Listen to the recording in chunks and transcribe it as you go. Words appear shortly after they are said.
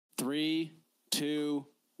3, 2,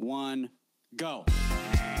 1, go.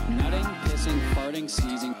 Nutting, pissing, farting,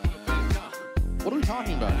 sneezing. What are we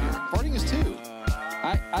talking about here? Farting is 2.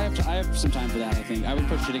 I have some time for that, I think. I would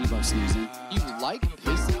put shitting above sneezing. You like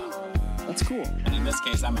pissing? That's cool. And in this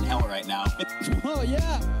case, I'm in hell right now. Oh,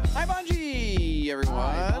 yeah. Hi, Bungie, everyone.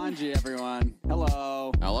 Hi, Bungie, everyone.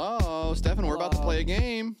 Hello. Hello, Stefan. We're about to play a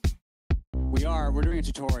game. We are. We're doing a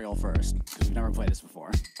tutorial first, because we've never played this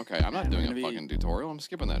before. Okay, I'm not doing a fucking tutorial. I'm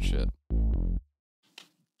skipping that shit.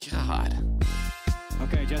 God.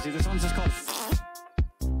 Okay, Jesse, this one's just called...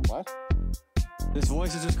 What? This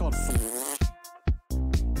voice is just called...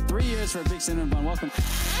 3 years for a big cinnamon bun. Welcome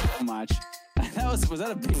so much. Was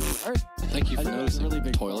that a big fart? Thank you for noticing. Really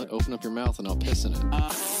big Toilet, fart. open up your mouth and I'll piss in it.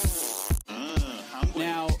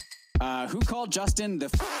 Now, who called Justin the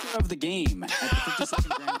of the game at the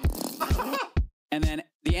 52nd Grand? And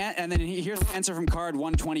then here's the answer from card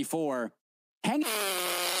 124. Hang.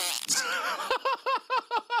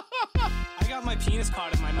 I got my penis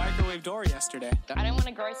caught in my microwave door yesterday. I don't want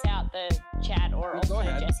to gross out the chat or also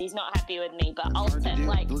ahead. Jesse's not happy with me, but I'll Hard to set do.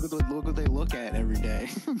 like. Look what they look at every day.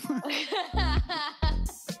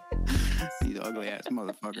 These ugly ass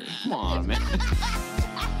motherfuckers. Come on, man.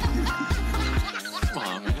 Come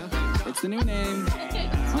on, man. It's the new name.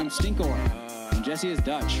 I'm Stinkor. And Jesse is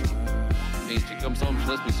Dutch. Hey, she comes home, she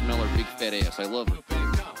lets me smell her big fat ass. I love her.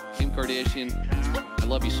 Kim Kardashian, I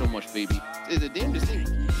love you so much, baby. It's the damnedest thing.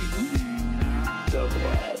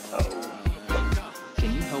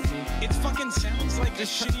 Can you help me? It fucking sounds like a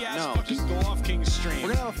shitty ass No, fucking just- Go Off King stream. We're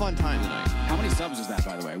gonna have a fun time tonight. How many subs is that,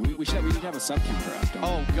 by the way? We need to have a sub counter up. Don't we?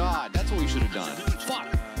 Oh, God, that's what we should have done. Fuck.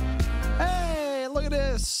 Hey, look at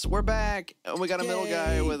this. We're back. And we got a middle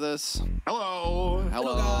guy with us. Hello.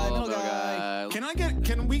 Hello, middle middle guy. guy.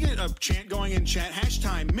 Can we get a chant going in chat?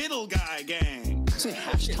 Hashtag middle guy gang. Say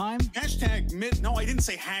hash time? Hashtag mid. No, I didn't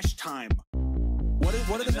say hash time. What are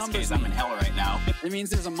the In this numbers case, I'm in mean? hell right now. It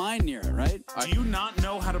means there's a mine near it, right? Do you not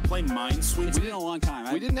know how to play Minesweeper? We did it a long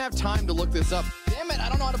time. We didn't have time to look this up. Damn it, I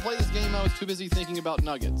don't know how to play this game. I was too busy thinking about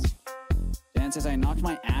nuggets. Dan says I knocked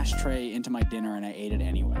my ashtray into my dinner and I ate it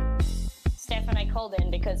anyway. Stefan, I called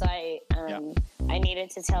in because I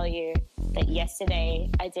needed to tell you that yesterday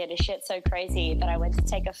I did a shit so crazy that I went to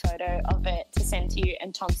take a photo of it to send to you,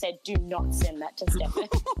 and Tom said, "Do not send that to Stefan."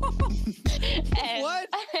 What?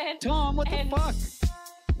 Tom, what the fuck?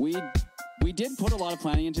 We did put a lot of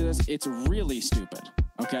planning into this. It's really stupid.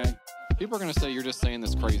 Okay. People are gonna say you're just saying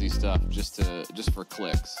this crazy stuff just for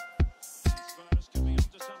clicks. And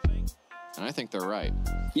I think they're right.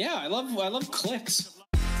 Yeah, I love clicks.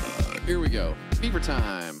 Here we go. Beaver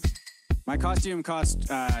time. My costume cost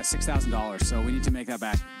 $6,000, so we need to make that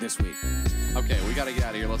back this week. Okay, we gotta get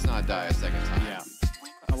out of here. Let's not die a second time. Yeah.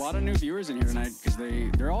 A lot of new viewers in here tonight because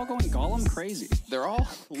they're all going Gollum crazy. They're all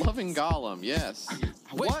loving Gollum, yes.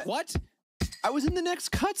 Wait, what? I was in the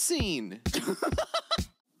next cutscene.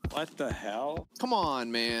 What the hell? Come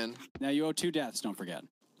on, man. Now you owe 2 deaths, don't forget.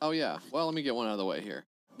 Oh, yeah. Well, let me get one out of the way here.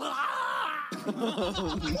 Come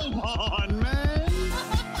on, man.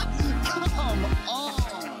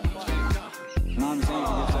 Anonymous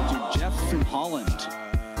Angel gives that to Jeff from Holland.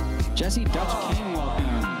 Jesse Dutch King,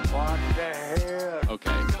 welcome.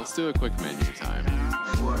 Okay, let's do a quick menu time.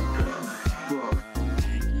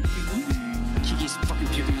 Kiki's fucking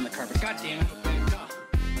puking on the carpet. God damn it.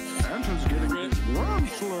 Anton's getting his worm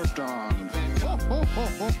slurped on.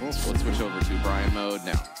 Let's switch over to Brian mode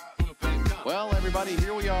now. Well, everybody,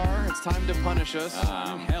 here we are. It's time to punish us.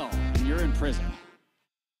 Hell, you're in prison.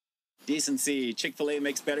 Decency. Chick-fil-A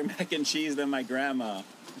makes better mac and cheese than my grandma.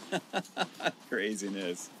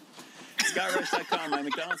 Craziness. ScottRush.com. My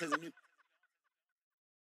McDonald's has a new...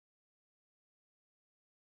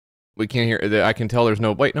 We can't hear. I can tell there's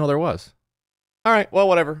no. Wait, no, there was. All right, well,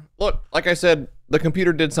 whatever. Look, like I said, the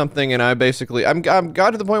computer did something, and I basically, I'm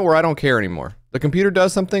got to the point where I don't care anymore. The computer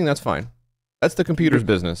does something, that's fine. That's the computer's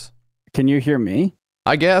business. Can you hear me?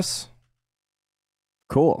 I guess.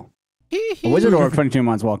 Cool. Wizard Orc 22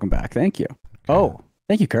 months, welcome back. Thank you. Oh,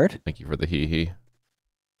 thank you, Kurt. Thank you for the hee.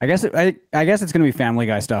 I guess I guess it's gonna be Family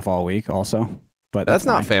Guy stuff all week, also. But That's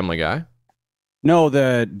not fine. Family Guy. No,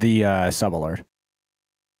 the sub alert.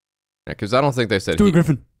 Yeah, because I don't think they said Stewie he.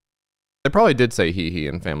 Griffin. They probably did say he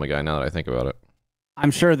in Family Guy. Now that I think about it,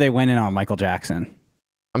 I'm sure they went in on Michael Jackson.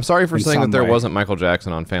 I'm sorry for In saying that some there way. wasn't Michael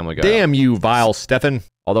Jackson on Family Guy. Damn you, vile Stefan.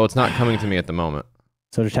 Although it's not coming to me at the moment.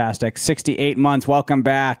 So fantastic. 68 months. Welcome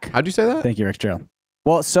back. How'd you say that? Thank you, Rick Drill.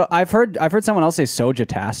 Well, so I've heard someone else say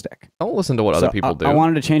Sojatastic. Don't listen to what other people do. I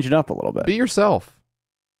wanted to change it up a little bit. Be yourself.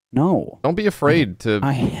 No. Don't be afraid to.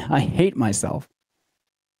 I hate myself.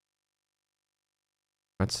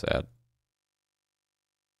 That's sad.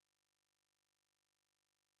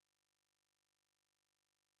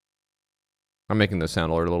 I'm making the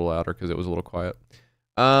sound alert a little louder because it was a little quiet.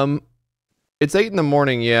 It's 8 in the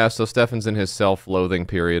morning, yeah, so Stefan's in his self-loathing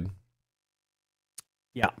period.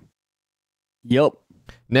 Yeah. Yep.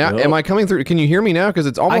 Now, am I coming through? Can you hear me now? Because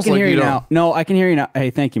it's almost like you don't. Now. No, I can hear you now. Hey,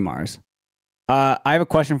 thank you, Mars. I have a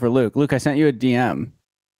question for Luke. Luke, I sent you a DM.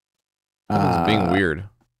 Stefan's being weird.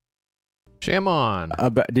 Shame on.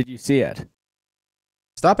 Did you see it?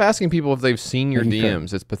 Stop asking people if they've seen your Thank you,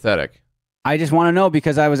 DMs. It's pathetic. I just want to know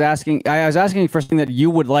because I was asking for something that you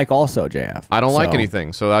would like also, JF. I don't like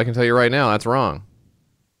anything, so I can tell you right now that's wrong.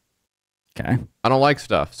 Okay. I don't like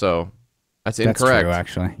stuff, so that's incorrect. That's true,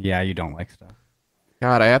 actually. Yeah, you don't like stuff.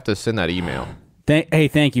 God, I have to send that email. Hey,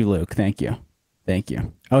 thank you, Luke. Thank you.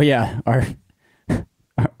 Oh yeah,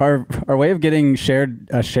 our way of getting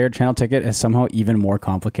a shared channel ticket is somehow even more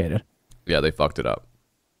complicated. Yeah, they fucked it up.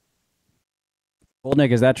 Old Nick,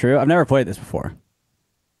 is that true? I've never played this before.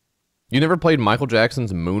 You never played Michael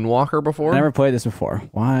Jackson's Moonwalker before? I never played this before.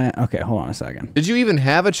 Why? Okay, hold on a second. Did you even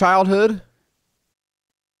have a childhood?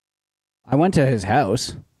 I went to his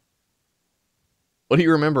house. What do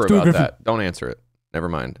you remember about that? Don't answer it. Never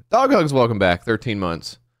mind. Dog Hugs, welcome back. 13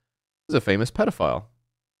 months. This is a famous pedophile.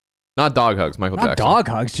 Not Dog Hugs, Michael Jackson. Dog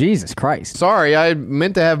Hugs, Jesus Christ. Sorry, I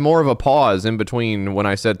meant to have more of a pause in between when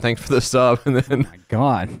I said thanks for the sub and then. Oh my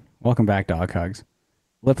God. Welcome back, Dog Hugs.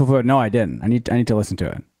 No, I didn't. I need to listen to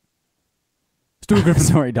it. Stu Griffin,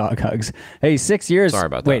 sorry, Dog Hugs. Hey, 6 years. Sorry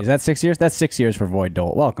about that. Wait, is that 6 years? That's 6 years for Void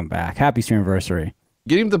Dolt. Welcome back. Happy stream anniversary.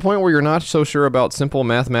 Getting to the point where you're not so sure about simple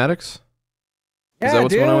mathematics? Is that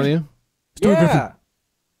what's going on with you? Yeah.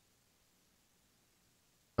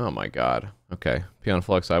 Oh my God. Okay. Peon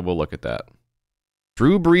Flux, I will look at that.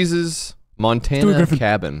 Drew Breeze's Montana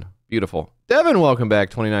cabin. Beautiful. Devin, welcome back.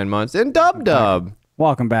 29 months. And Dub Dub.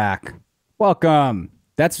 Welcome back. Welcome.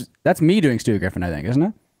 That's me doing Stu Griffin, I think, isn't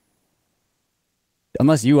it?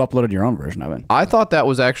 Unless you uploaded your own version of it. I thought that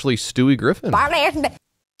was actually Stewie Griffin.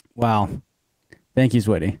 Wow. Thank you,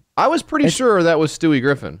 Zwitty. I was pretty sure that was Stewie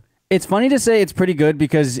Griffin. It's funny to say it's pretty good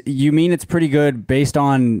because you mean it's pretty good based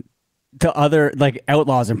on the other, like,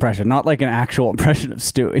 Outlaw's impression, not like an actual impression of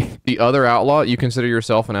Stewie. The other outlaw? You consider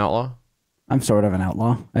yourself an outlaw? I'm sort of an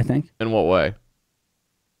outlaw, I think. In what way?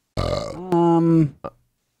 I don't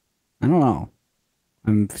know.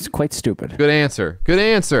 I'm quite stupid. Good answer. Good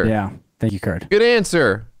answer. Yeah. Thank you, Kurt. Good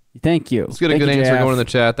answer. Thank you. Let's get a good answer going in the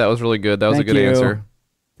chat. That was really good. That was a good answer.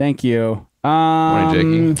 Thank you.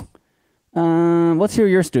 Morning, Jakey. Let's hear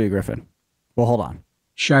your Stewie Griffin. Well, hold on.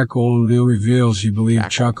 Shaq O'Neal reveals he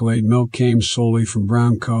believed chocolate milk came solely from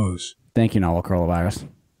brown cows. Thank you, novel coronavirus.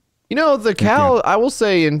 You know, the cow, I will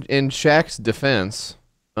say in Shaq's defense,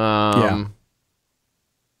 I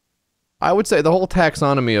would say the whole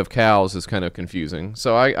taxonomy of cows is kind of confusing.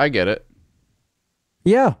 So I get it.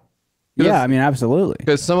 Yeah. Yeah, I mean, absolutely.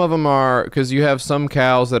 Because some of them are, because you have some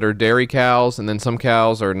cows that are dairy cows, and then some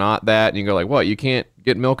cows are not that, and you go like, what, you can't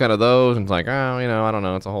get milk out of those? And it's like, oh, you know, I don't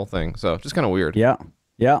know, it's a whole thing. So, just kind of weird. Yeah.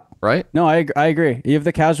 Yeah. Right? No, I agree. You have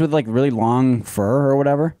the cows with, like, really long fur or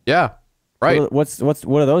whatever. Yeah. Right. What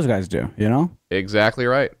do those guys do, you know? Exactly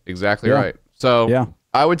right. Exactly right. So,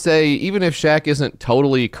 I would say, even if Shaq isn't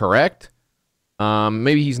totally correct,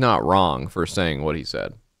 maybe he's not wrong for saying what he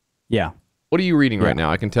said. Yeah. What are you reading right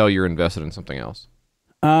now? I can tell you're invested in something else.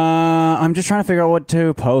 I'm just trying to figure out what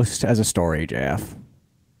to post as a story, JF.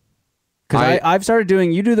 Because I've started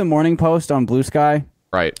doing. You do the morning post on Blue Sky.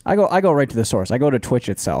 Right. I go right to the source. I go to Twitch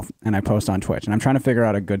itself and I post on Twitch. And I'm trying to figure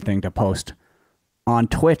out a good thing to post on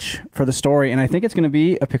Twitch for the story. And I think it's going to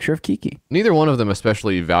be a picture of Kiki. Neither one of them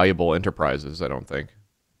especially valuable enterprises, I don't think.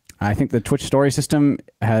 I think the Twitch story system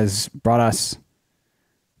has brought us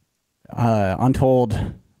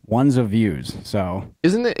untold ones of views. So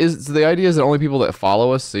isn't it? Is the idea is that only people that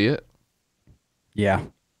follow us see it? Yeah.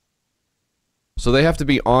 So they have to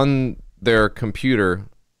be on their computer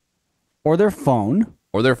or their phone.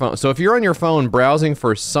 Or their phone. So if you're on your phone browsing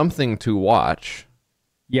for something to watch,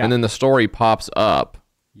 and then the story pops up,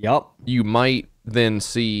 you might then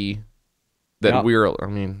see that we're. I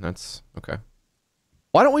mean, that's okay.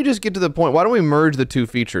 Why don't we just get to the point? Why don't we merge the two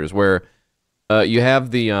features where you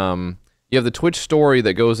have the Twitch story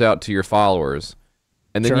that goes out to your followers,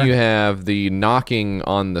 and then you have the knocking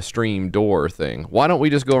on the stream door thing. Why don't we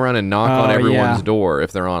just go around and knock on everyone's door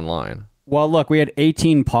if they're online? Well, look, we had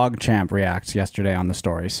 18 PogChamp reacts yesterday on the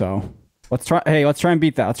story, so let's try. Hey, let's try and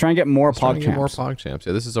beat that. Let's try and get more PogChamps. More PogChamps.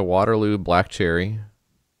 Yeah, this is a Waterloo Black Cherry.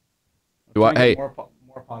 Do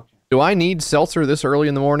I need seltzer this early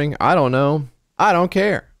in the morning? I don't know. I don't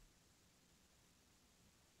care.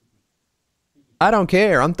 I don't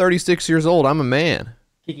care. I'm 36 years old. I'm a man.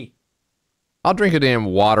 Kiki. I'll drink a damn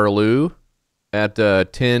Waterloo. at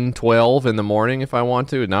 10, 12 in the morning if I want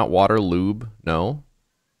to. Not water lube. No.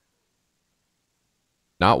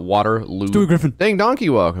 Not water lube. Stewie Griffin. Dang Donkey,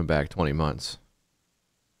 welcome back 20 months.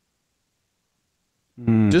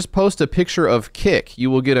 Just post a picture of Kick. You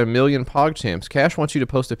will get 1 million PogChamps. Cash wants you to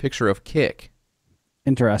post a picture of Kick.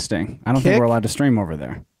 Interesting. I don't Kick? think we're allowed to stream over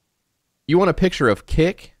there. You want a picture of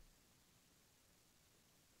Kick?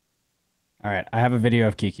 All right, I have a video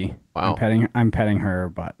of Kiki. Wow. I'm petting her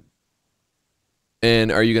butt.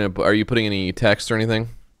 And are you putting any text or anything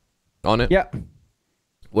on it? Yep.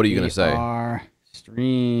 What are you gonna say? We are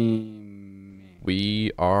streaming.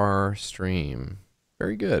 We are stream.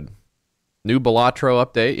 Very good. New Balatro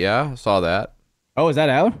update. Yeah, I saw that. Oh, is that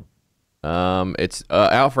out? It's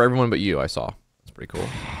out for everyone but you. I saw. That's pretty cool.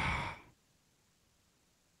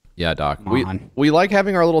 Yeah, Doc. We like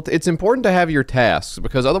having our little. It's important to have your tasks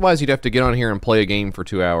because otherwise you'd have to get on here and play a game for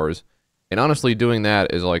 2 hours. And honestly, doing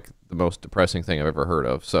that is like the most depressing thing I've ever heard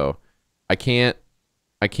of. So, we can't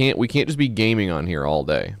just be gaming on here all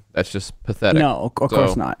day. That's just pathetic. No, of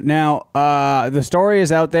course not. Now, the story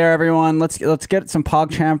is out there, everyone. Let's get some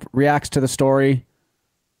PogChamp reacts to the story,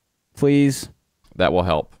 please. That will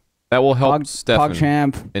help. That will help Stefan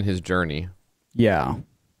PogChamp in his journey. Yeah.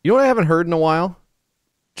 You know what I haven't heard in a while?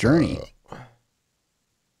 Journey.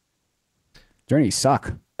 Journeys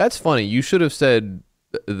suck. That's funny. You should have said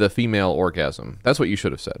the female orgasm. That's what you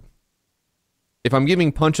should have said. If I'm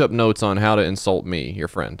giving punch-up notes on how to insult me, your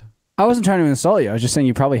friend. I wasn't trying to insult you. I was just saying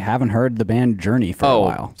you probably haven't heard the band Journey for a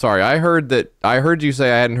while. Sorry. I heard you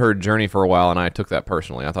say I hadn't heard Journey for a while, and I took that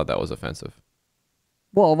personally. I thought that was offensive.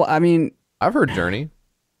 Well, I mean... I've heard Journey.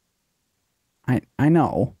 I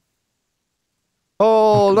know.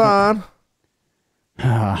 Hold on.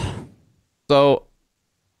 So,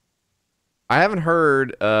 I haven't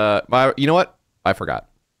heard... you know what? I forgot.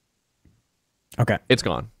 Okay. It's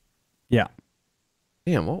gone. Yeah.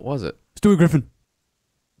 Damn, what was it? Stewie Griffin.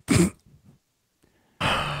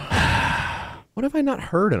 What have I not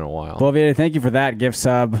heard in a while? Bloviated, thank you for that gift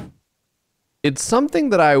sub. It's something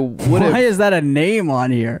that I would have... Why is that a name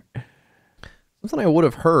on here? Something I would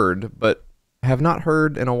have heard, but have not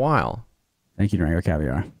heard in a while. Thank you, Durango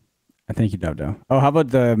Caviar. I thank you, Dubdo. Oh, how about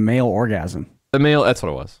the male orgasm? The male... That's what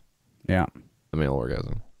it was. Yeah. The male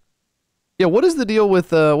orgasm. Yeah, what is the deal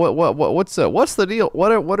with... what's the deal?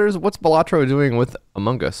 What's Balatro doing with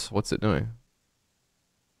Among Us? What's it doing?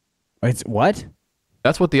 It's what?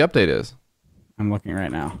 That's what the update is. I'm looking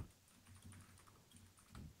right now.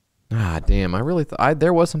 Ah, damn. I really thought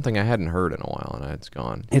there was something I hadn't heard in a while, and it's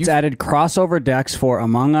gone. It's added crossover decks for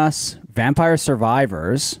Among Us, Vampire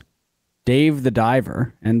Survivors, Dave the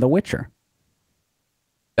Diver, and The Witcher.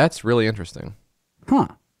 That's really interesting. Huh.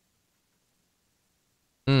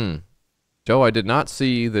 Joe, I did not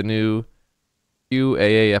see the new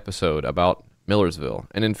QAA episode about Millersville.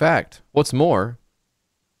 And in fact, what's more,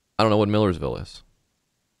 I don't know what Millersville is.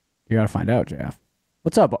 You gotta find out, Jeff.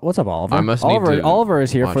 What's up, Oliver? I must need to Oliver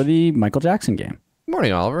is here watch. for the Michael Jackson game. Good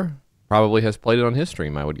morning, Oliver. Probably has played it on his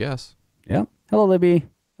stream, I would guess. Yep. Hello, Libby.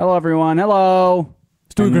 Hello, everyone. Hello.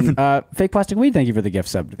 Stewie Griffin. Fake Plastic Weed, thank you for the gift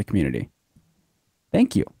sub to the community.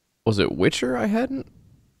 Thank you. Was it Witcher I hadn't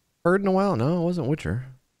heard in a while? No, it wasn't Witcher.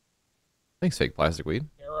 Thanks, Fake Plastic Weed.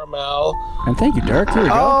 Caramel. And thank you, Dirk. Here we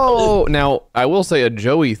go. Oh, now, I will say a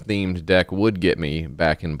Joey-themed deck would get me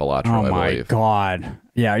back in Balatro, Oh I my believe. God.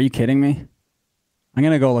 Yeah, are you kidding me? I'm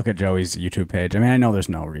going to go look at Joey's YouTube page. I mean, I know there's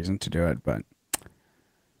no reason to do it, but...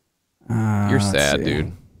 You're sad,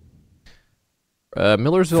 dude.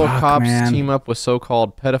 Millersville Fuck, cops man. team up with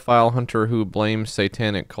so-called pedophile hunter who blames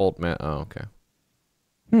satanic cult man. Oh,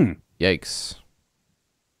 okay. Yikes.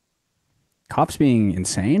 Cops being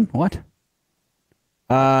insane? What?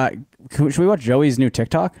 Should we watch Joey's new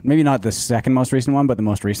TikTok? Maybe not the second most recent one, but the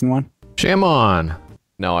most recent one. Shame on.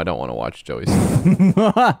 No, I don't want to watch Joey's.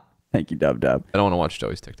 Thank you, Dub. I don't want to watch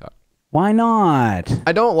Joey's TikTok. Why not?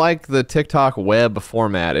 I don't like the TikTok web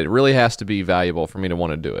format. It really has to be valuable for me to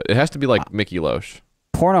want to do it. It has to be like Mickey Loesch.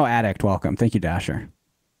 Porno Addict, welcome. Thank you, Dasher.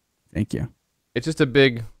 Thank you. It's just a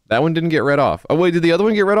big... That one didn't get read off. Oh, wait, did the other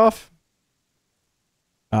one get read off?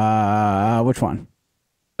 Which one?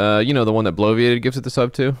 You know, the one that Bloviated gives it the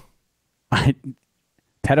sub to?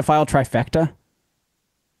 Pedophile Trifecta?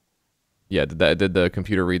 Yeah, did the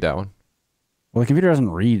computer read that one? Well, the computer doesn't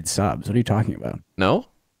read subs. What are you talking about? No?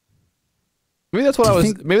 Maybe that's what I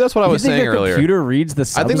was saying earlier. The computer reads the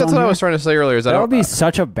subs. I think that's what I was trying to say earlier. Is that would be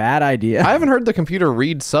such a bad idea. I haven't heard the computer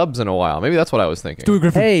read subs in a while. Maybe that's what I was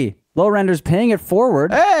thinking. Hey, Low Render's paying it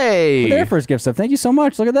forward. Hey, for their first gift sub. Thank you so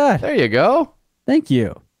much. Look at that. There you go. Thank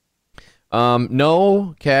you.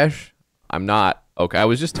 No, Cash, I'm not. Okay, I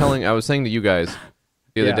was saying to you guys,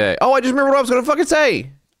 the other day. Oh, I just remember what I was going to fucking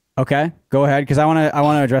say. Okay, go ahead, because I want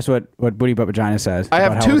to address what Booty Butt Vagina says. I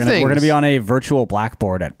have about how two we're gonna, things. We're going to be on a virtual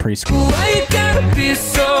blackboard at preschool.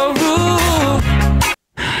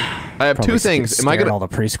 I have two things. Am I gonna all the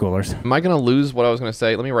preschoolers? Am I gonna lose what I was gonna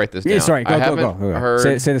say? Let me write this down. Yeah, sorry. I Go. haven't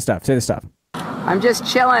heard. Say the stuff. Say the stuff. I'm just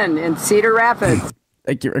chilling in Cedar Rapids.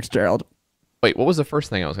 Thank you, Rick Gerald. Wait, what was the first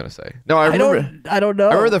thing I was gonna say? No, I remember. I don't know.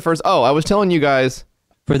 I remember the first. Oh, I was telling you guys.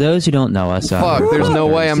 For those who don't know us, Fuck, there's no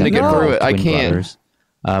way I'm gonna get through it. I can't. Brothers.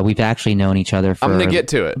 We've actually known each other for I'm gonna get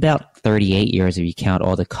to it. About 38 years if you count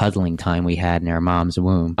all the cuddling time we had in our mom's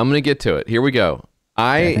womb. I'm gonna get to it. Here we go.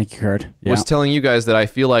 I think you heard. Was telling you guys that I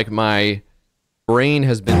feel like my brain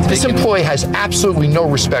has been taken. This employee has absolutely no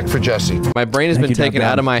respect for Jesse. My brain has been taken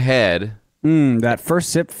out of my head. That first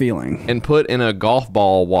sip feeling. And put in a golf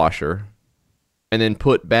ball washer, and then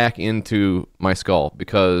put back into my skull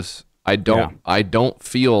because I don't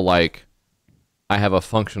feel like I have a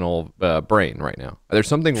functional brain right now. There's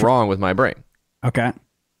something wrong with my brain. Okay.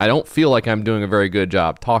 I don't feel like I'm doing a very good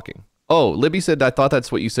job talking. Oh, Libby said, I thought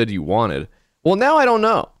that's what you said you wanted. Well, now I don't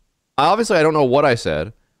know. Obviously, I don't know what I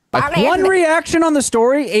said. One reaction on the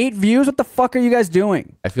story, 8 views. What the fuck are you guys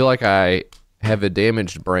doing? I feel like I have a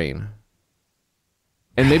damaged brain.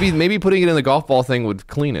 And maybe putting it in the golf ball thing would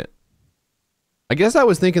clean it. I guess I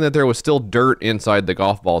was thinking that there was still dirt inside the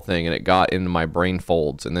golf ball thing and it got into my brain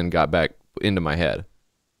folds and then got back into my head.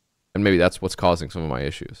 And maybe that's what's causing some of my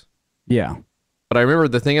issues. Yeah. But I remember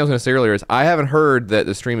the thing I was going to say earlier is I haven't heard that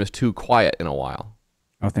the stream is too quiet in a while.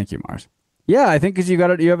 Oh, thank you, Mars. Yeah, I think because you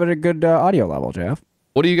have a good audio level, Jeff.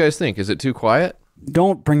 What do you guys think? Is it too quiet?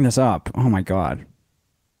 Don't bring this up. Oh my God.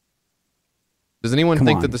 Does anyone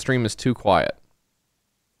think that the stream is too quiet?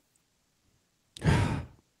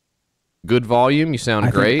 Good volume. You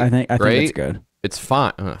sound great. I think great. it's good. It's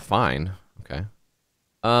fine. Fine. Okay.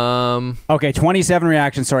 Okay. 27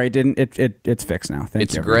 reactions. Sorry, it didn't. It's fixed now.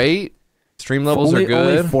 Thank you. It's great. Stream levels are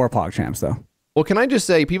good. Only 4 PogChamps though. Well, can I just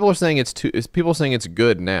say people are saying it's too? People are saying it's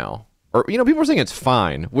good now, or people are saying it's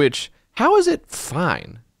fine. Which how is it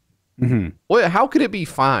fine? What? How could it be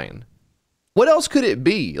fine? What else could it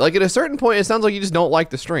be? Like at a certain point, it sounds like you just don't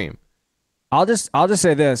like the stream. I'll just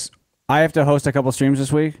say this. I have to host a couple streams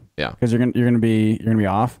this week. Yeah. Because you're gonna be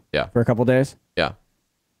off. Yeah. For a couple days. Yeah.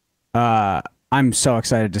 I'm so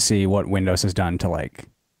excited to see what Windows has done to like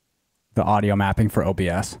the audio mapping for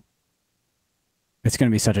OBS. It's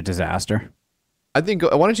gonna be such a disaster. I think. Why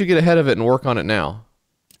don't you get ahead of it and work on it now?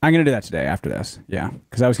 I'm gonna do that today after this. Yeah.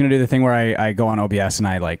 Because I was gonna do the thing where I go on OBS and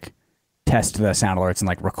I like test the sound alerts and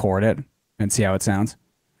like record it and see how it sounds.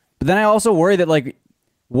 But then I also worry that like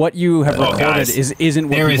what you have recorded isn't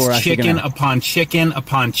what people are actually chicken gonna... upon chicken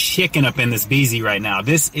upon chicken up in this BZ right now.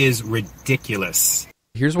 This is ridiculous.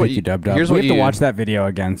 Here's what you Dub. Here's we have to watch that video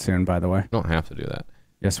again soon, by the way. Don't have to do that.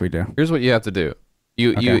 Yes, we do. Here's what you have to do.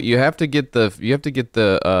 You have to get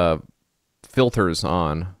the filters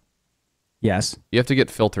on. Yes. You have to get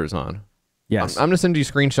filters on. Yes. I'm gonna send you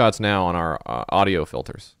screenshots now on our audio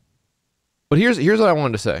filters. But here's what I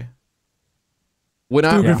wanted to say. When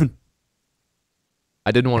I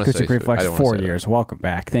didn't want to say Acoustic Reflex 4 years. Welcome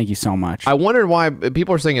back. Thank you so much. I wondered why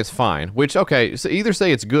people are saying it's fine. Which so either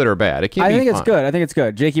say it's good or bad. It can't. I be think fine. it's good. I think it's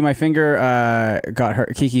good. Jakey, my finger got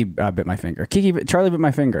hurt. Kiki bit my finger. Charlie bit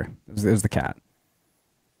my finger. It was the cat.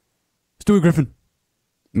 Stewie Griffin.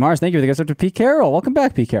 Mars, thank you for the guest up to Pete Carroll. Welcome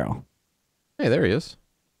back, Pete Carroll. Hey, there he is.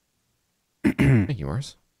 Thank you,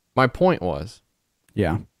 Mars. My point was,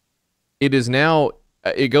 yeah, it is now.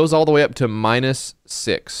 It goes all the way up to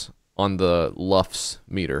 -6 on the LUFS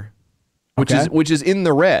meter, which is in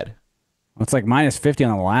the red. Well, it's like -50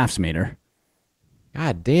 on the laughs meter.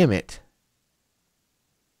 God damn it!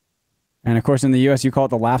 And of course, in the U.S., you call it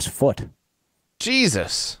the laughs foot.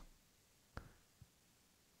 Jesus.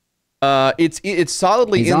 It's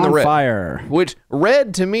solidly He's in the on red. Fire. Which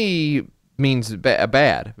red to me means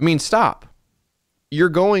bad. It means stop. You're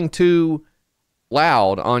going too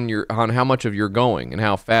loud on how much of you're going and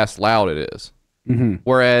how fast loud it is. Mm-hmm.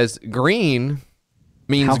 Whereas green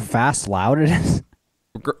means how fast loud it is.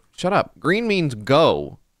 Shut up. Green means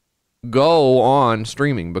go on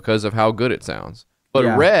streaming because of how good it sounds.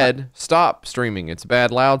 But red, stop streaming. It's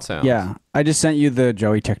bad loud sounds. Yeah, I just sent you the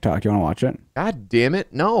Joey TikTok. Do you want to watch it? God damn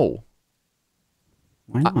it, no.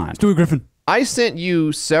 Why not? Stewie Griffin. I sent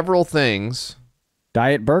you several things.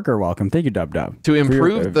 Diet Burger, welcome. Thank you, Dub Dub. To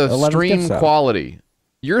improve the stream quality.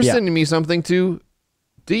 You're sending me something to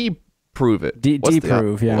deprove it.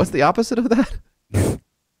 Deprove, yeah. What's the opposite of that?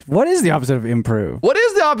 What is the opposite of improve? What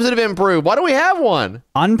is the opposite of improve? Why do we have one?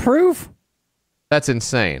 Unprove? That's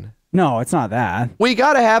insane. No, it's not that. We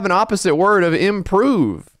got to have an opposite word of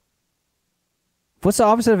improve. What's the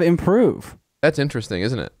opposite of improve? That's interesting,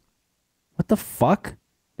 isn't it? What the fuck?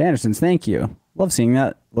 Andersons, thank you. Love seeing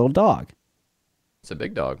that little dog. It's a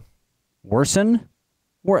big dog. Worsen?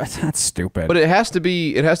 That's stupid. But it has to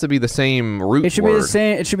be the same root It should word. be the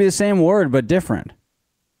same. It should be the same word but different.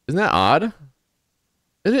 Isn't that odd?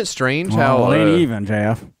 Isn't it strange Well, how it ain't even,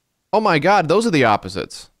 JF. Oh my god, those are the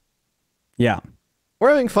opposites. Yeah. We're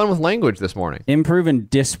having fun with language this morning. Improve and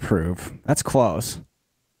disprove. That's close.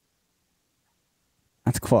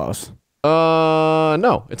 That's close.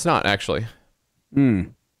 No, it's not actually. Oh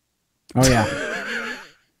yeah.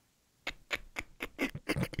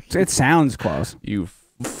 It sounds close. You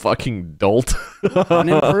fucking dolt.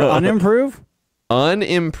 Unimprove?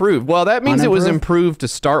 Unimproved. Well, that means it was improved to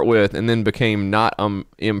start with and then became not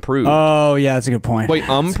improved. Oh yeah, that's a good point. Wait,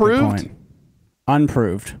 Unproved?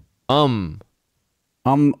 Unproved. Unproved?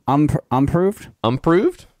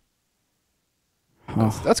 Unproved?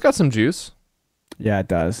 That's got some juice. Yeah, it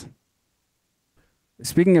does.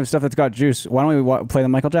 Speaking of stuff that's got juice, why don't we play the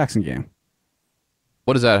Michael Jackson game?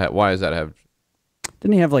 What does that have? Why does that have?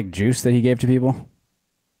 Didn't he have like juice that he gave to people?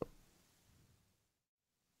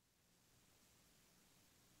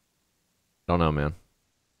 Don't know, man.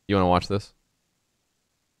 You want to watch this?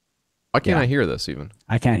 Why can't I hear this even?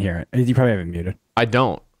 I can't hear it. You probably have it muted. I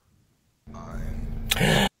don't.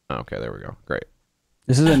 Okay, there we go. Great.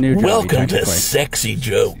 This is a new Joey, Welcome to Sexy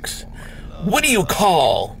Jokes. What do you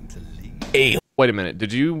call a... Wait a minute.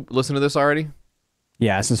 Did you listen to this already?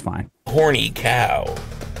 Yeah, this is fine. Horny cow?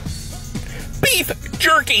 Beef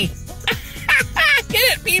jerky!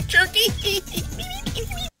 Get it, beef jerky?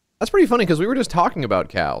 That's pretty funny because we were just talking about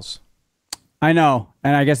cows. I know.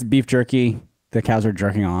 And I guess beef jerky, the cows are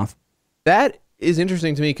jerking off. That is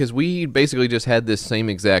interesting to me because we basically just had this same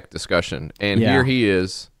exact discussion. And here he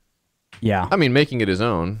is. Yeah. I mean, making it his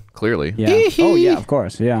own, clearly. Yeah. Oh, yeah, of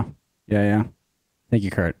course. Yeah. Yeah. Thank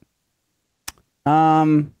you, Kurt.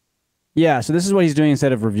 Yeah, so this is what he's doing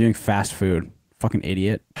instead of reviewing fast food. Fucking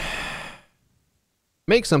idiot.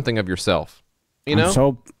 Make something of yourself. You know? I'm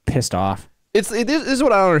so pissed off. This is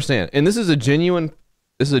what I don't understand. And this is a genuine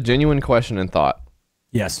question and thought.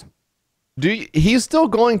 Yes. He's still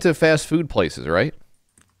going to fast food places, right?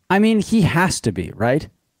 I mean, he has to be, right?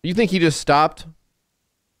 You think he just stopped?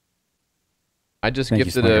 I just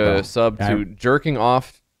gifted a sub to jerking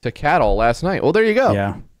off to cattle last night. Well, there you go.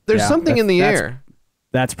 Yeah. There's something in the air.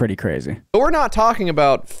 That's pretty crazy. But we're not talking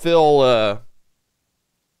about Phil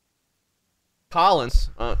Collins.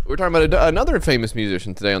 We're talking about another famous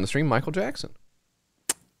musician today on the stream, Michael Jackson.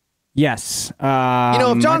 Yes. You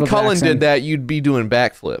know, if John Michael Cullen Jackson did that, you'd be doing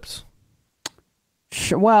backflips.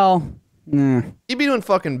 Well, You'd be doing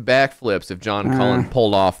fucking backflips if John Cullen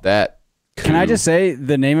pulled off that. Can I just say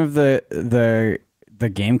the name of the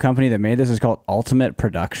game company that made this is called Ultimate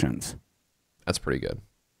Productions. That's pretty good.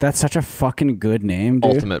 That's such a fucking good name,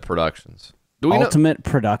 dude. Ultimate Productions. Ultimate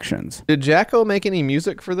Productions. Did Jacko make any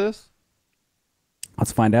music for this?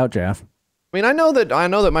 Let's find out, Jeff. I mean, I know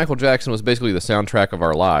that Michael Jackson was basically the soundtrack of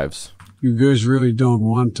our lives. You guys really don't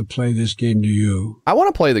want to play this game, do you? I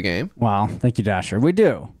want to play the game. Wow, thank you, Dasher. We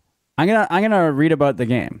do. I'm gonna read about the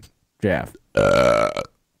game, Jeff.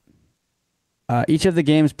 Each of the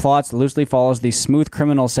game's plots loosely follows the smooth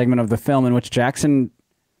criminal segment of the film in which Jackson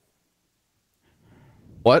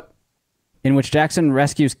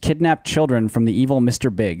rescues kidnapped children from the evil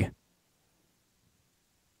Mr. Big.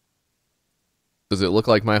 Does it look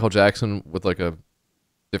like Michael Jackson with like a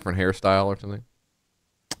different hairstyle or something?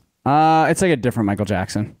 It's like a different Michael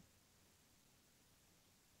Jackson.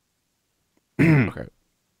 Okay.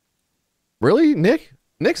 Really, Nick?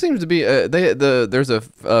 Nick seems to be there's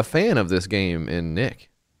a fan of this game in Nick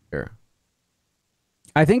here.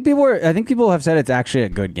 I think people have said it's actually a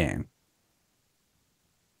good game.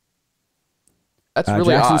 That's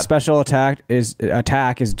really Jackson's odd. special attack is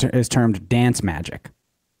termed dance magic.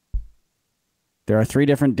 There are 3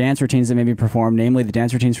 different dance routines that may be performed, namely the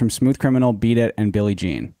dance routines from Smooth Criminal, Beat It, and Billie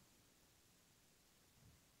Jean.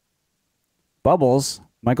 Bubbles,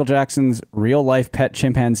 Michael Jackson's real-life pet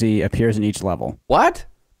chimpanzee, appears in each level. What?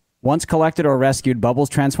 Once collected or rescued, Bubbles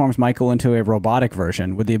transforms Michael into a robotic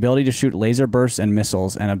version with the ability to shoot laser bursts and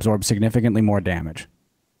missiles and absorb significantly more damage.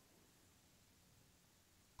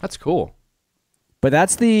 That's cool. But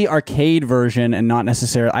that's the arcade version and not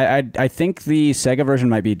necessarily... I think the Sega version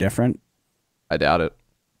might be different. I doubt it.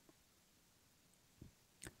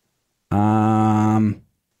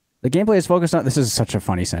 The gameplay is focused on... This is such a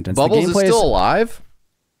funny sentence. Bubbles is still alive?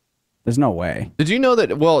 There's no way. Did you know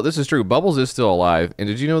that... Well, this is true. Bubbles is still alive. And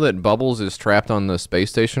did you know that Bubbles is trapped on the space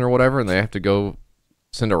station or whatever, and they have to go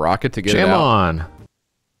send a rocket to get it out?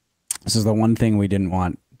 This is the one thing we didn't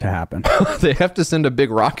want to happen. They have to send a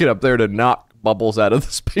big rocket up there to knock Bubbles out of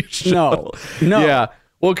the space shuttle. No. Yeah.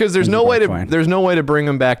 Well, because there's no way to bring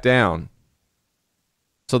him back down.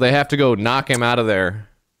 So they have to go knock him out of there.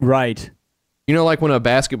 Right. You know, like when a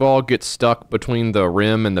basketball gets stuck between the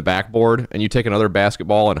rim and the backboard, and you take another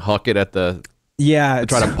basketball and huck it at the to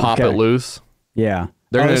try to pop it loose. Yeah,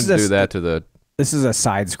 they're going to do that to the. This is a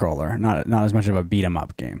side scroller, not as much of a beat 'em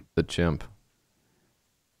up game. The chimp.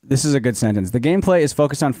 This is a good sentence. The gameplay is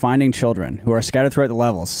focused on finding children who are scattered throughout the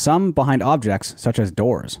levels, some behind objects such as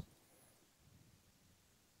doors.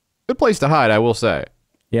 Good place to hide, I will say.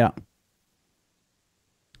 Yeah.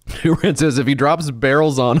 Red says if he drops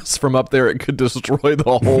barrels on us from up there, it could destroy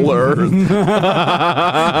the whole Earth.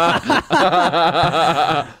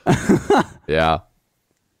 Yeah.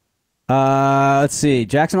 Let's see.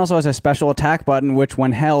 Jackson also has a special attack button, which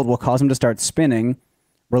when held will cause him to start spinning.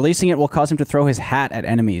 Releasing it will cause him to throw his hat at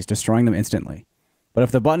enemies, destroying them instantly. But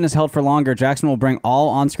if the button is held for longer, Jackson will bring all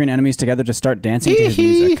on-screen enemies together to start dancing to his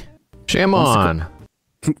music. Shame on.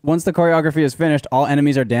 Once the choreography is finished, all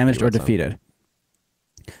enemies are damaged or defeated.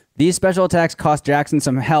 These special attacks cost Jackson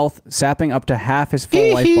some health, sapping up to half his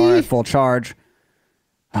full life bar at full charge.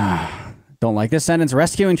 Don't like this sentence.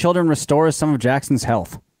 Rescuing children restores some of Jackson's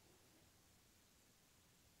health.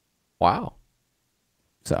 Wow.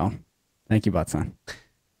 So, thank you, Butson.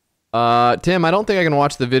 Tim, I don't think I can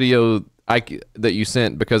watch the video that you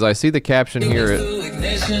sent because I see the caption here.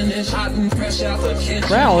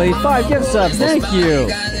 Rally, 5 gift subs. Thank you.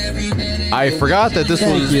 I forgot that this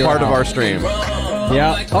was part of our stream.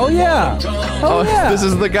 Yeah. Oh, yeah. Oh, yeah. This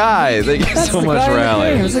is the guy. Thank you so much,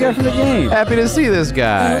 Rally. That's the guy from the game. Happy to see this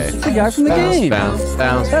guy. That's the guy from the game.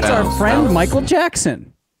 That's our friend, Michael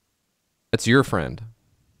Jackson. That's your friend.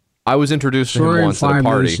 I was introduced to him Sorry, I'm once at a 5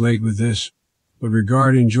 party. minutes late with this, but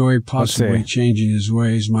regarding Joey possibly changing his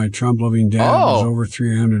ways, my Trump-loving dad was over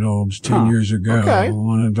 300 olds 10 years ago. Okay.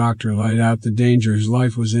 When a doctor laid out the danger his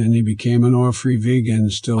life was in, he became an oil-free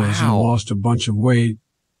vegan, still hasn't lost a bunch of weight.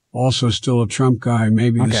 Also still a Trump guy.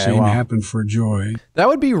 Maybe the same happened for Joy. That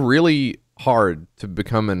would be really hard to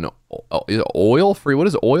become an oil-free. What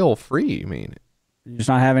does oil-free mean? You're just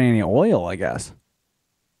not having any oil, I guess.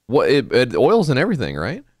 What oil's in everything,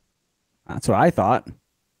 right? That's what I thought.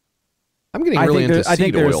 I'm getting really into seed I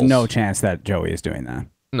think there's oils. no chance that Joey is doing that.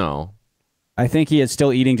 No. I think he is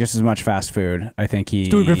still eating just as much fast food. I think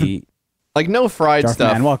he... Like no fried Darth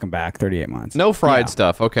stuff. Man, welcome back. 38 months. No fried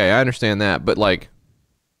stuff. Okay, I understand that. But like,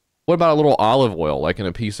 what about a little olive oil, like in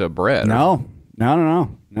a piece of bread? No.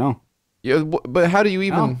 Yeah, but how do you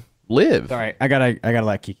even live? Sorry, I gotta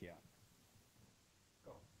let Kiki out.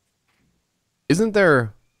 Isn't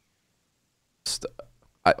there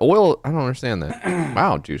oil? I don't understand that.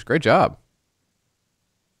 Wow, Juice, great job.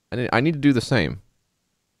 I need to do the same.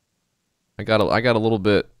 I got a little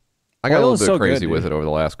bit. I got a little bit crazy with it over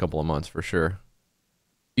the last couple of months for sure.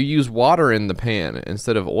 You use water in the pan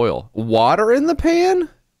instead of oil. Water in the pan?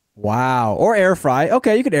 Wow. Or air fry.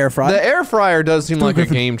 Okay, you could air fry. The air fryer does seem like a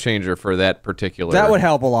game changer for that particular. That would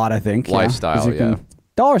help a lot, I think. Lifestyle, yeah.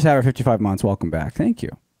 Dollars Haver 55 months. Welcome back. Thank you.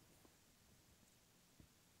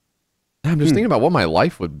 I'm just thinking about what my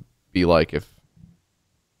life would be like if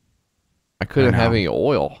I couldn't have any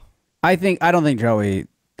oil. I don't think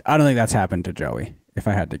that's happened to Joey, if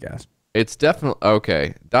I had to guess. It's definitely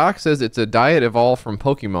okay. Doc says it's a diet evolved from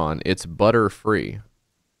Pokemon. It's butter free.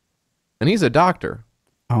 And he's a doctor.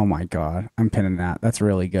 Oh my god. I'm pinning that. That's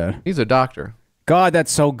really good. He's a doctor. God,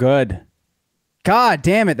 that's so good. God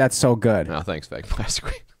damn it, that's so good. No, thanks, Fake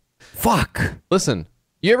Plastic. Fuck. Listen,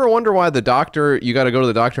 you ever wonder why you got to go to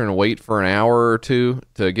the doctor and wait for an hour or two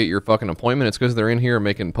to get your fucking appointment? It's because they're in here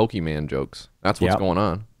making Pokemon jokes. That's what's going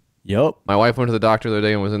on. Yep. My wife went to the doctor the other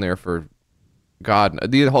day and was in there for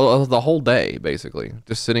the whole day, basically,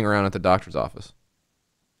 just sitting around at the doctor's office.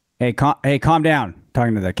 Hey, calm down.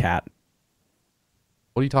 Talking to the cat.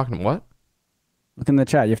 What are you talking about? What? Look in the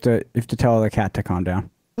chat. You have to tell the cat to calm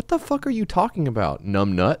down. What the fuck are you talking about?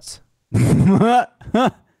 Numb nuts? Hey,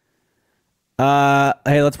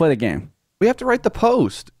 let's play the game. We have to write the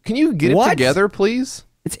post. Can you get it together, please?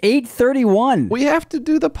 It's 8:31. We have to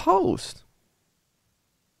do the post.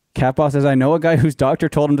 Catboss says, I know a guy whose doctor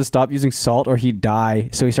told him to stop using salt or he'd die,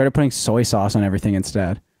 so he started putting soy sauce on everything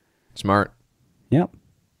instead. Smart. Yep.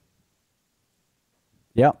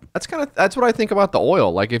 That's what I think about the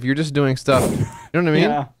oil. Like if you're just doing stuff, you know what I mean?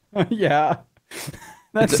 Yeah. Yeah.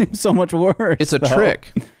 That seems so much worse. It's a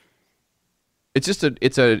trick. It's just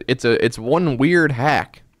it's one weird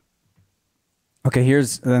hack. Okay,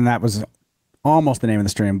 then that was almost the name of the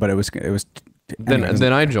stream, but it was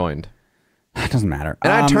Then I joined. It doesn't matter.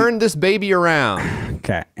 And I turned this baby around.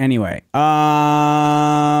 Okay. Anyway, so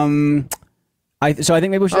I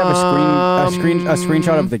think maybe we should have a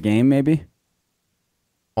screenshot of the game, maybe.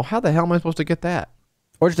 Well, how the hell am I supposed to get that?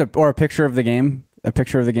 Or just a picture of the game. A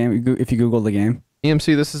picture of the game if you Google the game.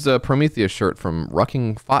 EMC, this is a Prometheus shirt from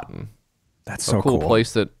Rucking Fotten. That's a so cool cool.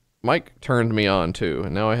 place that Mike turned me on to,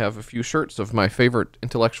 and now I have a few shirts of my favorite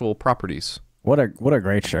intellectual properties. What a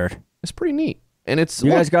great shirt. It's pretty neat. And it's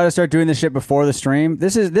you guys got to start doing this shit before the stream.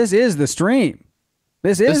 This is the stream.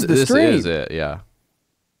 This is the stream. This is it, yeah.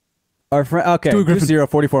 Our friend, okay,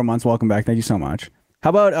 44 months. Welcome back. Thank you so much.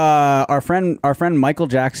 How about our friend Michael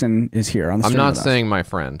Jackson is here on the stream. I'm not with us. saying my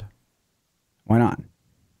friend. Why not?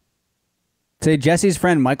 Say Jesse's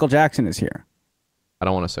friend Michael Jackson is here. I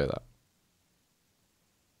don't want to say that.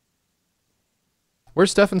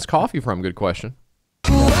 Where's Stefan's coffee from? Good question.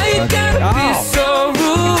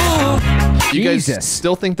 You guys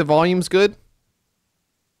still think the volume's good?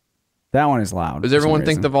 That one is loud. Does everyone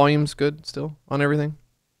think the volume's good still on everything?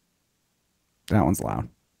 That one's loud.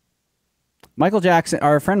 Michael Jackson,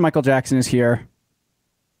 our friend Michael Jackson is here.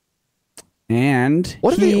 And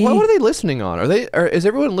what are they listening on? Is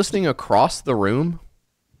everyone listening across the room?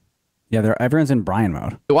 Yeah, everyone's in Brian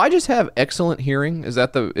mode. Do I just have excellent hearing?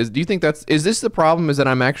 Do you think is this the problem? Is that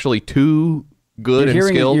I'm actually too good and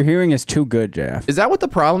skilled? Your hearing is too good, JF. Is that what the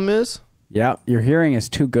problem is? Yeah, your hearing is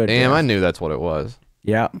too good. Damn, JF. I knew that's what it was.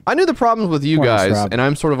 Yeah, I knew the problems with you guys, Rob. and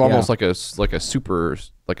I'm sort of almost like a super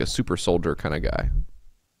soldier kind of guy.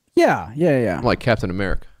 Yeah. I'm like Captain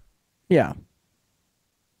America. Yeah.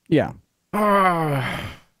 Yeah.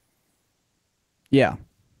 Yeah.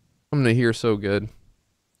 I'm gonna hear so good.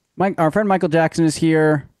 Our friend Michael Jackson is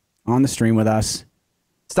here on the stream with us.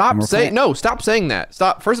 Stop saying that.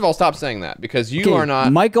 Stop. First of all, stop saying that because you are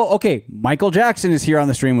not Michael Jackson is here on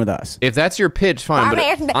the stream with us. If that's your pitch, fine.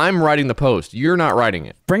 But I'm writing the post. You're not writing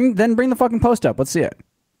it. Bring the fucking post up. Let's see it.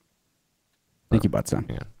 Thank you, Butson.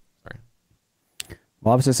 Yeah. Sorry.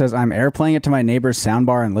 Lobster says I'm airplaying it to my neighbor's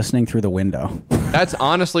soundbar and listening through the window. That's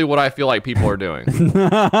honestly what I feel like people are doing.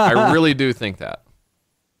 I really do think that.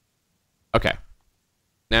 Okay.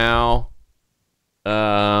 Now,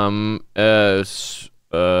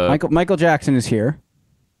 Michael Jackson is here.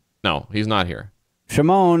 No, he's not here.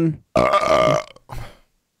 Shimon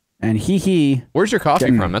and he. Where's your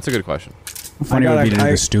coffee from? That's a good question. Funny would be to do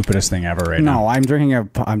the stupidest thing ever right now. No, I'm drinking a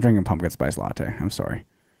pumpkin spice latte. I'm sorry.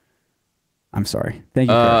 Thank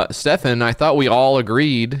you. Stefan, I thought we all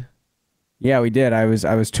agreed. Yeah, we did. I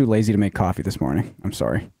was too lazy to make coffee this morning. I'm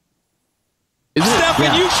sorry.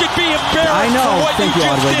 Stefan, you should be embarrassed. I know. For what Thank you,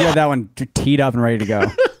 Audrey. You had that one teed up and ready to go.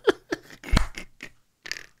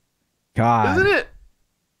 God. Isn't it?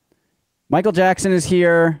 Michael Jackson is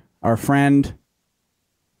here, our friend.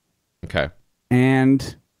 Okay.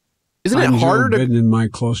 And isn't it harder to? And my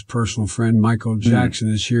close personal friend Michael Jackson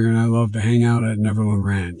is here, and I love to hang out at Neverland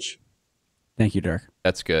Ranch. Thank you, Dirk.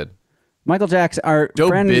 That's good. Michael Jackson, our Joe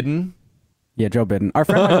friend. Biden. Yeah, Joe Biden. Our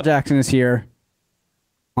friend Michael Jackson is here.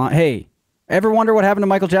 Hey, ever wonder what happened to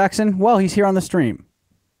Michael Jackson? Well, he's here on the stream.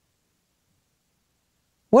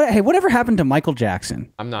 Whatever happened to Michael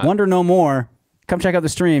Jackson? I'm not. Wonder no more. Come check out the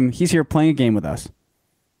stream. He's here playing a game with us.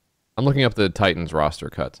 I'm looking up the Titans roster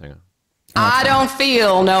cuts. Hang on. I don't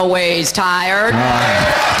feel no ways tired.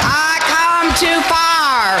 I come too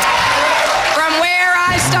far from where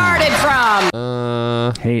I started from.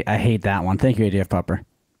 I hate that one. Thank you, ADF Pupper.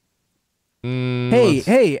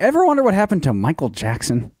 Hey, ever wonder what happened to Michael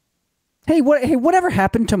Jackson? Whatever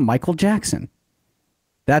happened to Michael Jackson?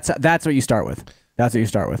 That's what you start with. That's what you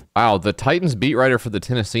start with. Wow, the Titans beat writer for the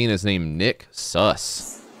Tennessean is named Nick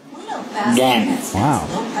Suss. Wow.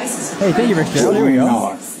 Hey, thank you, Rick Gerald. Here we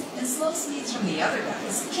go. And slow speeds from the other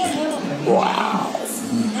guys can't handle the wow.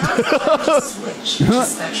 Now it's switch to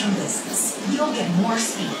Spectrum Business. You'll get more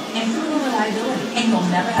speed, improved reliability, and you'll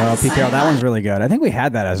never have to PKL, that one's really good. I think we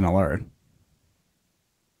had that as an alert.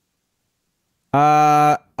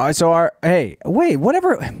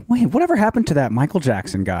 Whatever happened to that Michael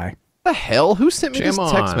Jackson guy? The hell? Who sent me this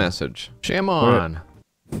text message? Shame on.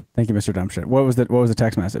 Thank you, Mr. Dumbshit. What was the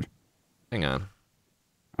text message? Hang on.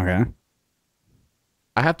 Okay.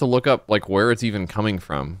 I have to look up like where it's even coming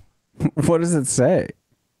from. What does it say?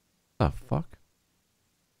 The fuck?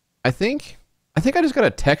 I think I just got a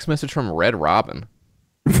text message from Red Robin.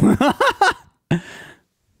 The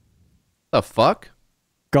fuck?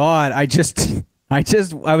 God, I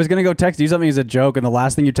was gonna go text you something as a joke, and the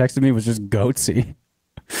last thing you texted me was just Goatsy.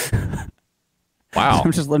 Wow.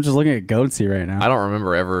 I'm just looking at Goatsy right now. I don't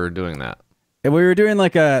remember ever doing that. We were doing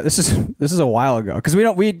like a this is a while ago because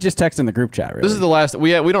we just text in the group chat. Really. This is the last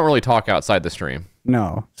we don't really talk outside the stream.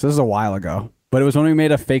 No, so this is a while ago, but it was when we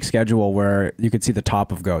made a fake schedule where you could see the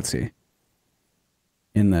top of Goatsy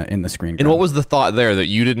in the screen. And what was the thought there, that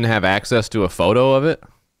you didn't have access to a photo of it?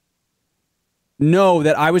 No,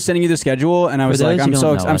 that I was sending you the schedule, and I was like, I'm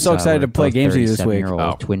so excited to play games with you this week.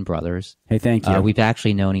 Twin brothers. Hey, thank you. We've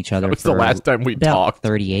actually known each other for the last time we about talked.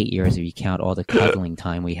 38 years if you count all the cuddling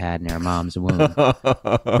time we had in our mom's womb.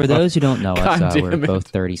 For those who don't know us, we're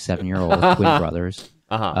both 37-year-old twin brothers.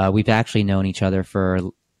 We've actually known each other for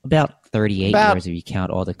about 38 years if you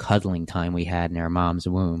count all the cuddling time we had in our mom's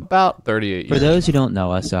womb. About 38 years. For those who don't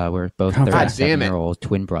know us, we're both 37-year-old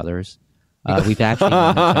twin brothers. We've actually known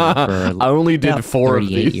each other for I only did about 4 of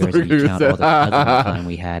 38 these. years if you count all the cuddling time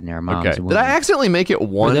we had in our mom's womb. Did I accidentally make it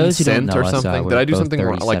 1 cent or something? Did I do something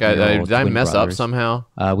wrong? Like, did I mess up somehow?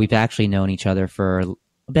 We've actually known each other for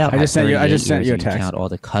about I just sent you a text. if you count all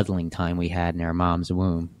the cuddling time we had in our mom's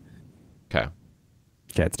womb. Okay.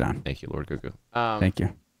 Okay, it's done. Thank you, Lord Gugu. Thank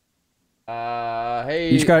you.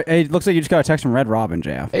 Hey. It looks like you just got a text from Red Robin,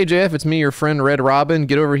 JF. Hey, JF, it's me, your friend Red Robin.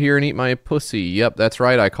 Get over here and eat my pussy. Yep, that's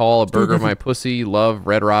right. I call a burger my pussy. Love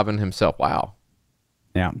Red Robin himself. Wow.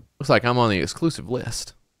 Yeah. Looks like I'm on the exclusive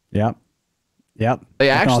list. Yep. Yep. They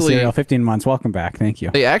actually 15 months. Welcome back. Thank you.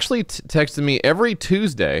 They actually texted me every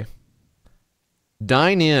Tuesday.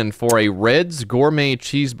 Dine in for a Red's gourmet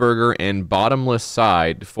cheeseburger and bottomless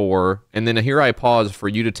side for, and then here I pause for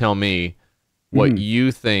you to tell me what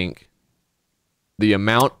you think the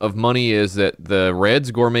amount of money is that the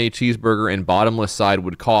Red's gourmet cheeseburger and bottomless side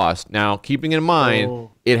would cost. Now, keeping in mind,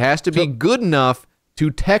 it has to be good enough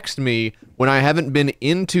to text me when I haven't been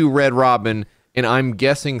into Red Robin, and I'm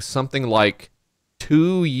guessing something like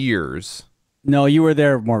 2 years. No, you were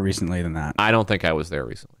there more recently than that. I don't think I was there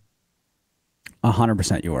recently.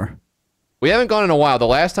 100% you were. We haven't gone in a while. The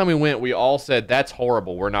last time we went, we all said, that's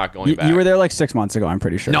horrible. We're not going back. You were there like 6 months ago, I'm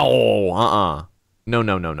pretty sure. No,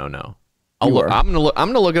 No. I'm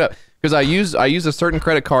gonna look it up because I use a certain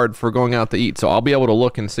credit card for going out to eat, so I'll be able to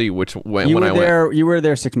look and see when I went. You were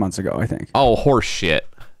there 6 months ago, I think. Oh, horse shit!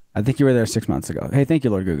 I think you were there 6 months ago. Hey, thank you,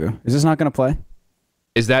 Lord Gugu. Is this not gonna play?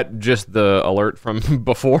 Is that just the alert from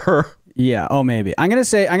before? Yeah. Oh, maybe. I'm gonna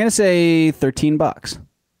say $13.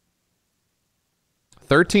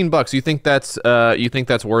 $13. You think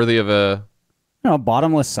that's worthy of a?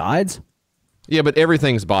 Bottomless sides. Yeah, but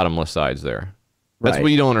everything's bottomless sides there. That's Right.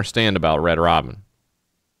 what you don't understand about Red Robin.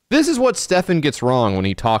 This is what Stefan gets wrong when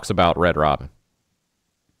he talks about Red Robin.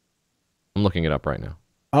 I'm looking it up right now.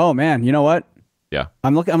 Oh man, you know what? Yeah.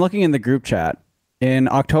 I'm looking in the group chat. In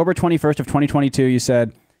October 21st of 2022, you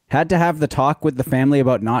said, had to have the talk with the family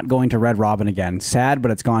about not going to Red Robin again. Sad,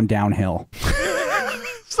 but it's gone downhill.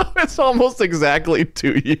 So it's almost exactly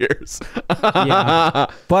 2 years. Yeah.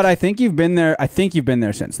 But I think you've been there.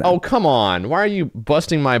 Since then. Oh, come on. Why are you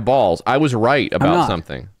busting my balls? I was right about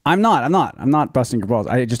something. I'm not busting your balls.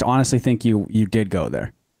 I just honestly think you did go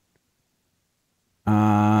there.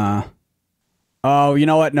 Oh, you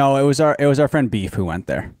know what? No, it was our friend Beef who went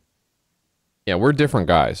there. Yeah, we're different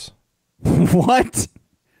guys. What?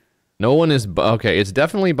 No one is okay. It's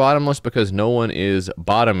definitely bottomless because no one is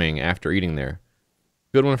bottoming after eating there.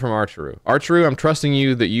 Good one from Archeru. Archeru, I'm trusting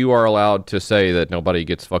you that you are allowed to say that nobody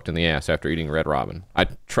gets fucked in the ass after eating Red Robin.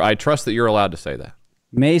 I trust that you're allowed to say that.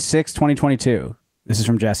 May 6, 2022. This is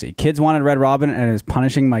from Jesse. Kids wanted Red Robin and it is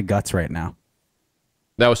punishing my guts right now.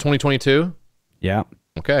 That was 2022? Yeah.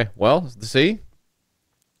 Okay. Well, see?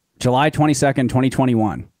 July 22nd,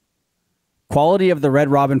 2021. Quality of the Red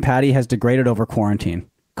Robin patty has degraded over quarantine.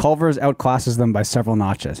 Culver's outclasses them by several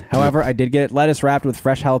notches. However, I did get lettuce wrapped with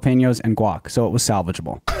fresh jalapenos and guac, so it was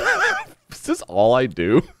salvageable. Is this all I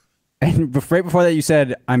do? And right before that, you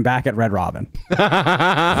said, I'm back at Red Robin.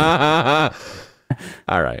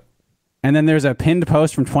 All right. And then there's a pinned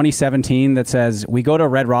post from 2017 that says, we go to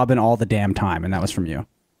Red Robin all the damn time. And that was from you.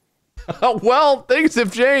 Well, things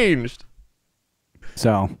have changed.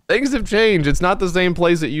 So. Things have changed. It's not the same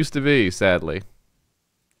place it used to be, sadly.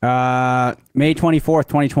 May 24th,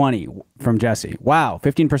 2020 from Jesse. Wow,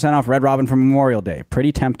 15% off Red Robin for Memorial Day.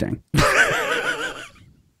 Pretty tempting.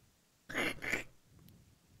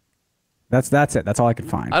 That's it. That's all I could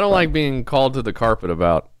find. I don't like being called to the carpet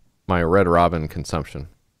about my Red Robin consumption.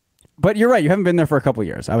 But you're right. You haven't been there for a couple of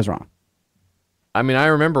years. I was wrong. I mean, I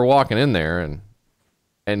remember walking in there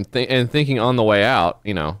and thinking on the way out,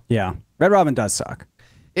 Yeah. Red Robin does suck.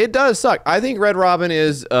 It does suck. I think Red Robin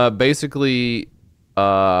is basically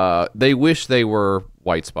they wish they were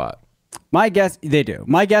White Spot. My guess, they do.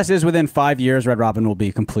 My guess is within 5 years, Red Robin will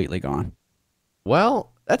be completely gone.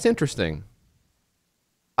 Well, that's interesting.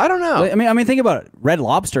 I don't know. I mean, think about it. Red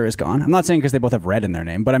Lobster is gone. I'm not saying because they both have red in their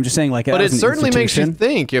name, but I'm just saying like. But it certainly makes you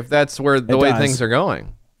think if that's where the way things are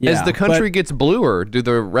going. Yeah, as the country gets bluer, do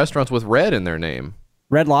the restaurants with red in their name?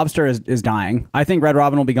 Red Lobster is dying. I think Red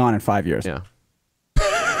Robin will be gone in 5 years. Yeah.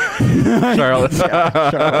 Charlotte.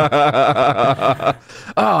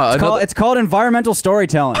 It's called environmental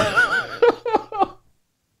storytelling.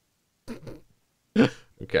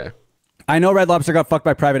 Okay. I know Red Lobster got fucked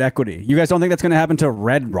by private equity. You guys don't think that's going to happen to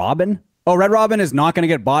Red Robin? Oh, Red Robin is not going to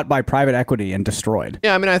get bought by private equity and destroyed.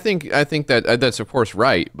 Yeah, I mean, I think that that's of course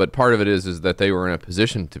right, but part of it is that they were in a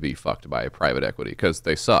position to be fucked by private equity because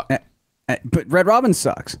they suck. But Red Robin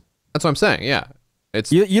sucks. That's what I'm saying. Yeah,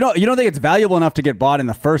 it's you don't think it's valuable enough to get bought in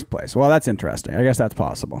the first place? Well, that's interesting. I guess that's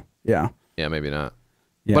possible. Yeah. Yeah, maybe not.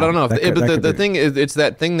 Yeah, but I don't know. but the thing is, it's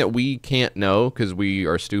that thing that we can't know because we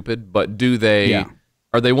are stupid. But do they? Yeah.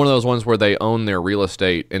 Are they one of those ones where they own their real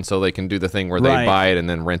estate and so they can do the thing where they buy it and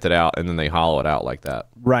then rent it out and then they hollow it out like that?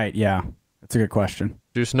 Right. Yeah. That's a good question.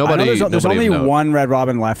 Just nobody. There's only one Red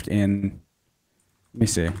Robin left in. Let me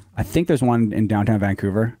see. I think there's one in downtown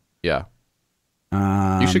Vancouver. Yeah.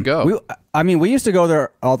 You should go. We used to go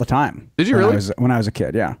there all the time. Did you really? When I was a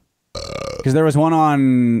kid, yeah. Because there was one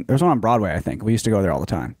on Broadway. I think we used to go there all the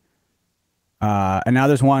time. And now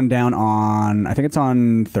there's one down on. I think it's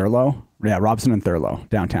on Thurlow. Yeah, Robson and Thurlow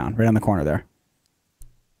downtown, right on the corner there.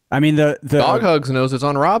 I mean the Dog Hugs knows it's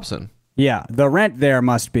on Robson. Yeah, the rent there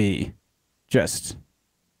must be just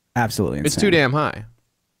absolutely insane. It's too damn high.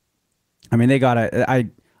 I mean, they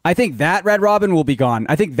gotta. I think that Red Robin will be gone.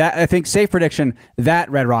 I think safe prediction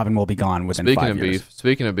that Red Robin will be gone within 5 years.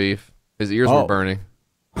 Speaking of beef, his ears were burning.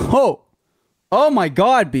 Oh my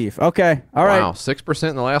God, beef. Okay, all right. Wow, 6%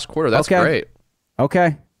 in the last quarter. That's great.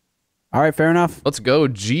 Okay. All right, fair enough. Let's go,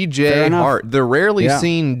 GJ Hart, the rarely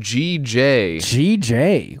seen GJ.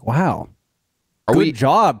 GJ, wow. Good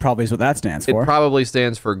job probably is what that stands for. It probably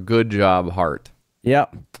stands for Good Job Hart.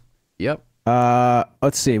 Yep.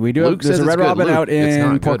 Let's see. There's a Red Robin out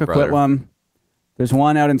in Port Coquitlam. There's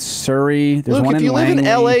one out in Surrey. There's one in Langley. If you live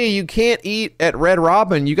in LA, you can't eat at Red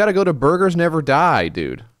Robin. You got to go to Burgers Never Die,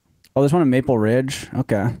 dude. Oh, there's one in Maple Ridge.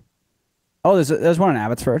 Okay. Oh, there's one in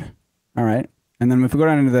Abbotsford. All right. And then if we go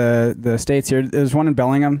down into the states here, there's one in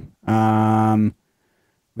Bellingham.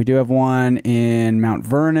 We do have one in Mount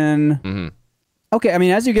Vernon. Mm-hmm. Okay, I mean,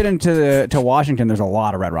 as you get into Washington, there's a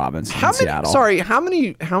lot of Red Robins in Seattle. Sorry, how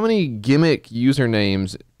many gimmick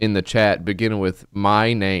usernames in the chat begin with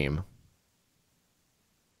my name?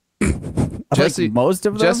 Jesse, like most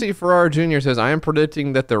of them? Jesse Farrar Jr. says, I am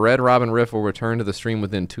predicting that the Red Robin riff will return to the stream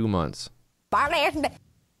within 2 months.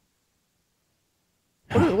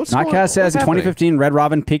 Notcast says in 2015, Red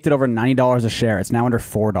Robin peaked at over $90 a share. It's now under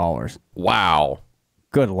 $4. Wow.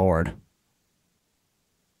 Good Lord.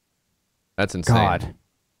 That's insane. God.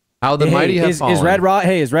 How the mighty have fallen. Is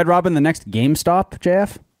Red Robin the next GameStop,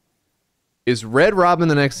 JF? Is Red Robin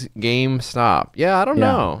the next GameStop? Yeah, I don't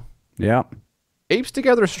know. Yep. Apes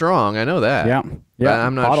Together Strong, I know that. Yeah.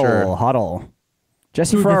 I'm not sure. Huddle.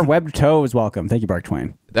 Jesse Farrar Webbed Toes, welcome. Thank you, Bark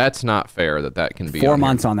Twain. That's not fair that can be 4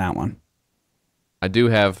 months on that one. I do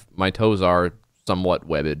have, my toes are somewhat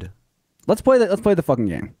webbed. Let's play the fucking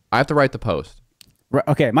game. I have to write the post.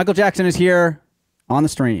 Okay, Michael Jackson is here on the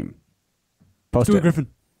stream. Post it. Griffin.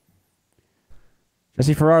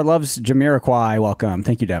 Jesse Farrar loves Jamiroquai. Welcome.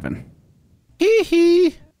 Thank you, Devin. Hee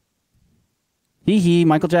hee. Hee hee.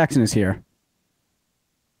 Michael Jackson is here.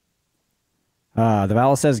 The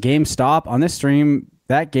Val says game stop on this stream.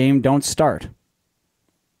 That game don't start.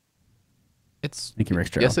 Thank you,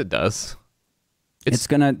 Rick. Yes, it does.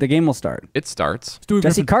 The game will start. It starts.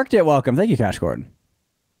 Jesse Carkdit, welcome. Thank you, Cash Gordon.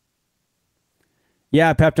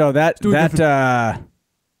 Yeah, Pepto,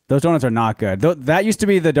 those donuts are not good. That used to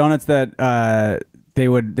be the donuts that they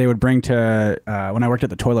would bring to when I worked at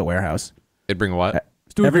the Toilet Warehouse. They'd bring what?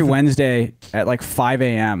 Every Wednesday at like 5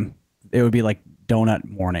 a.m. it would be like donut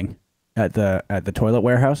morning at the Toilet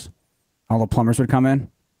Warehouse. All the plumbers would come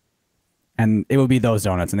in, and it would be those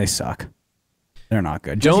donuts, and they suck. They're not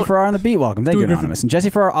good. Jesse Farrar on the beat, welcome. Thank you, Anonymous. And Jesse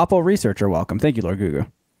Farrar, Oppo Researcher, welcome. Thank you, Lord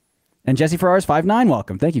Gugu. And Jesse Farrar's 5'9",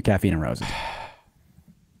 welcome. Thank you, Caffeine and Roses.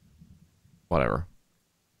 Whatever.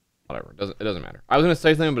 It doesn't matter. I was going to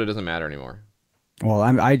say something, but it doesn't matter anymore. Well,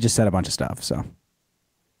 I just said a bunch of stuff, so.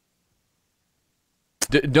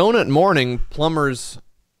 Donut morning plumbers.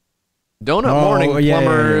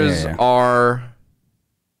 Plumbers are.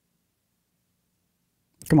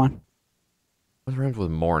 Come on. What's wrong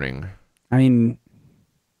with morning? I mean,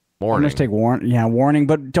 morning. Let's take warning,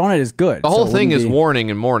 but donut is good. The whole thing is warning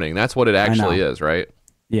and morning. That's what it actually is, right?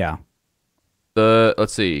 Yeah.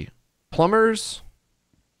 Let's see. Plumbers,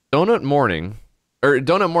 donut morning Or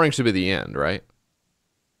donut morning should be the end, right?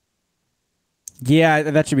 Yeah,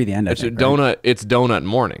 that should be the end. It's donut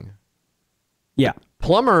morning. Yeah.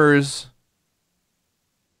 Plumbers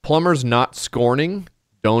not scorning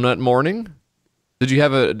donut morning. Did you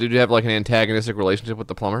have like an antagonistic relationship with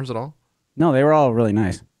the plumbers at all? No, they were all really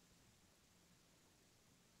nice.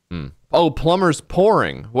 Oh, plumbers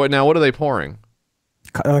pouring. What are they pouring?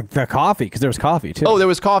 The coffee, because there was coffee too. Oh, there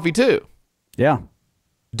was coffee too. Yeah.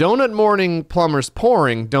 Donut morning, plumbers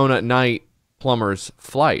pouring. Donut night, plumbers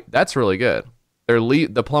flight. That's really good.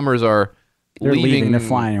 The plumbers are leaving. They're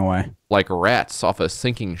flying away like rats off a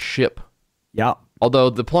sinking ship. Yeah. Although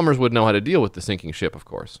the plumbers would know how to deal with the sinking ship, of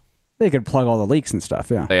course. They could plug all the leaks and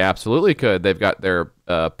stuff. Yeah. They absolutely could. They've got their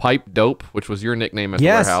pipe dope, which was your nickname at the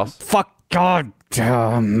warehouse. Fuck God.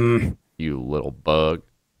 You little bug.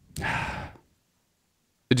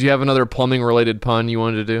 Did you have another plumbing related pun you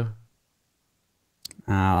wanted to do?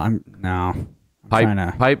 I'm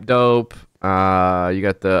pipe dope. You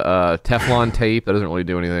got the Teflon tape. That doesn't really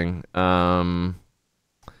do anything.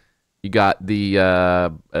 You got the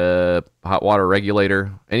hot water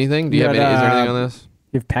regulator. Anything? Is there anything on this?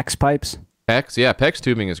 You have PEX pipes? PEX? Yeah, PEX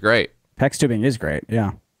tubing is great. PEX tubing is great,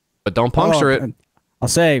 yeah. But don't puncture it. I'll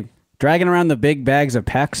say, dragging around the big bags of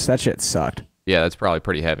PEX, that shit sucked. Yeah, that's probably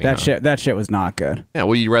pretty heavy. That shit was not good. Yeah,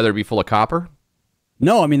 would you rather be full of copper?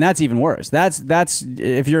 No, I mean that's even worse. That's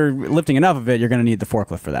if you're lifting enough of it, you're going to need the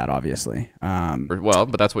forklift for that, obviously. Well,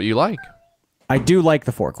 but that's what you like. I do like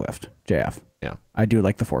the forklift, JF. Yeah, I do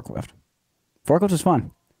like the forklift. Forklift was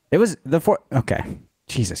fun. It was okay.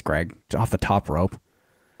 Jesus, Greg, off the top rope.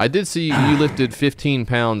 I did see you lifted 15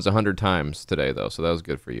 pounds 100 times today, though, so that was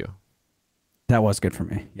good for you. That was good for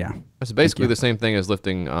me. Yeah. That's basically the same thing as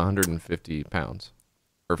lifting 150 pounds,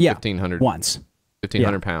 or 1,500 once.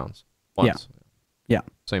 1,500 pounds once. Yeah.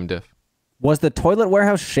 Same diff. Was the toilet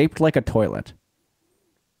warehouse shaped like a toilet?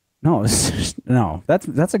 No, no.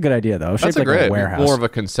 That's a good idea though. That's shaped like a warehouse. More of a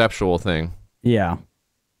conceptual thing. Yeah.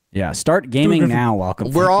 Yeah. Start gaming now.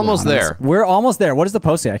 Welcome. We're almost there. We're almost there. What does the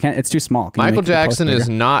post say? I can't. It's too small. Michael Jackson is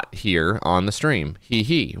not here on the stream.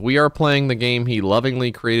 We are playing the game he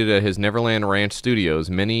lovingly created at his Neverland Ranch Studios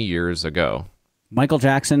many years ago. Michael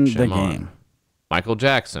Jackson, the game. Michael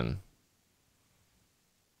Jackson.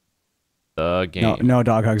 The game. No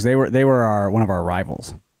dog hugs. They were one of our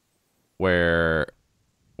rivals. Where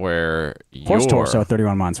Horse Torso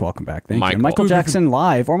 31 months. Welcome back. Thank you. Michael Jackson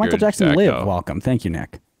live or Michael Jackson live. Welcome. Thank you,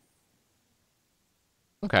 Nick.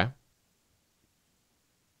 Okay.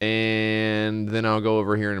 And then I'll go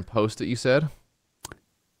over here and post it. You said.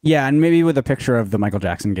 Yeah, and maybe with a picture of the Michael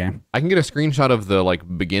Jackson game. I can get a screenshot of the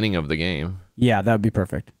beginning of the game. Yeah, that would be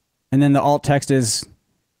perfect. And then the alt text is,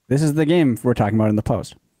 "This is the game we're talking about in the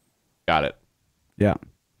post." Got it. Yeah.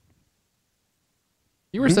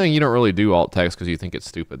 You were saying you don't really do alt text because you think it's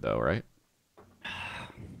stupid, though, right?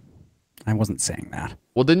 I wasn't saying that.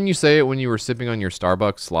 Well, didn't you say it when you were sipping on your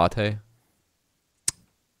Starbucks latte?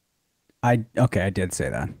 I did say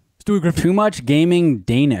that. Too much gaming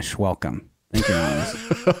Danish. Welcome. Thank you,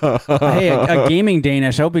 Anonymous. Hey, a gaming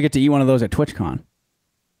Danish. I hope we get to eat one of those at TwitchCon.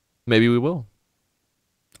 Maybe we will.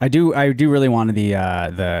 I do really want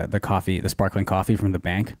the coffee, the sparkling coffee from the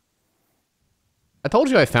bank. I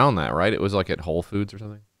told you I found that, right? It was like at Whole Foods or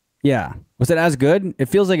something. Yeah. Was it as good? It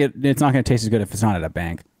feels like it's not going to taste as good if it's not at a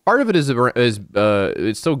bank. Part of it is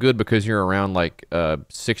it's so good because you're around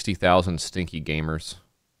 60,000 stinky gamers.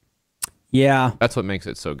 Yeah. That's what makes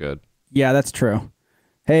it so good. Yeah, that's true.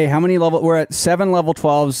 Hey, how many we're at 7 level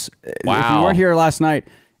 12s. Wow. If you weren't here last night,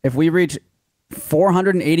 if we reach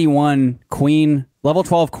 481 level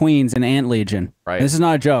 12 queens in Ant Legion. Right. And this is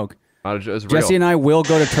not a joke. It's real. Jesse and I will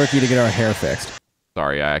go to Turkey to get our hair fixed.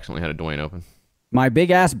 Sorry, I accidentally had a Dwayne open. My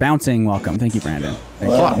big ass bouncing welcome. Thank you, Brandon.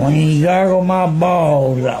 Well, when you gargle my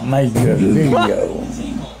balls, I'll make you a video.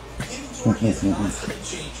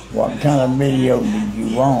 What kind of video did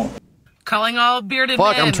you want? Calling all bearded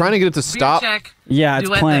Fuck, men. I'm trying to get it to stop. Check. Yeah, it's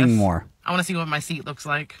Duet playing this. more. I want to see what my seat looks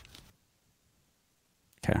like.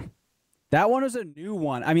 Okay. That one was a new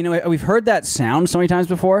one. I mean, we've heard that sound so many times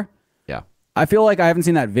before. Yeah. I feel like I haven't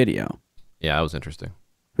seen that video. Yeah, that was interesting.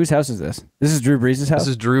 Whose house is this? This is Drew Brees' house? This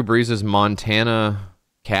is Drew Brees' Montana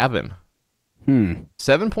cabin.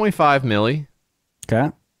 7.5 milli.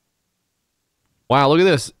 Okay. Wow, look at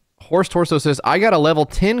this. Horse Torso says, I got a level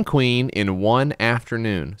 10 queen in one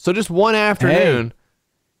afternoon. So just one afternoon,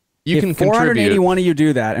 you can contribute. 481 of you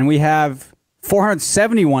do that, and we have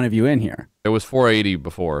 471 of you in here. There was 480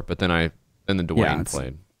 before, but then the Dwayne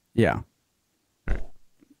played. Yeah. Right.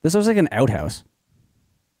 This looks like an outhouse.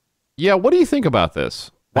 Yeah, what do you think about this?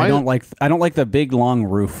 I don't like the big long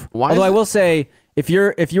roof. Why Although I will say, if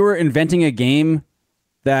you were inventing a game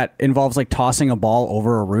that involves like tossing a ball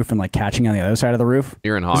over a roof and like catching on the other side of the roof.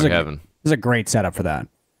 You're in hog heaven. This is a great setup for that.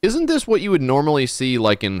 Isn't this what you would normally see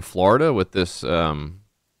like in Florida with this I don't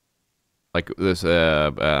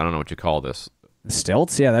know what you call this.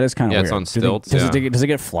 Stilts? Yeah, that is kind of weird. It's on stilts. Does it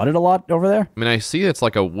get flooded a lot over there? I mean, I see it's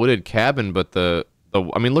like a wooded cabin, but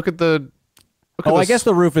I mean, look at the. I guess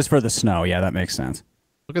the roof is for the snow. Yeah, that makes sense.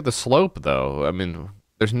 Look at the slope, though. I mean,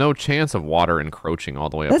 there's no chance of water encroaching all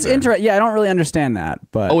the way up That's there. interesting. Yeah, I don't really understand that.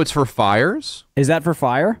 But it's for fires? Is that for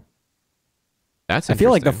fire? That's I feel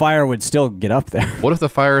like the fire would still get up there. What if the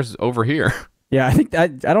fire's over here? Yeah, I think I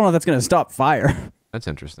don't know if that's going to stop fire. That's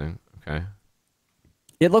interesting. Okay.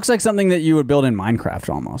 It looks like something that you would build in Minecraft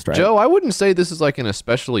almost, right? Joe, I wouldn't say this is like an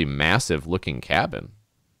especially massive looking cabin.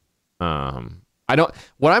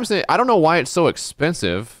 What I'm saying, I don't know why it's so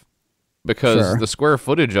expensive because the square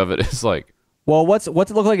footage of it is like. Well, what's it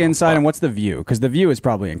look like inside and what's the view? Because the view is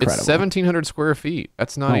probably incredible. It's 1,700 square feet.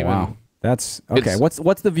 That's not even. Wow. That's okay.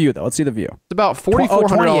 What's the view though? Let's see the view. It's about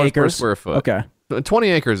 $4,400 per square foot. Okay. 20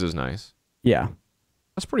 acres is nice. Yeah.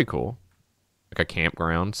 That's pretty cool. Like a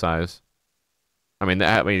campground size. I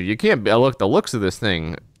mean, you can't look the looks of this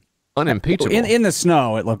thing unimpeachable. In the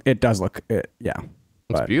snow, it does look yeah.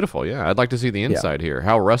 It's beautiful. Yeah, I'd like to see the inside here.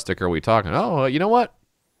 How rustic are we talking? Oh, you know what?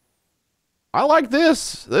 I like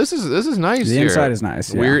this. This is nice. The inside is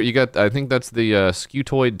nice. Yeah. Weird. You got. I think that's the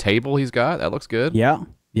scutoid table he's got. That looks good. Yeah.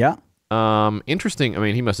 Yeah. Interesting. I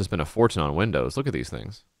mean, he must have spent a fortune on windows. Look at these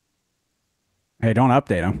things. Hey, don't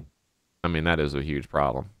update them. I mean, that is a huge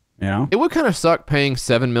problem. You know? It would kind of suck paying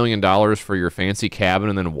 $7 million for your fancy cabin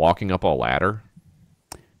and then walking up a ladder.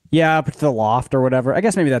 Yeah, but the loft or whatever. I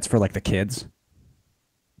guess maybe that's for like the kids.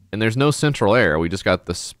 And there's no central air. We just got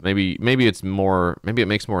this. Maybe it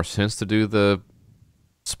makes more sense to do the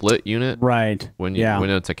split unit, right? When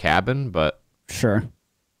it's a cabin, but sure, it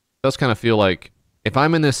does kind of feel like if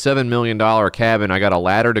I'm in this $7 million cabin, I got a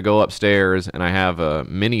ladder to go upstairs, and I have a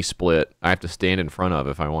mini split I have to stand in front of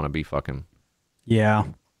if I want to be fucking. Yeah.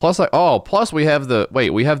 Plus we have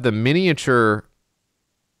the miniature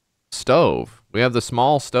stove. We have the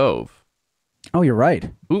small stove. Oh, you're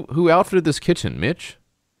right. Who outfitted this kitchen, Mitch?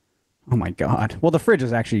 Oh my God. Well, the fridge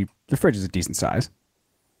is a decent size.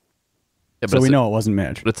 Yeah, so we know it wasn't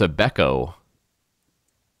Mitch. But it's a Beko.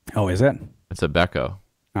 Oh, is it? It's a Beko.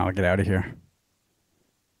 I'll get out of here.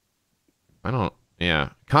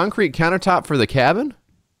 Concrete countertop for the cabin?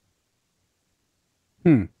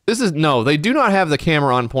 They do not have the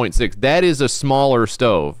camera on 0.6. That is a smaller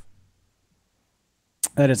stove.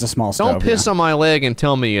 That is a small stove. Don't piss on my leg and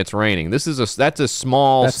tell me it's raining. That's a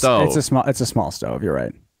small stove. It's a small stove. You're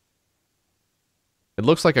right. It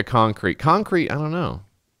looks like a concrete. Concrete, I don't know.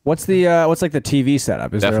 What's like the TV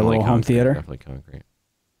setup? Is there a little home theater? Definitely concrete.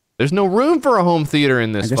 There's no room for a home theater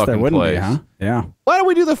in this fucking there wouldn't place. Be, huh? Yeah. Why do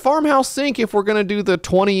we do the farmhouse sink if we're gonna do the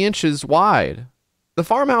 20 inches wide? The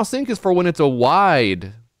farmhouse sink is for when it's a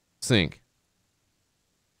wide sink.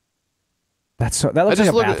 That looks like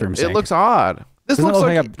a bathroom sink. It looks odd. Doesn't it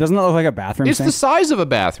look like a bathroom sink? It's the size of a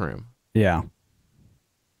bathroom. Yeah.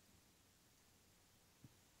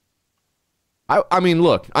 I mean,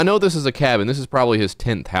 look, I know this is a cabin. This is probably his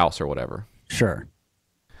 10th house or whatever. Sure.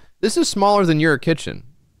 This is smaller than your kitchen.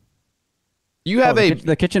 You have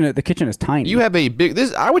the kitchen is tiny. You have a big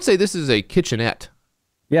I would say this is a kitchenette.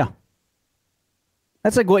 Yeah.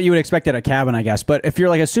 That's like what you would expect at a cabin, I guess. But if you're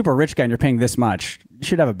like a super rich guy and you're paying this much, you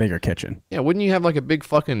should have a bigger kitchen. Yeah, wouldn't you have like a big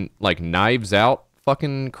fucking like Knives Out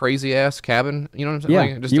fucking crazy ass cabin? You know what I'm saying?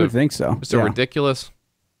 Yeah, like, you would think so. Just a ridiculous.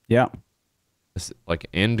 Yeah. This, like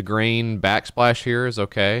end grain backsplash here is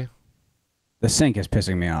okay. The sink is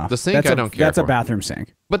pissing me off. The sink I don't care. That's a bathroom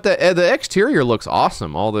sink. But the exterior looks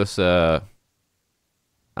awesome. All this I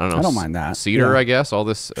don't know. I don't mind that. Cedar, I guess. All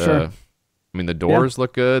this sure. I mean the doors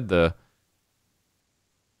look good.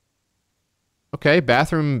 Okay,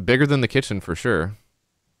 bathroom bigger than the kitchen for sure.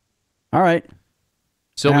 All right.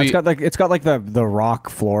 So it's got like the rock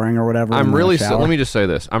flooring or whatever. Let me just say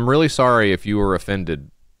this. I'm really sorry if you were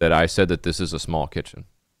offended that I said that this is a small kitchen.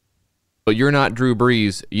 But you're not Drew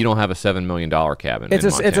Brees. You don't have a $7 million cabin. It's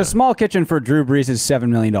a small kitchen for Drew Brees' $7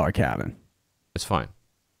 million cabin. It's fine.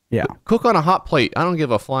 Yeah. Cook on a hot plate. I don't give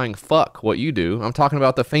a flying fuck what you do. I'm talking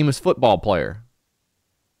about the famous football player.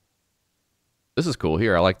 This is cool.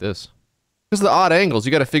 Here, I like this. Because of the odd angles,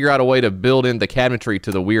 you got to figure out a way to build in the cabinetry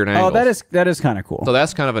to the weird angles. Oh, that is kind of cool. So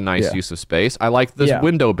that's kind of a nice use of space. I like this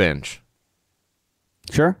window bench.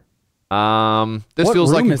 Sure. This what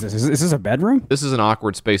feels room like is this? Is this a bedroom? This is an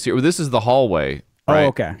awkward space here. This is the hallway. Right? Oh,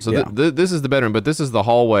 okay. So this is the bedroom, but this is the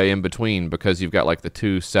hallway in between because you've got like the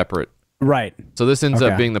two separate. Right. So this ends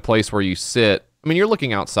up being the place where you sit. I mean, you're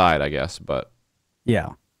looking outside, I guess, but Yeah.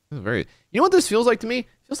 Very. You know what this feels like to me? It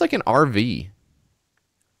feels like an RV.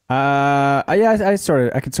 Yeah,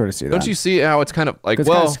 I could sort of see that. Don't you see how it's kind of like, it's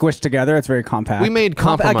kind of squished together. It's very compact. We made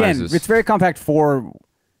compromises. Again, it's very compact for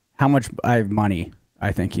how much money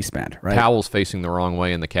I think he spent, right? Towel's facing the wrong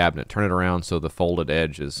way in the cabinet. Turn it around so the folded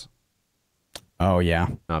edge is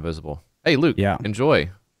not visible. Hey, Luke, enjoy.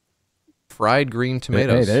 Fried green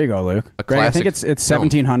tomatoes. Hey, there you go, Luke. Greg, I think it's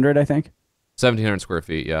 1,700, I think. 1,700 square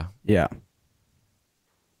feet, yeah. Yeah.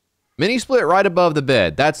 Mini split right above the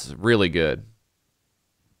bed. That's really good.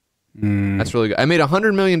 That's really good. I made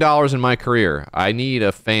 $100 million in my career. I need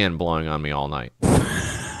a fan blowing on me all night.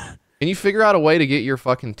 Can you figure out a way to get your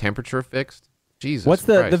fucking temperature fixed? Jesus What's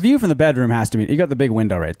Christ. the view from the bedroom has to be? You got the big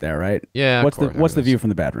window right there, right? Yeah. What's the view from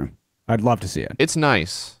the bedroom? I'd love to see it. It's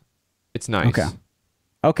nice. It's nice.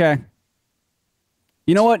 Okay.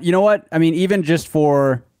 You know what? I mean, even just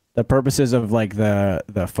for the purposes of like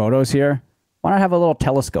the photos here, why not have a little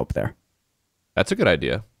telescope there? That's a good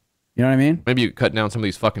idea. You know what I mean? Maybe you cut down some of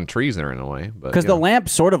these fucking trees there in a way, but because the lamp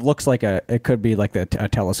sort of looks like it could be like a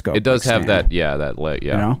telescope. It does have stand. that lit.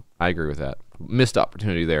 Yeah, You know? I agree with that. Missed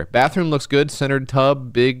opportunity there. Bathroom looks good. Centered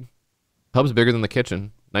tub, tub's bigger than the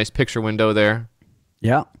kitchen. Nice picture window there.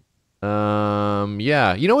 Yeah.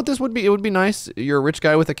 Yeah. You know what this would be? It would be nice. You're a rich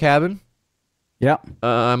guy with a cabin. Yeah.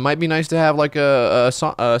 Might be nice to have like a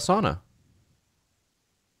sauna.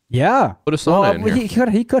 Yeah. Put a sauna in here.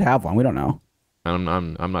 He could have one. We don't know. I'm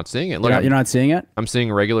not seeing it. Look, You're not seeing it? I'm seeing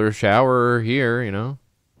a regular shower here, you know.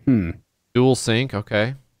 Dual sink,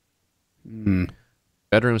 okay.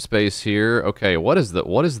 Bedroom space here. Okay, what is the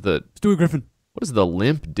Stewie Griffin. What is the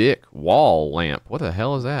limp dick wall lamp? What the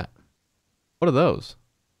hell is that? What are those?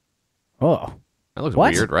 Oh. That looks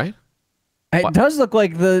What? weird, right? It does look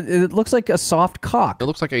like it looks like a soft cock. It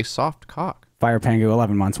looks like a soft cock. Fire Pangu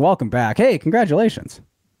 11 months. Welcome back. Hey, congratulations.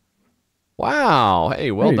 Wow. Hey,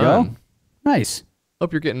 well There you done. go. Nice.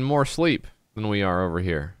 Hope you're getting more sleep than we are over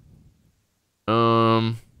here.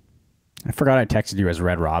 I forgot I texted you as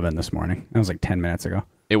Red Robin this morning. That was like 10 minutes ago.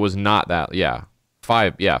 It was not that. Yeah.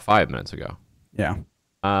 5 minutes ago. Yeah.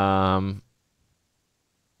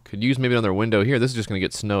 Could use maybe another window here. This is just going to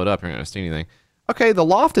get snowed up. You're not going to see anything. Okay, the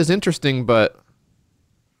loft is interesting, but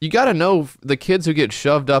you got to know the kids who get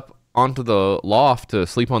shoved up onto the loft to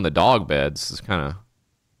sleep on the dog beds is kind of...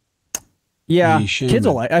 Yeah, kids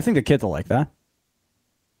will like. I think the kids will like that.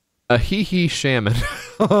 A hee shaman.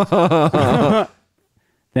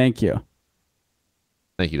 Thank you.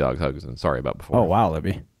 Thank you, Dog Hugs, and sorry about before. Oh wow,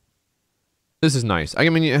 Libby. This is nice. I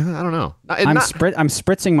mean, I don't know. I'm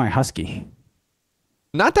spritzing my husky.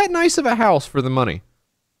 Not that nice of a house for the money.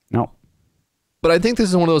 No. But I think this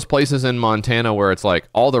is one of those places in Montana where it's like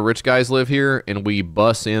all the rich guys live here, and we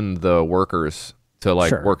bus in the workers to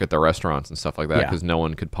like work at the restaurants and stuff like that because no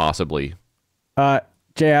one could possibly.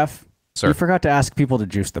 JF, Sir? you forgot to ask people to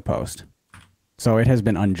juice the post. So it has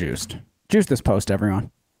been unjuiced. Juice this post, everyone.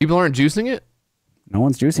 People aren't juicing it? No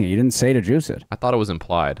one's juicing it. You didn't say to juice it. I thought it was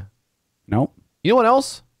implied. Nope. You know what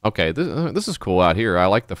else? Okay, this is cool out here. I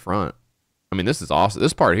like the front. I mean, this is awesome.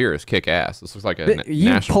 This part here is kick-ass. This looks like a You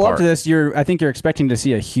national pull park. up to this, I think you're expecting to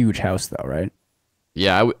see a huge house, though, right?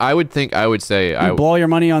 Yeah, I would say... You blow your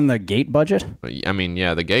money on the gate budget? I mean,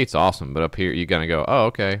 yeah, the gate's awesome, but up here, you're going to go, oh,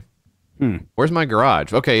 okay. Where's my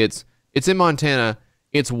garage? Okay, it's in Montana.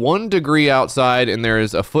 It's 1 degree outside, and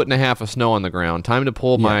there's 1.5 feet of snow on the ground. Time to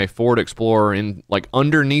pull my Ford Explorer in, like,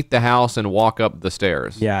 underneath the house and walk up the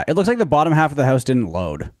stairs. Yeah, it looks like the bottom half of the house didn't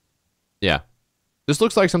load. Yeah. This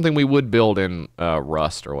looks like something we would build in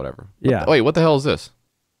Rust or whatever. Yeah. Wait, what the hell is this?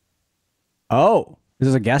 Oh, is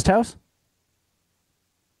this a guest house?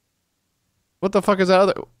 What the fuck is that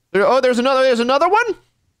other? Oh, there's another one?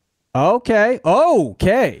 Okay. Oh,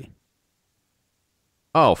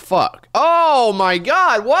 fuck. Oh, my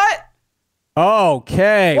God. What?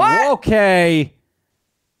 Okay. What? Okay.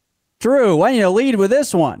 Drew, why don't you lead with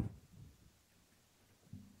this one?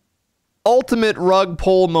 Ultimate rug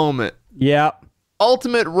pull moment. Yep.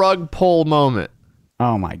 Ultimate rug pull moment.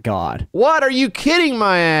 Oh, my God. What? Are you kidding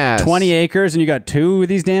my ass? 20 acres and you got 2 of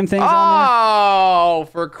these damn things on Oh,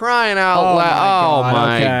 for crying out loud. Oh,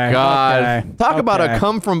 my God. Okay. Talk about a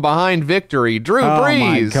come from behind victory. Drew Oh, Brees.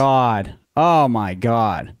 my God. Oh, my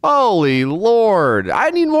God. Holy Lord. I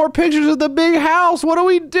need more pictures of the big house. What are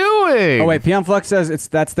we doing? Oh, wait. Peon Flux says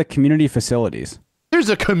that's the community facilities. There's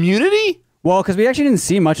a community? Well, because we actually didn't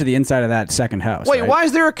see much of the inside of that second house. Wait, right? why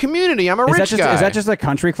is there a community? I'm a rich guy. Is that just a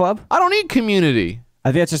country club? I don't need community.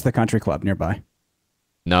 I think it's just the country club nearby.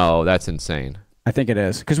 No, that's insane. I think it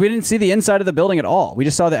is. Because we didn't see the inside of the building at all. We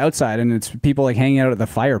just saw the outside, and it's people like hanging out at the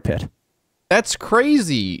fire pit. That's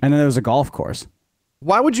crazy. And then there was a golf course.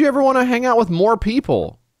 Why would you ever want to hang out with more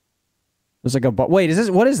people? There's like a wait. Is this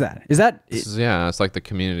what is that? Is that? Yeah, it's like the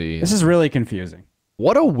community. This is really confusing.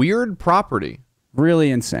 What a weird property. Really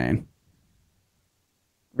insane.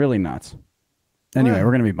 Really nuts. Anyway,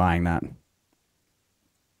 we're gonna be buying that.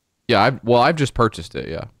 Yeah, I've just purchased it.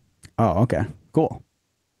 Yeah. Oh, okay, cool.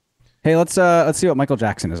 Hey, let's see what Michael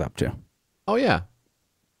Jackson is up to. Oh yeah.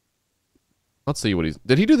 Let's see what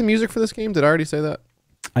did he do the music for this game? Did I already say that?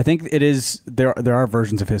 I think it is. There are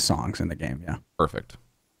versions of his songs in the game. Yeah. Perfect.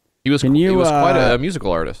 He was quite a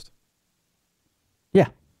musical artist. Yeah.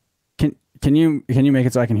 Can you make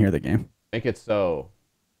it so I can hear the game? Make it so.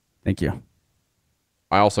 Thank you.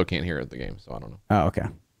 I also can't hear the game, so I don't know. Oh, okay.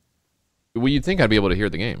 Well, you'd think I'd be able to hear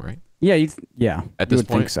the game, right? Yeah, yeah. At this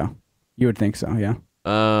point, think so. You would think so, yeah.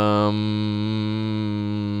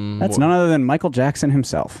 That's none other than Michael Jackson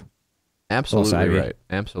himself. Absolutely right.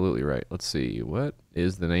 Absolutely right. Let's see. What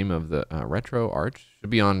is the name of the Retro Arch? Should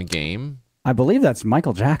be on game. I believe that's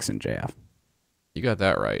Michael Jackson, JF. You got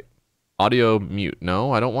that right. Audio mute.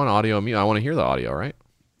 No, I don't want audio mute. I want to hear the audio, right?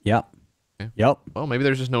 Yep. Okay. Yep. Well, maybe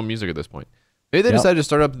there's just no music at this point. Maybe they decided to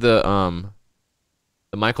start up the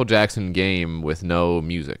Michael Jackson game with no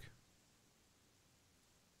music.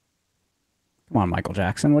 Come on, Michael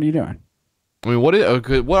Jackson. What are you doing? I mean, what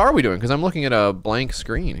are we doing? Because I'm looking at a blank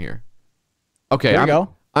screen here. Okay, there you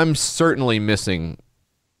go. I'm certainly missing.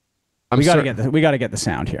 We gotta get the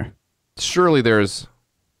sound here. Surely there's.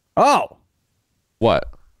 Oh. What?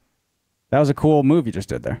 That was a cool move you just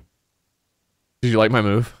did there. Did you like my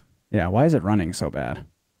move? Yeah. Why is it running so bad?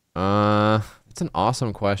 It's an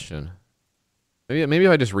awesome question. Maybe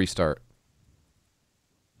if I just restart.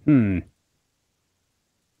 Is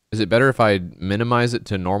it better if I minimize it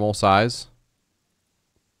to normal size?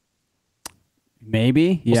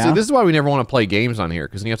 Maybe, yeah. Well, see, this is why we never want to play games on here,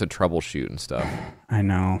 because then you have to troubleshoot and stuff. I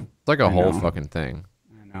know. It's like a whole fucking thing.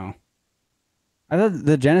 I know. I thought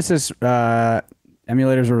the Genesis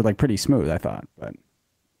emulators were like pretty smooth, I thought, but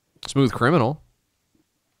Smooth Criminal.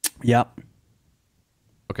 Yep.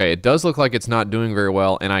 Okay, it does look like it's not doing very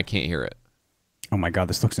well, and I can't hear it. Oh my god,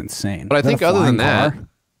 this looks insane. But I think other than that,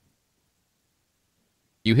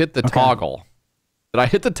 you hit the toggle. Did I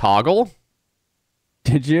hit the toggle?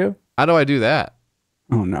 Did you? How do I do that?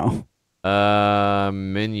 Oh no.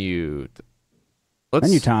 Menu.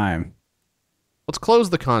 Menu time. Let's close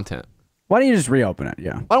the content. Why don't you just reopen it?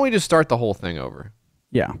 Yeah. Why don't we just start the whole thing over?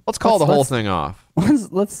 Yeah. Let's call the whole thing off.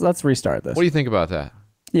 Let's restart this. What do you think about that?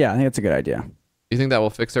 Yeah, I think it's a good idea. You think that will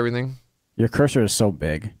fix everything? Your cursor is so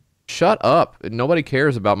big. Shut up. Nobody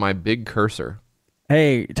cares about my big cursor.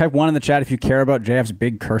 Hey, type 1 in the chat if you care about JF's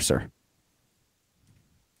big cursor.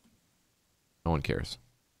 No one cares.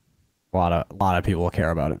 A lot of people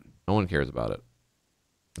care about it. No one cares about it.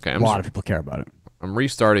 Okay, a lot of people care about it. I'm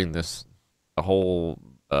restarting the whole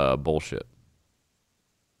bullshit.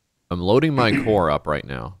 I'm loading my core up right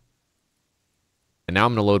now. And now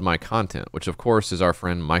I'm going to load my content, which of course is our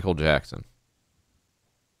friend Michael Jackson.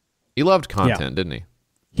 He loved content, didn't he?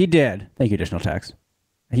 He did. Thank you, additional text.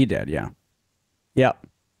 He did, yeah. Yep.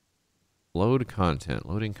 Load content.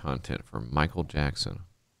 Loading content for Michael Jackson.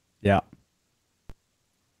 Yeah.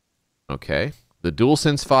 Okay. The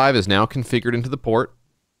DualSense 5 is now configured into the port.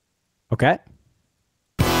 Okay.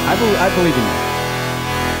 I believe in you.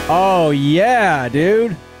 Oh, yeah,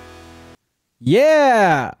 dude.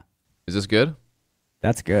 Yeah. Is this good?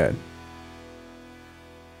 That's good.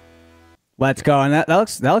 Let's go. And that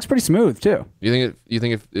looks pretty smooth too. You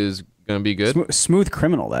think it is gonna be good? Smooth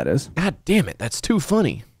Criminal, that is. God damn it, that's too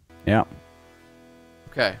funny. Yeah.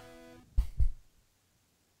 Okay.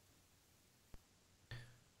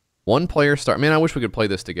 One player start. Man, I wish we could play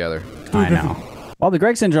this together. I know. Well, the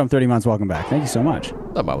Greg Syndrome 30 months. Welcome back. Thank you so much.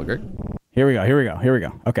 What's up, Bobby Greg? Here we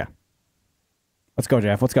go. Okay. Let's go,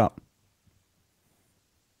 Jeff. Let's go.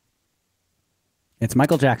 It's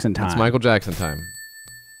Michael Jackson time. It's Michael Jackson time.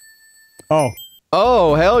 Oh.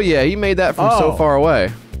 Oh, hell yeah. He made that from so far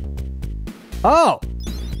away. Oh.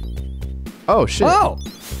 Oh, shit. Oh.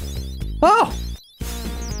 Oh.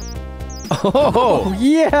 Oh.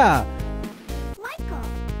 Yeah.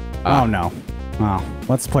 Oh, no. Oh,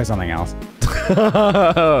 let's play something else.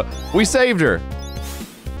 We saved her.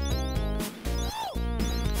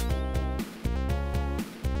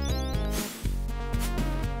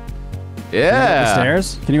 Yeah. The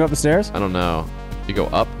stairs? Can you go up the stairs? I don't know. You go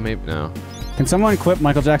up, maybe? No. Can someone clip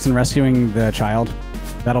Michael Jackson rescuing the child?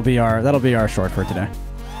 That'll be our short for today.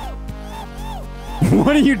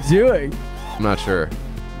 What are you doing? I'm not sure.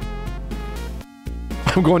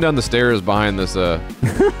 I'm going down the stairs behind this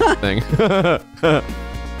thing.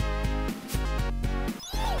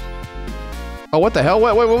 Oh, what the hell?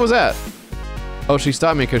 Wait, what was that? Oh, she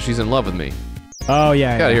stopped me because she's in love with me. Oh,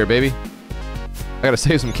 yeah. Get out of here, baby. I gotta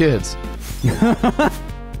save some kids.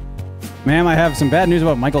 Ma'am, I have some bad news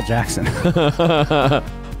about Michael Jackson.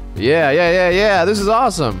 Yeah. This is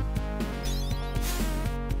awesome.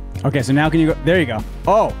 Okay, so now can you go? There you go.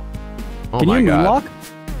 Oh. Can you moonwalk?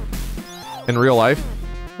 In real life?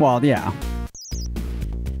 Well, yeah.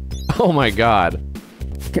 Oh my god.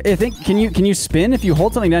 I think can you spin? If you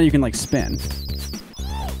hold something down, you can like spin.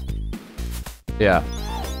 Yeah.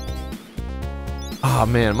 Oh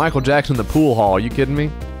man, Michael Jackson in the pool hall. Are you kidding me?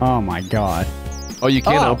 Oh my god. Oh, you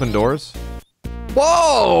can't open doors?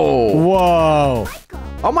 Whoa! Whoa!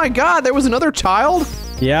 Oh my god, there was another child?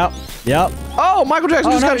 Yep. Oh, Michael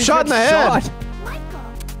Jackson just got shot in the head.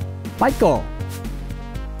 Michael.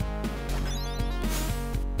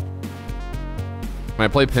 Can I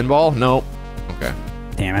play pinball? Nope. Okay.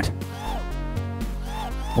 Damn it.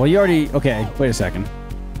 Well, you already... Okay, wait a second.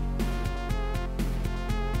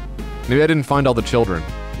 Maybe I didn't find all the children.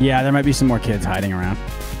 Yeah, there might be some more kids hiding around.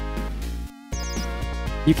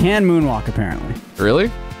 You can moonwalk, apparently.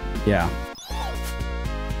 Really? Yeah.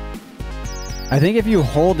 I think if you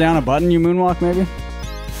hold down a button, you moonwalk, maybe?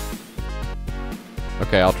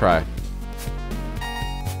 Okay, I'll try.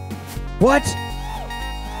 What?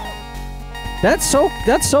 That's so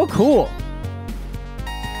cool.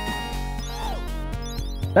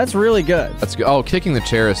 That's really good. That's good. Oh, kicking the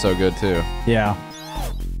chair is so good too. Yeah.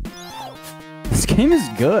 This game is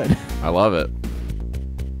good. I love it.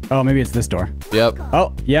 Oh, maybe it's this door. Yep.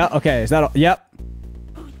 Oh, yeah, okay. Is that all? Yep.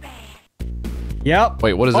 Yep.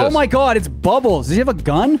 Wait, what is this? Oh my god, it's Bubbles. Does he have a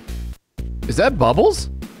gun? Is that Bubbles?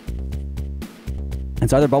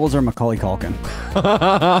 It's either Bubbles or Macaulay Culkin.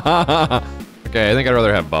 Okay, I think I'd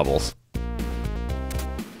rather have Bubbles.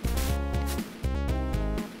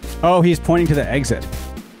 Oh, he's pointing to the exit.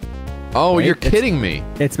 Oh, wait, you're kidding me.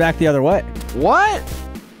 It's back the other way. What?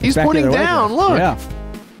 He's pointing down, look. Yeah.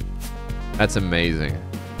 That's amazing.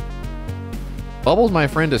 Bubbles, my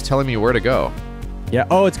friend, is telling me where to go. Yeah.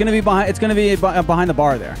 Oh, it's gonna be behind. It's gonna be behind the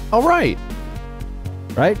bar there. Oh, right.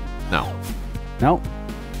 Right? No. No.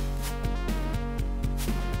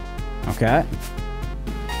 Okay.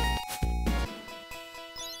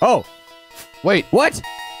 Oh. Wait. What?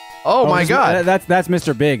 Oh my god. That's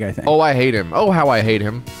Mr. Big, I think. Oh, I hate him. Oh, how I hate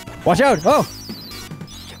him. Watch out. Oh.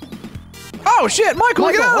 Oh shit,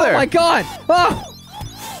 Michael, get out of there. Oh my god. Oh.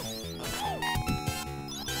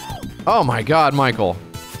 Oh my god, Michael.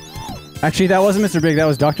 Actually, that wasn't Mr. Big. That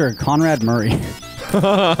was Dr. Conrad Murray. Did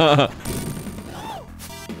I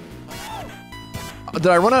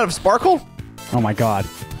run out of sparkle? Oh my god.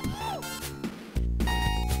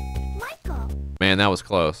 Man, that was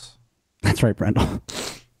close. That's right, Brendel.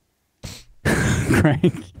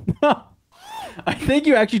 Crank. I think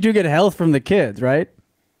you actually do get health from the kids, right?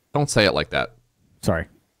 Don't say it like that. Sorry.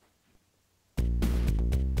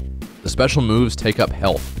 The special moves take up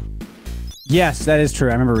health. Yes, that is true.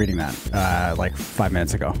 I remember reading that like 5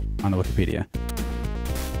 minutes ago on the Wikipedia.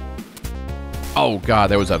 Oh god,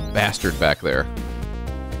 there was a bastard back there.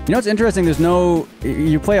 You know what's interesting? There's no...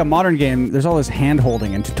 You play a modern game, there's all this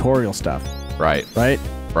hand-holding and tutorial stuff. Right. Right?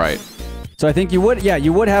 Right. So I think you would... Yeah,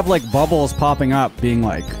 you would have like bubbles popping up being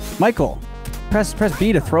like, Michael, press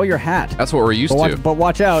B to throw your hat. That's what we're used to. But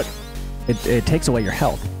watch out. It takes away your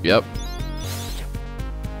health. Yep.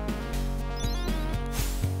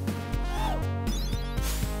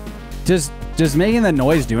 Does making the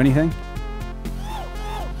noise do anything?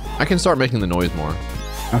 I can start making the noise more.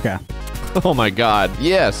 Okay. Oh my god,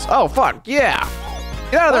 yes. Oh fuck, yeah.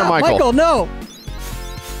 Get out of there, Michael. Michael, no.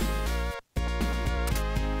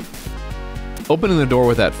 Opening the door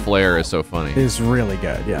with that flare is so funny. It's really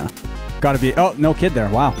good, yeah. Gotta be... Oh, no kid there.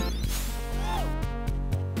 Wow.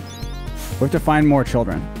 We have to find more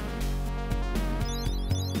children.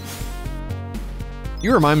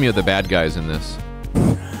 You remind me of the bad guys in this.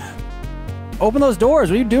 Open those doors.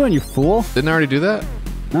 What are you doing, you fool? Didn't I already do that?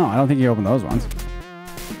 No, I don't think you opened those ones.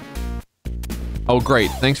 Oh,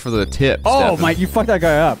 great. Thanks for the tip, Oh, Stefan. Mike, you fucked that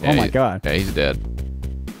guy up. Yeah, Oh, my God. Yeah, he's dead.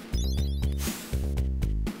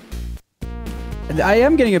 I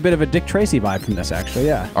am getting a bit of a Dick Tracy vibe from this, actually,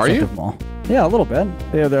 yeah. Are you? Mall. Yeah, a little bit.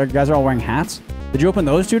 Yeah, the guys are all wearing hats. Did you open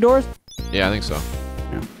those two doors? Yeah, I think so.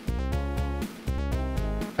 Yeah.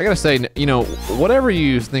 I gotta say, you know, whatever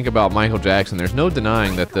you think about Michael Jackson, there's no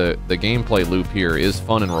denying that the gameplay loop here is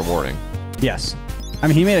fun and rewarding. Yes. I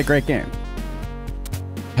mean, he made a great game.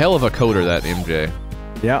 Hell of a coder, that MJ.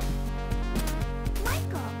 Yeah.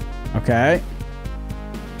 Okay.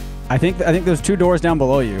 I think there's two doors down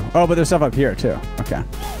below you. Oh, but there's stuff up here too. Okay.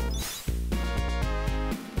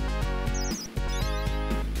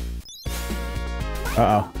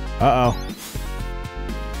 Uh-oh. Uh-oh.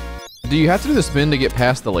 Do you have to do the spin to get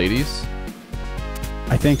past the ladies?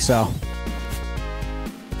 I think so.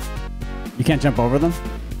 You can't jump over them?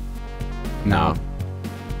 No.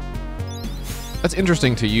 That's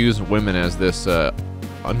interesting to use women as this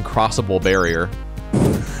uncrossable barrier.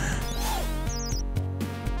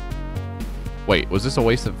 Wait, was this a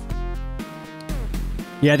waste of...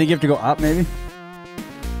 Yeah, I think you have to go up, maybe?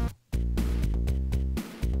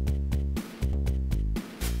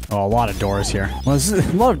 Oh, a lot of doors here. Well, there's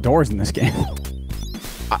a lot of doors in this game.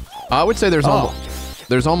 I would say there's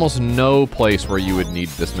almost no place where you would need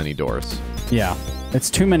this many doors. Yeah, it's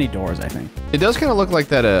too many doors, I think. It does kind of look like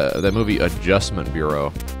that movie Adjustment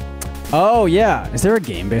Bureau. Oh, yeah. Is there a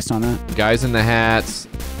game based on that? Guys in the hats,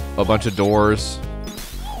 a bunch of doors.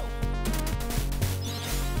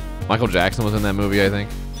 Michael Jackson was in that movie, I think.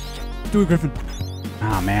 Dewey Griffin.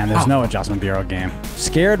 Oh, man, there's no Adjustment Bureau game.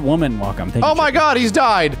 Scared Woman, welcome. Thank you, my God, he's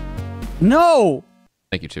died! No!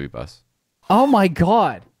 Thank you, Chibi Bus. Oh, my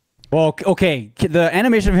God. Well, okay, the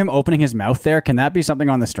animation of him opening his mouth there, can that be something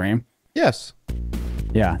on the stream? Yes.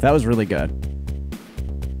 Yeah, that was really good.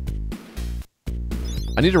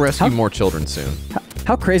 I need to rescue more children soon.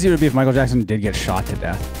 How crazy would it be if Michael Jackson did get shot to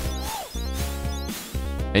death?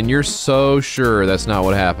 And you're so sure that's not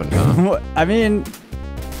what happened, huh? I mean,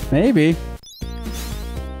 maybe.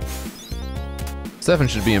 Stefan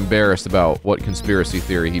should be embarrassed about what conspiracy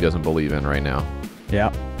theory he doesn't believe in right now.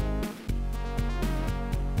 Yeah.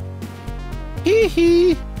 Hee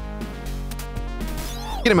hee.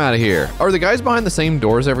 Get him out of here. Are the guys behind the same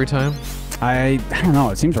doors every time? I don't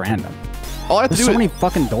know. It seems random. All I have to do There's so many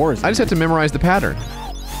fucking doors. I just have to memorize the pattern.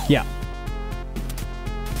 Yeah.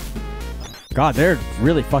 God, they're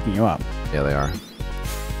really fucking you up. Yeah, they are.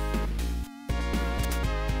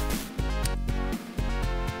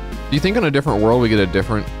 Do you think on a different world we get a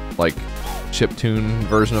different, like, chiptune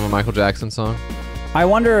version of a Michael Jackson song? I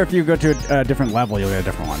wonder if you go to a different level, you'll get a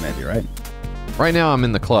different one, maybe, right? Right now, I'm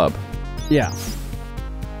in the club. Yeah.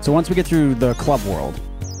 So once we get through the club world,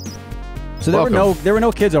 so there were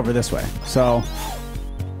no kids over this way. So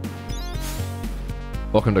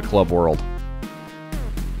welcome to Club World.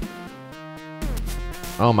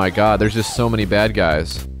 Oh my God, there's just so many bad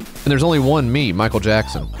guys, and there's only one me, Michael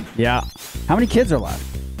Jackson. Yeah. How many kids are left?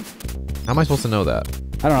 How am I supposed to know that?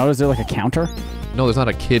 I don't know. Is there like a counter? No, there's not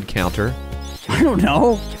a kid counter. I don't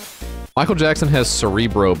know. Michael Jackson has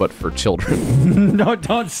Cerebro, but for children. No,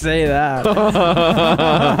 don't say that.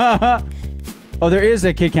 Oh, there is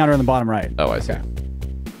a kid counter on the bottom right. Oh, I see. Okay.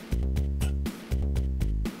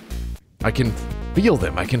 I can feel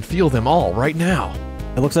them. I can feel them all right now.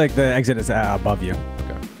 It looks like the exit is above you.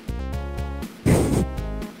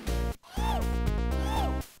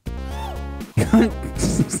 Okay.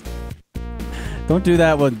 Don't do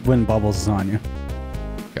that when Bubbles is on you.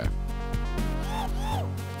 Okay.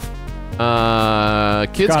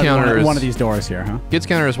 Kids counter is one of these doors here, huh? Kids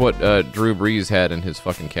counter is what Drew Brees had in his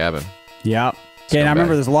fucking cabin. Yeah. Okay, now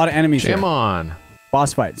remember, there's a lot of enemies here. Come on.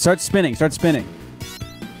 Boss fight. Start spinning. Start spinning.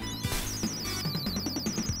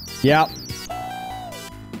 Yeah.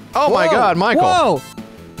 Oh my God, Michael. Whoa.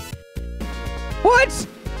 What?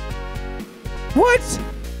 What?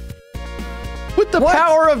 With the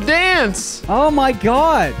power of dance. Oh my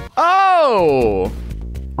God. Oh.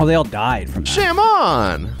 Oh, they all died from that.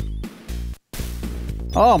 Shaman.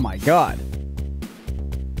 Oh my God.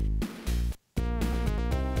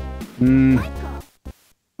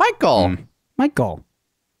 Michael. Michael.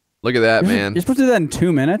 Look at that, man. You're supposed to do that in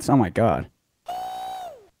 2 minutes? Oh my God.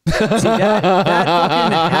 See, that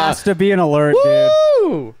fucking has to be an alert,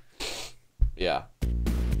 dude. Yeah.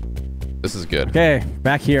 This is good. Okay,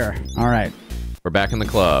 back here. All right. We're back in the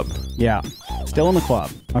club. Yeah. Still in the club.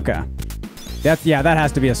 Okay. That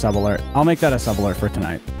has to be a sub alert. I'll make that a sub alert for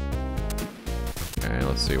tonight. Okay,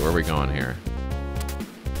 let's see. Where are we going here?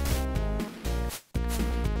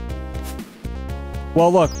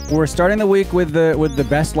 Well, look, we're starting the week with the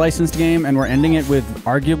best licensed game, and we're ending it with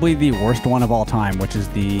arguably the worst one of all time, which is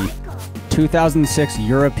the 2006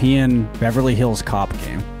 European Beverly Hills Cop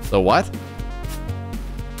game. The what?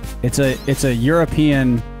 It's a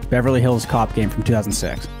European Beverly Hills Cop game from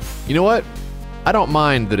 2006. You know what? I don't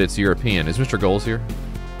mind that it's European. Is Mr. Goals here?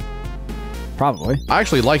 Probably. I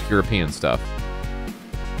actually like European stuff.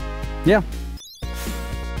 Yeah.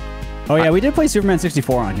 Oh yeah, we did play Superman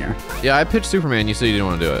 64 on here. Yeah, I pitched Superman. You said you didn't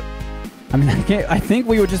want to do it. I mean, I think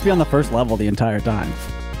we would just be on the first level the entire time.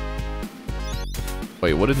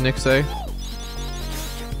 Wait, what did Nick say?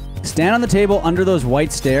 Stand on the table under those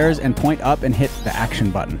white stairs and point up and hit the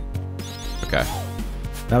action button. Okay.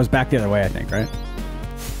 That was back the other way, I think, right?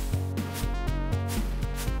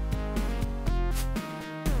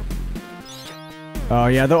 Oh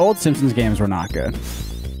yeah, the old Simpsons games were not good.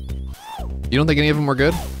 You don't think any of them were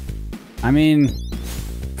good? I mean,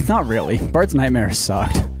 not really. Bart's Nightmare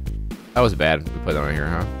sucked. That was bad. We put that on here,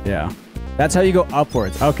 huh? Yeah. That's how you go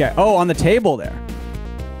upwards. Okay. Oh, on the table there.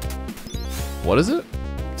 What is it?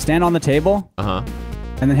 Stand on the table. Uh-huh.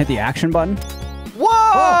 And then hit the action button.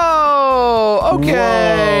 Whoa!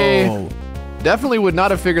 Okay. Whoa. Definitely would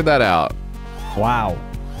not have figured that out. Wow.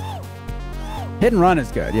 Hit and run is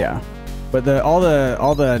good, yeah. But all the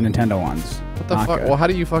Nintendo ones. What the fuck? Well, how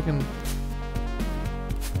do you fucking...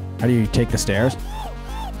 How do you take the stairs?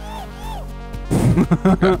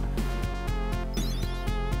 Okay.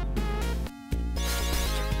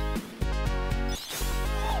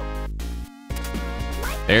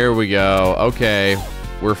 There we go. Okay.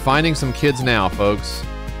 We're finding some kids now, folks.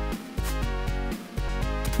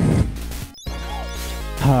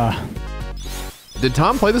 Did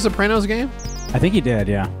Tom play the Sopranos game? I think he did,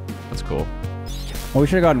 yeah. That's cool. Well, we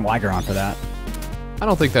should have gotten Weiger on for that. I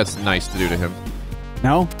don't think that's nice to do to him.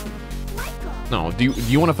 No? No. Do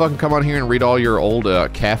you want to fucking come on here and read all your old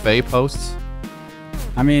cafe posts?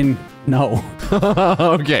 I mean, no.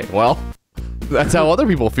 Okay, well, that's how other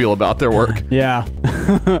people feel about their work. Yeah.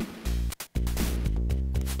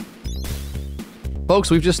 Folks,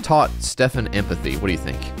 we've just taught Stefan empathy. What do you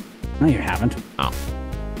think? No, you haven't. Oh.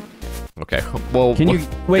 Okay. Well, can you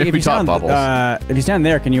wait? If you stand, bubbles. If you stand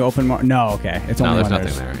there, can you open more? No. Okay. It's only there's when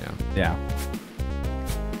nothing there. Yeah. Yeah.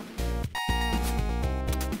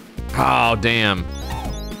 Oh damn!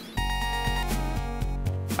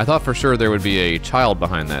 I thought for sure there would be a child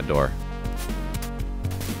behind that door.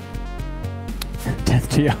 Death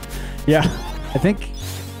to you. Yeah. I think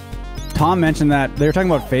Tom mentioned that they were talking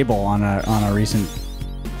about Fable on a recent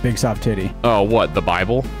Big Soft Titty. Oh, what? The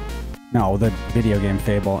Bible? No, the video game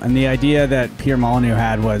Fable. And the idea that Peter Molyneux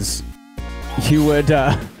had was you would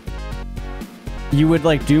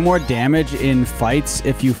like do more damage in fights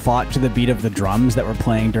if you fought to the beat of the drums that were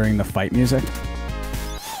playing during the fight music.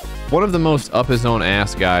 One of the most up his own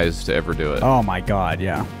ass guys to ever do it. Oh my god,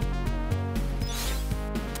 yeah.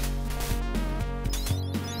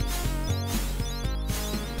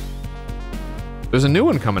 There's a new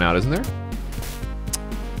one coming out, isn't there?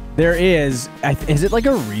 There is. Is it like a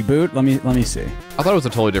reboot? Let me see. I thought it was a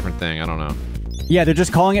totally different thing. I don't know. Yeah, they're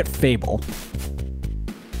just calling it Fable.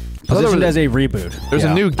 Positioned as a reboot. There's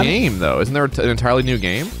a new game though. Isn't there an entirely new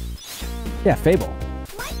game? Yeah, Fable.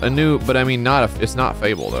 A new, but I mean, it's not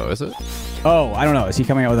Fable though, is it? Oh, I don't know. Is he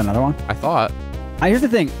coming out with another one? I thought. Here's the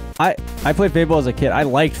thing. I played Fable as a kid. I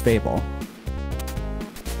liked Fable,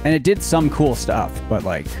 and it did some cool stuff, but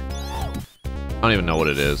like, I don't even know what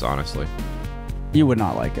it is, honestly. You would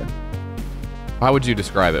not like it. How would you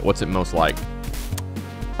describe it? What's it most like?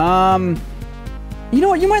 You know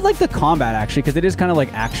what? You might like the combat actually, because it is kind of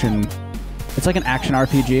like action. It's like an action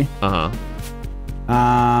RPG.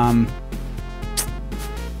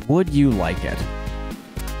 Would you like it?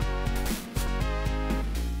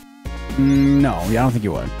 No, I don't think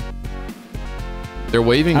you would. They're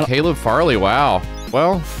waving Caleb Farley. Wow.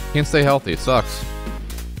 Well, can't stay healthy. It sucks.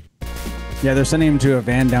 Yeah, they're sending him to a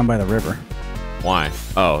van down by the river. Why?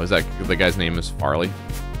 Oh, is that the guy's name is Farley?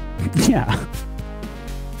 Yeah.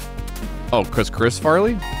 Oh, Chris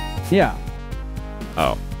Farley? Yeah.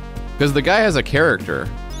 Oh. Because the guy has a character.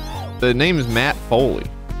 The name is Matt Foley.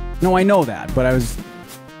 No, I know that, but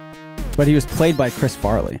he was played by Chris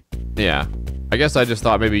Farley. Yeah. I guess I just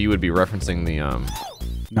thought maybe you would be referencing the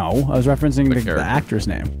No, I was referencing the actor's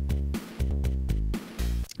name.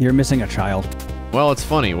 You're missing a child. Well, it's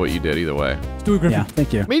funny what you did either way. Stu Griffin. Yeah,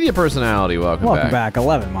 thank you. Media personality, welcome back. Welcome back.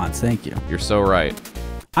 11 months, thank you. You're so right.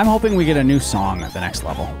 I'm hoping we get a new song at the next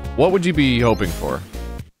level. What would you be hoping for?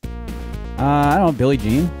 I don't know, Billie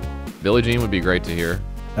Jean? Billie Jean would be great to hear.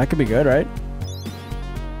 That could be good, right?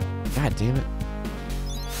 God damn it.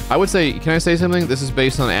 I would say, can I say something? This is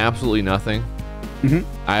based on absolutely nothing.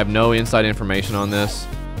 Mm-hmm. I have no inside information on this.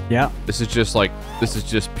 Yeah. This is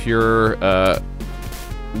just pure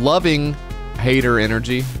loving hater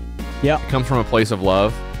energy. Yeah. It comes from a place of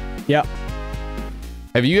love. Yeah.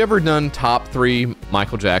 Have you ever done top 3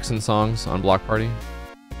 Michael Jackson songs on Block Party?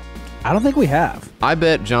 I don't think we have. I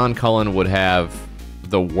bet John Cullen would have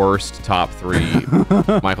the worst top 3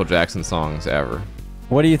 Michael Jackson songs ever.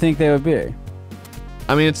 What do you think they would be?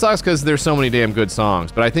 I mean, it sucks because there's so many damn good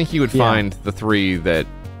songs, but I think he would find the 3 that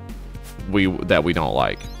we don't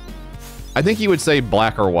like. I think he would say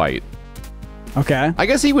Black or White. Okay. I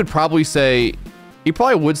guess he would probably say... He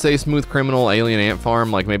probably would say Smooth Criminal, Alien Ant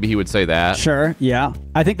Farm. Like, maybe he would say that. Sure, yeah.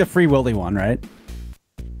 I think the Free Willy one, right?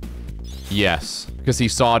 Yes, because he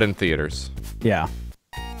saw it in theaters. Yeah.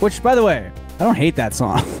 Which, by the way, I don't hate that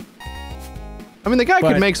song. I mean, the guy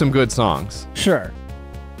could make some good songs. Sure.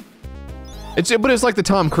 But it's like the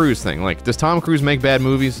Tom Cruise thing. Like, does Tom Cruise make bad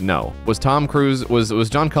movies? No. Was John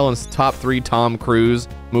Cullen's top 3 Tom Cruise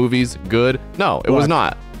movies good? No, it was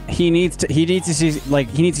not. He needs to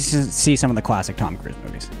see some of the classic Tom Cruise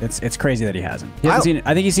movies. It's crazy that he hasn't. He hasn't seen.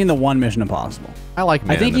 I think he's seen the one Mission Impossible. I like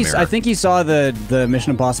Man in the Mirror. I think he saw the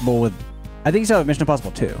Mission Impossible with. I think he saw Mission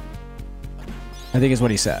Impossible 2. I think is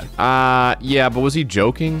what he said. Yeah, but was he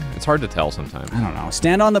joking? It's hard to tell sometimes. I don't know.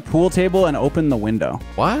 Stand on the pool table and open the window.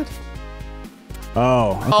 What?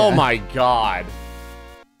 Oh. Okay. Oh my God.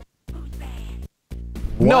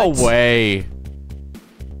 No way.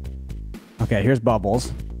 Okay, here's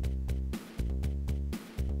Bubbles.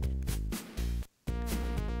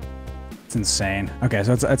 It's insane. Okay,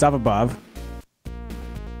 so it's up above.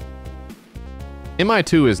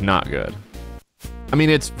 MI2 is not good. I mean,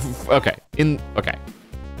 it's okay. Okay.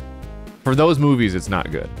 For those movies, it's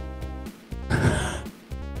not good.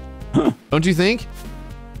 Don't you think?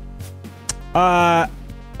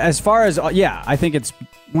 As far as yeah, I think it's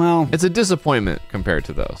it's a disappointment compared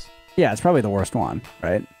to those. Yeah, it's probably the worst one,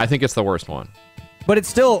 right? I think it's the worst one. But it's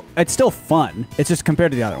still fun. It's just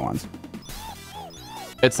compared to the other ones.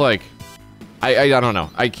 It's like I don't know.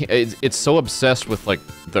 I can't. It's so obsessed with like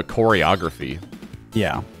the choreography.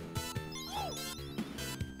 Yeah.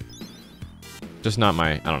 Just not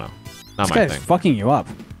my. I don't know. Not This my guy's thing. fucking you up.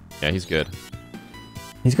 Yeah, he's good.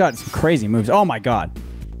 He's got some crazy moves. Oh my God.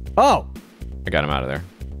 Oh. I got him out of there.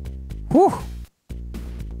 Whew.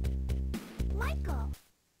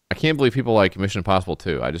 I can't believe people like Mission Impossible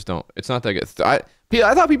 2. I just don't. It's not that good. I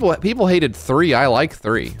thought people hated 3. I like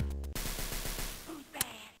 3.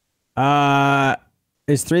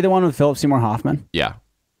 Is 3 the one with Philip Seymour Hoffman? Yeah.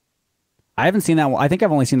 I haven't seen that one. I think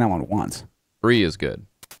I've only seen that one once. 3 is good.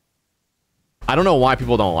 I don't know why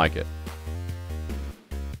people don't like it.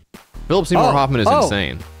 Philip Seymour Hoffman is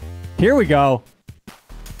insane. Here we go.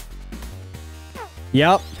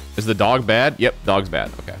 Yep. Is the dog bad? Yep, dog's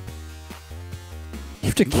bad. Okay. You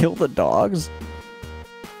have to kill the dogs?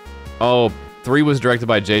 Oh, 3 was directed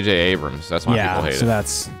by J.J. Abrams. That's why people hate it. So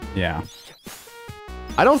that's yeah.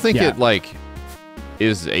 I don't think it like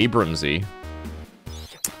is Abramsy.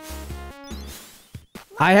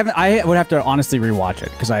 I would have to honestly rewatch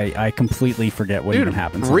it because I completely forget what even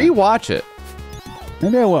happens. Rewatch it.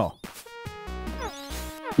 Maybe I will.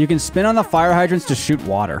 You can spin on the fire hydrants to shoot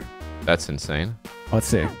water. That's insane. Let's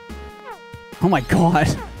see. Oh my God.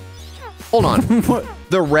 Hold on.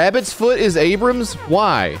 The rabbit's foot is Abrams?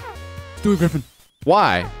 Why? Stuart Griffin.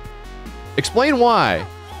 Why? Explain why.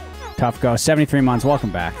 Tough go. 73 months.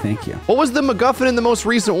 Welcome back. Thank you. What was the MacGuffin in the most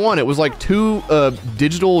recent one? It was like 2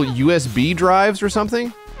 digital USB drives or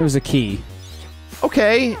something? It was a key.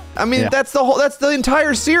 Okay. I mean, that's the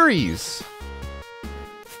entire series.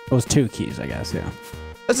 It was 2 keys, I guess, yeah.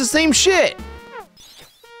 That's the same shit.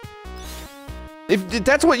 If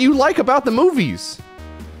that's what you like about the movies.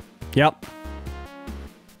 Yep.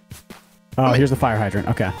 Oh, here's the fire hydrant.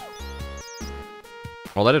 Okay.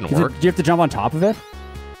 Well, that didn't work. Do you have to jump on top of it?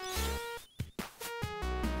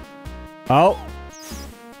 Oh.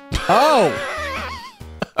 Oh.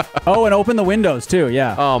 Oh, and open the windows too.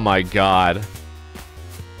 Yeah. Oh my God.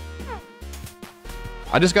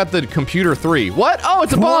 I just got the computer 3. What? Oh,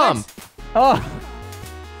 it's a bomb. Oh.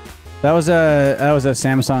 That was a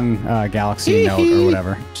Samsung Galaxy Note or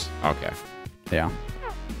whatever. Okay. Yeah.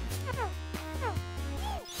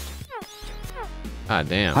 God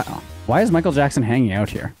damn. Why is Michael Jackson hanging out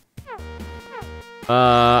here?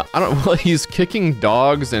 I don't. Well, he's kicking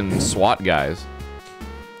dogs and SWAT guys.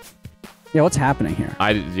 Yeah, what's happening here?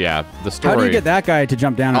 Yeah, the story. How do you get that guy to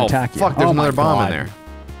jump down and attack you? Fuck, there's another bomb in there.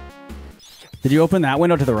 Did you open that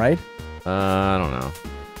window to the right? I don't know.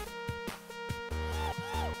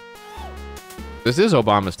 This is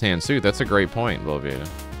Obama's tan suit. That's a great point, Bolivia.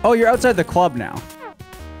 Oh, you're outside the club now.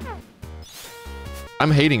 I'm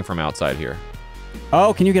hating from outside here.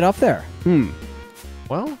 Oh, can you get up there?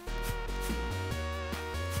 Well.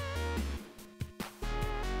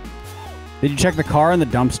 Did you check the car and the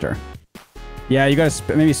dumpster? Yeah, you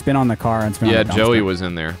gotta maybe spin on the car and spin on the dumpster. Yeah, Joey was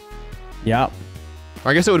in there. Yep.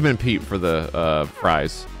 I guess it would have been Pete for the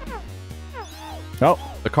prize. Oh.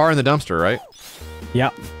 The car in the dumpster, right?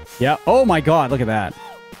 Yep. Yeah. Oh my God! Look at that.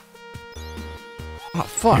 Oh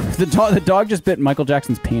fuck! The dog just bit Michael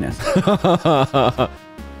Jackson's penis.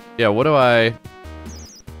 Yeah. What do I?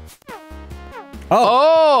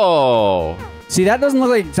 Oh. See, that doesn't look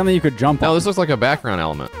like something you could jump on. No, this looks like a background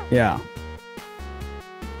element. Yeah.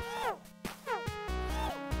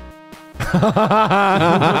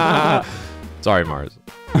 Sorry, Mars.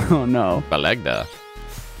 Oh no. Balegda.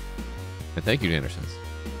 And thank you, Andersons.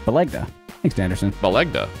 Balegda. Thanks, Anderson.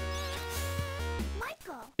 Balegda.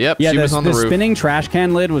 Yep, Yeah, she was on the roof. spinning trash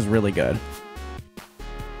can lid was really good.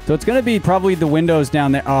 So it's gonna be probably the windows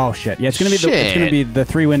down there. Oh shit! Yeah, it's gonna be the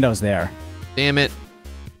 3 windows there. Damn it!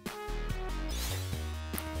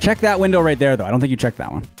 Check that window right there, though. I don't think you checked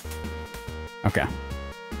that one. Okay.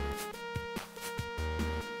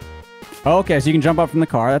 Okay, so you can jump up from the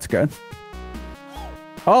car. That's good.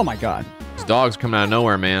 Oh my god. This dog's coming out of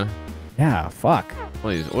nowhere, man. Yeah, fuck.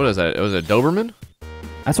 What is that? It was a Doberman?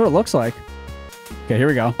 That's what it looks like. Okay, here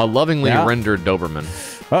we go. A lovingly rendered Doberman.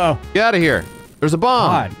 Uh-oh. Get out of here. There's a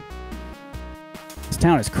bomb. God. This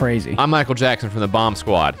town is crazy. I'm Michael Jackson from the Bomb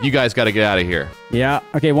Squad. You guys got to get out of here. Yeah.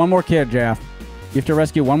 Okay, one more kid, Jeff. You have to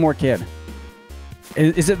rescue one more kid.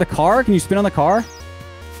 Is it the car? Can you spin on the car?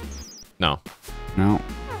 No. No.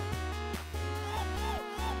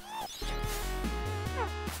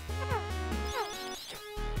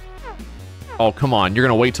 Oh, come on. You're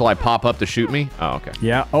going to wait till I pop up to shoot me? Oh, okay.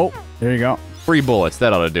 Yeah. Oh, there you go. 3 bullets.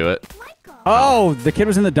 That ought to do it. Oh, the kid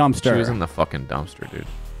was in the dumpster. She was in the fucking dumpster, dude.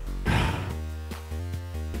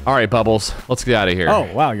 All right, Bubbles. Let's get out of here.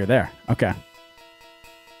 Oh, wow. You're there. Okay.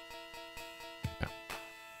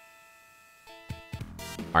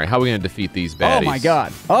 All right, how are we going to defeat these baddies? Oh, my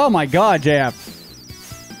God. Oh, my God, JF.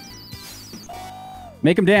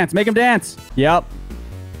 Make him dance. Make him dance. Yep.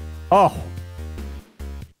 Oh.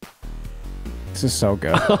 This is so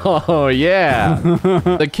good. Oh, yeah.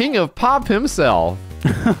 The king of pop himself.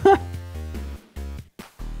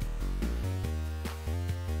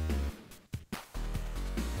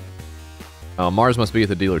 Mars must be at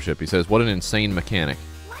the dealership. He says, what an insane mechanic.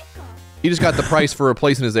 He just got the price for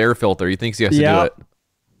replacing his air filter. He thinks he has to do it.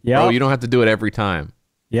 Yeah. Bro, you don't have to do it every time.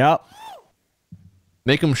 Yep.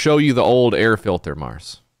 Make him show you the old air filter,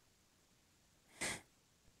 Mars.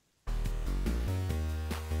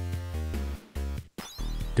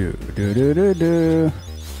 Do.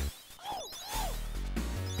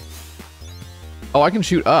 Oh, I can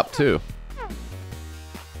shoot up, too.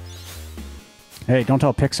 Hey, don't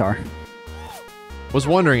tell Pixar. Was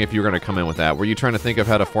wondering if you were going to come in with that. Were you trying to think of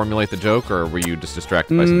how to formulate the joke, or were you just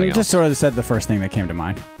distracted by something else? Just sort of said the first thing that came to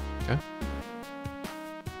mind. Okay.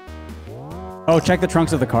 Oh, check the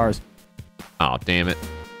trunks of the cars. Oh, damn it.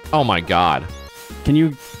 Oh, my God. Can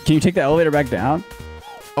you take the elevator back down?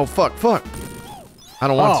 Oh, fuck. I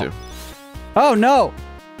don't want to. Oh, no.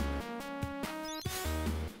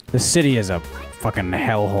 The city is a fucking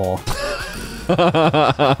hellhole.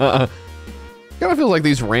 Kind of feels like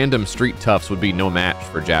these random street toughs would be no match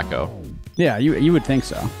for Jacko. Yeah, you would think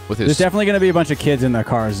so. With his There's definitely going to be a bunch of kids in the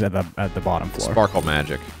cars at the bottom floor. Sparkle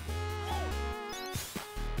magic.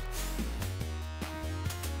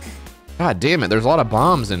 God damn it! There's a lot of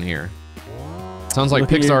bombs in here. Sounds like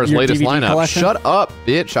Pixar's latest DVD lineup. collection? Shut up,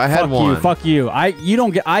 bitch! I had one. Fuck you! You don't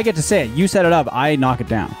get. I get to say it. You set it up. I knock it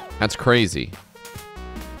down. That's crazy.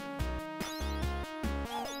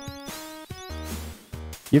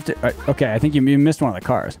 You have to. Okay, I think you missed one of the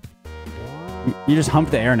cars. You just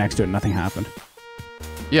humped the air next to it and nothing happened.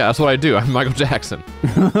 Yeah, that's what I do. I'm Michael Jackson.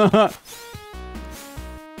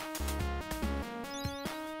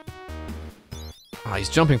 Oh, he's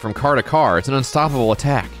jumping from car to car. It's an unstoppable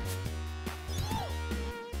attack.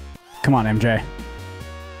 Come on, MJ.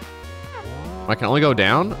 I can only go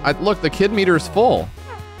down? Look, the kid meter is full.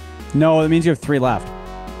 No, that means you have 3 left.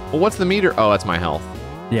 Well, what's the meter? Oh, that's my health.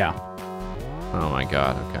 Yeah. Oh my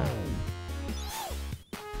god, okay.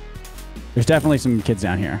 There's definitely some kids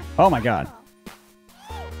down here. Oh my god.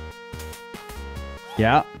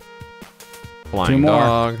 Yeah. Flying 2 more.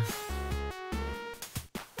 dog.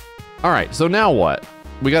 Alright, so now what?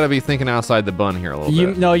 We gotta be thinking outside the bun here a little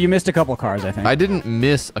bit. No, you missed a couple cars, I think. I didn't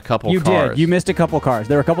miss a couple you cars. Did. You missed a couple cars.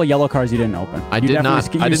 There were a couple of yellow cars you didn't open. I did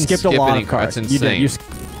not. I didn't skipped skip a lot any of cars. That's insane. You did.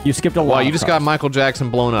 You skipped a lot. Wow, you of just cars. got Michael Jackson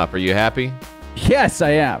blown up. Are you happy? Yes,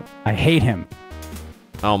 I am. I hate him.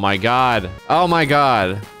 Oh my god. Oh my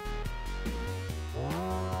god.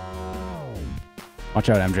 Watch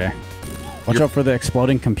out, MJ. Watch out for the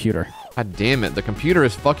exploding computer. God damn it. The computer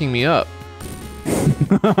is fucking me up.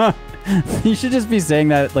 You should just be saying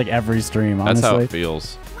that like every stream, honestly. That's how it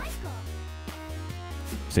feels.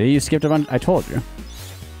 See, you skipped a bunch. I told you.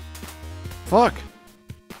 Fuck.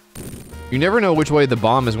 You never know which way the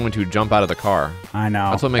bomb is going to jump out of the car. I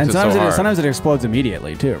know. That's what makes it so hard. Sometimes it explodes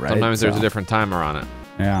immediately, too, right? Sometimes there's a different timer on it.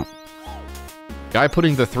 Yeah. Guy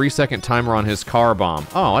putting the 3-second timer on his car bomb.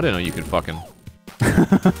 Oh, I didn't know you could fucking...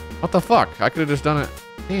 What the fuck? I could have just done it.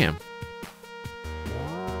 Damn.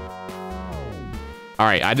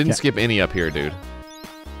 Alright, I didn't skip any up here, dude.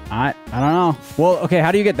 I don't know. Well, okay,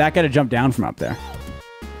 how do you get that guy to jump down from up there?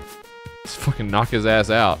 Just fucking knock his ass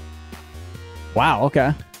out. Wow,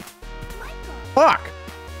 okay. Fuck.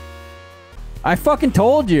 I fucking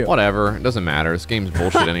told you. Whatever. It doesn't matter. This game's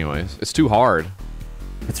bullshit anyways. It's too hard.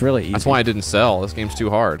 It's really easy. That's why I didn't sell. This game's too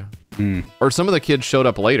hard. Or some of the kids showed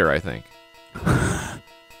up later, I think. That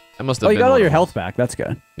must have been. Oh, you got all one your of health back. That's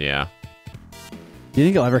good. Yeah. Do you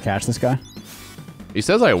think you'll ever catch this guy? He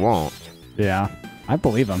says I won't. Yeah. I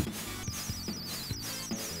believe him.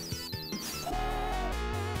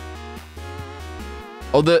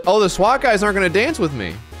 Oh, the SWAT guys aren't going to dance with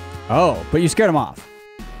me. Oh, but you scared him off.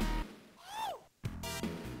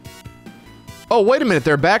 Oh, wait a minute.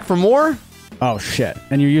 They're back for more? Oh, shit.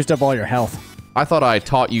 And you used up all your health. I thought I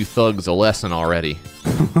taught you thugs a lesson already.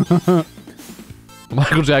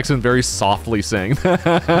 Michael Jackson very softly saying that.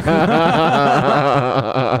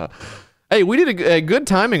 Hey, we did a good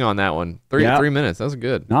timing on that one. 3 minutes. That was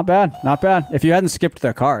good. Not bad. Not bad. If you hadn't skipped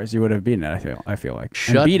the cars, you would have beaten it, I feel like.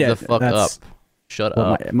 Shut the fuck up. Shut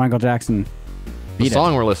up. Michael Jackson beat the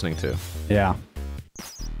song we're listening to. Yeah.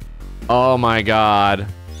 Oh my god.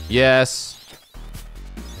 Yes.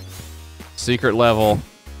 Secret level.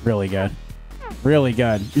 Really good. Really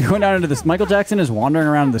good. You're going down into this. Michael Jackson is wandering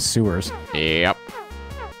around the sewers. Yep.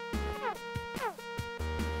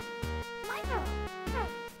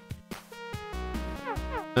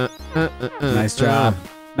 Nice job.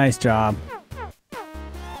 Nice job.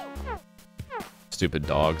 Stupid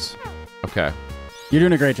dogs. Okay. You're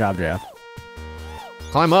doing a great job, JF.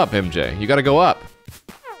 Climb up, MJ. You gotta go up.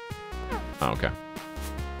 Oh, okay.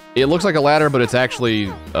 It looks like a ladder, but it's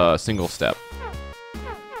actually a single step.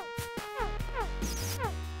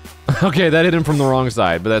 Okay, that hit him from the wrong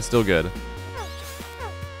side, but that's still good.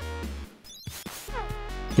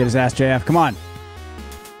 Get his ass, JF. Come on.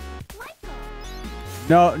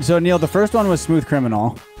 No, so Neil, the first one was Smooth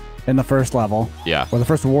Criminal in the first level. Yeah. Or the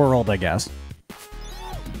first world, I guess.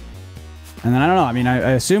 And then I don't know. I mean,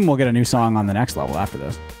 I assume we'll get a new song on the next level after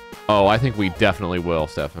this. Oh, I think we definitely will,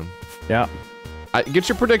 Stefan. Yeah. Get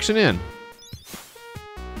your prediction in.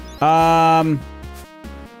 A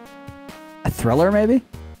Thriller, maybe?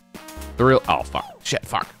 Oh, fuck. Shit,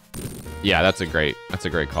 fuck. Yeah, that's a great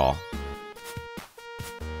call.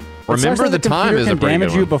 Remember the time is a pretty damage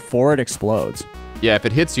good you one. before it explodes. Yeah, if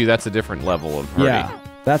it hits you, that's a different level of hurting. Yeah,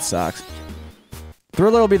 that sucks.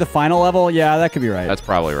 Thriller will be the final level. Yeah, that could be right. That's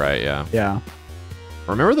probably right, yeah. Yeah.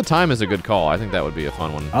 Remember the time is a good call. I think that would be a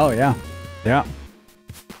fun one. Oh, yeah. Yeah.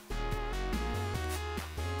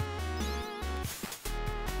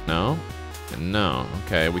 No? And no.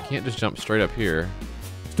 Okay, we can't just jump straight up here.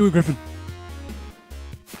 Stewie Griffin.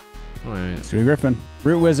 Right. Stewie Griffin.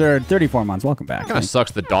 Root Wizard, 34 months. Welcome back. Kind of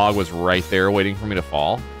sucks the dog was right there waiting for me to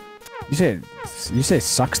fall. You say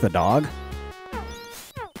sucks the dog?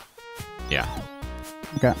 Yeah.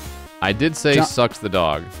 Okay. I did say sucks the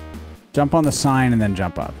dog. Jump on the sign and then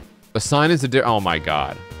jump up. The sign is oh my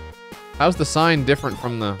god. How's the sign different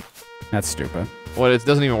from the... That's stupid. Well, it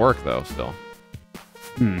doesn't even work though, still.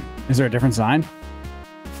 Is there a different sign?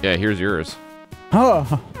 Yeah, here's yours. Oh.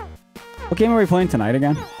 What game are we playing tonight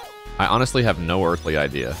again? I honestly have no earthly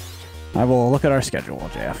idea. I will look at our schedule,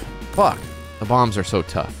 JF. Fuck. The bombs are so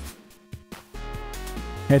tough.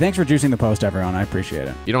 Hey, thanks for juicing the post, everyone. I appreciate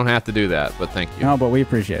it. You don't have to do that, but thank you. No, but we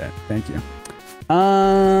appreciate it. Thank you.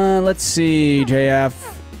 Let's see, JF.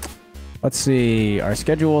 Let's see. Our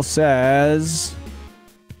schedule says...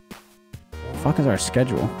 What the fuck is our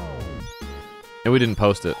schedule? And we didn't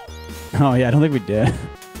post it. Oh, yeah, I don't think we did.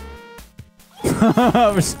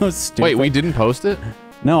 We're so stupid. Wait, we didn't post it?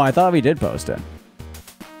 No, I thought we did post it.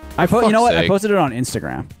 You know what? I posted it on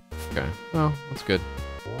Instagram. Okay. Well, that's good.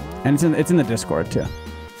 And it's in the Discord, too.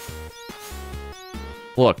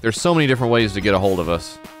 Look, there's so many different ways to get a hold of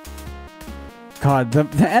us. God,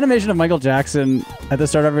 the animation of Michael Jackson at the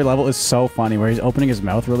start of every level is so funny, where he's opening his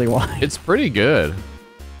mouth really wide. It's pretty good.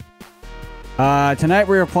 Tonight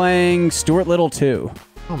we are playing Stuart Little 2.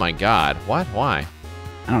 Oh my god. What? Why?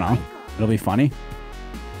 I don't know. It'll be funny.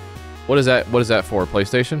 What is that? What is that for?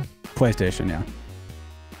 PlayStation? PlayStation, yeah.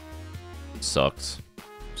 Sucks.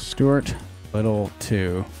 Stuart Little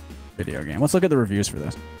 2 video game. Let's look at the reviews for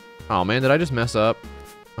this. Oh man, did I just mess up?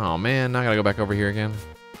 Oh man, now I gotta go back over here again.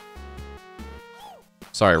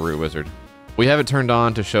 Sorry, Root Wizard. We have it turned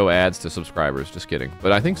on to show ads to subscribers. Just kidding.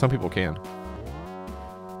 But I think some people can.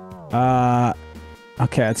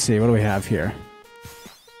 Okay, let's see. What do we have here?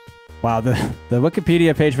 Wow, the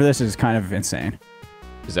Wikipedia page for this is kind of insane.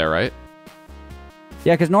 Is that right?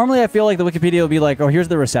 Yeah, because normally I feel like the Wikipedia will be like, oh, here's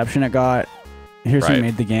the reception it got. Here's who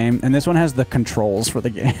made the game. And this one has the controls for the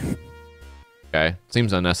game. Okay.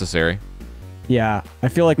 Seems unnecessary. Yeah, I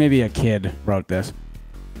feel like maybe a kid wrote this.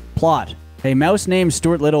 Plot. A mouse named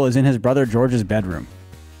Stuart Little is in his brother George's bedroom.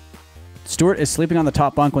 Stuart is sleeping on the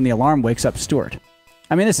top bunk when the alarm wakes up Stuart.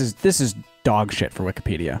 I mean, this is dog shit for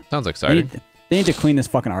Wikipedia. Sounds exciting. They need to clean this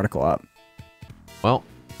fucking article up. Well,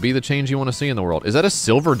 be the change you want to see in the world. Is that a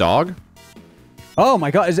silver dog? Oh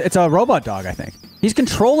my god, it's a robot dog, I think. He's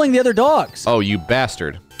controlling the other dogs. Oh, you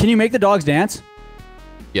bastard. Can you make the dogs dance?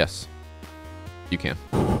 Yes. You can.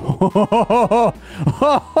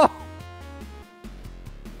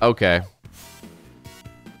 Okay.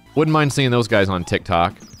 Wouldn't mind seeing those guys on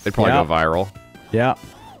TikTok. They'd probably go viral. Yeah.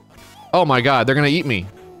 Oh my god, they're gonna eat me.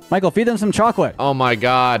 Michael, feed them some chocolate. Oh my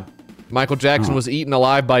god. Michael Jackson was eaten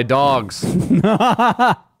alive by dogs.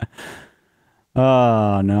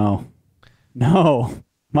 Oh, no. No.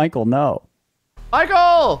 Michael, no.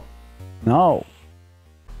 Michael! No.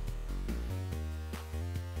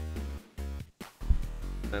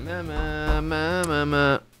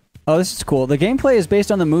 Oh, this is cool. The gameplay is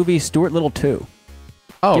based on the movie Stuart Little 2.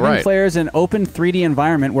 Oh, giving right. players an open 3D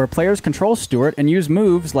environment where players control Stuart and use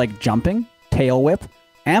moves like jumping, tail whip,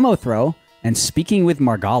 ammo throw, and speaking with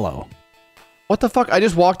Margallo. What the fuck? I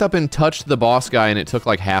just walked up and touched the boss guy and it took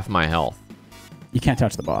like half my health. You can't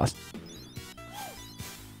touch the boss.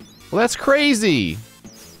 Well, that's crazy.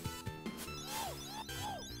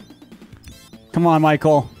 Come on,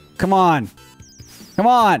 Michael. Come on. Come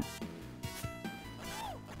on.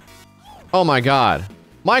 Oh my god.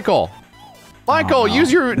 Michael! Michael,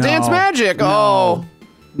 use your dance magic! No. Oh.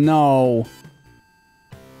 No.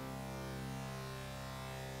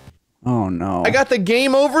 Oh no. I got the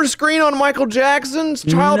game over screen on Michael Jackson's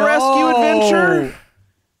Child Rescue Adventure.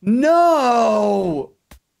 No.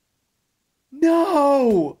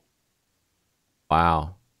 No.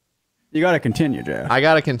 Wow. You gotta continue, Jeff. I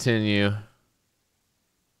gotta continue.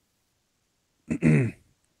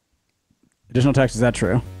 Additional text, is that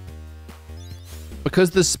true?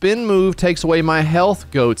 Because the spin move takes away my health,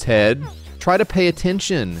 Goat's Head. Try to pay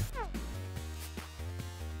attention.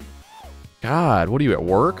 God, what are you at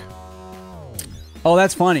work? Oh,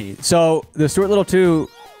 that's funny. So the Stuart Little 2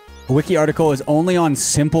 wiki article is only on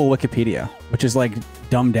simple Wikipedia, which is like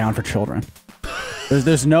dumbed down for children.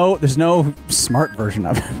 There's no smart version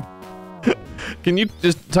of it. Can you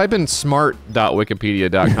just type in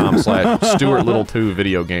smart.wikipedia.com/Stuart Little 2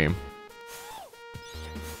 video game?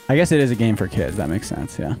 I guess it is a game for kids. That makes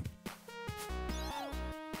sense, yeah.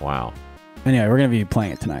 Wow. Anyway, we're gonna be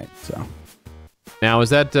playing it tonight, so. Now, is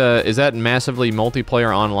that massively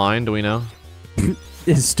multiplayer online? Do we know?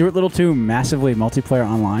 Is Stuart Little 2 massively multiplayer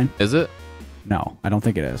online? Is it? No, I don't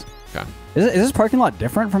think it is. Okay. Is this parking lot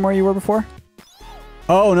different from where you were before?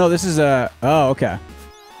 Oh no, this is a. Oh, okay.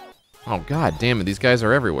 Oh god damn it! These guys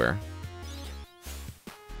are everywhere.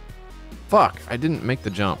 Fuck! I didn't make the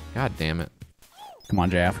jump. God damn it! Come on,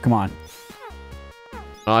 JF. Come on.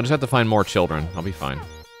 Oh, I just have to find more children. I'll be fine.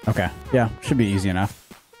 Okay. Yeah, should be easy enough.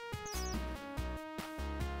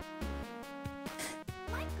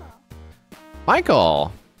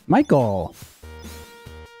 Michael. Michael.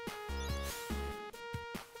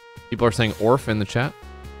 People are saying Orf in the chat.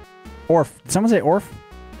 Orf. Did someone say Orf?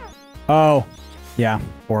 Oh, yeah,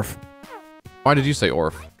 Orf. Why did you say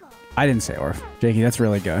Orf? I didn't say Orf. Jakey, that's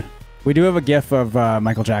really good. We do have a gif of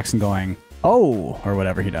Michael Jackson going, oh, or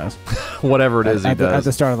whatever he does. Whatever it is he does. At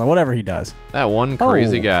the start of whatever he does. That one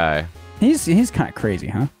crazy guy. He's kind of crazy,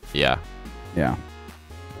 huh? Yeah. Yeah.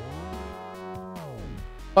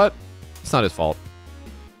 But it's not his fault.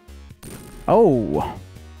 Oh.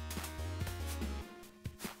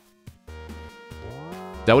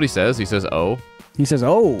 Is that what he says? He says, oh? He says,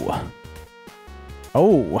 oh.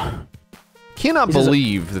 Oh. Cannot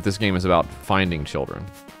believe that this game is about finding children.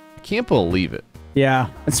 I can't believe it. Yeah,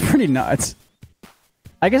 it's pretty nuts.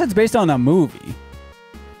 I guess it's based on a movie.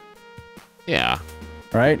 Yeah.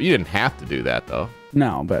 Right? You didn't have to do that, though.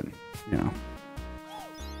 No, but, you know.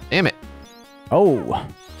 Damn it. Oh.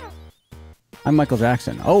 I'm Michael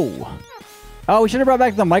Jackson. Oh. Oh, we should have brought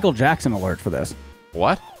back the Michael Jackson alert for this.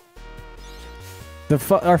 What?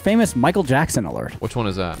 Our famous Michael Jackson alert. Which one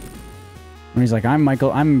is that? When he's like,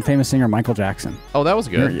 I'm famous singer Michael Jackson. Oh, that was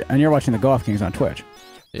good. And you're watching the Go Off Kings on Twitch.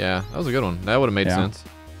 Yeah, that was a good one. That would have made sense.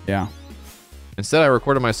 Yeah. Instead, I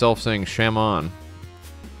recorded myself saying Sham On.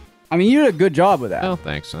 I mean, you did a good job with that. Oh,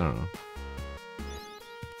 thanks. I don't know.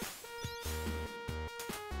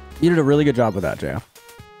 You did a really good job with that, JF.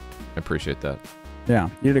 I appreciate that. Yeah,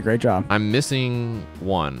 you did a great job. I'm missing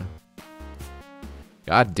one.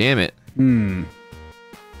 God damn it. At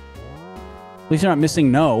least you're not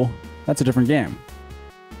missing No. That's a different game.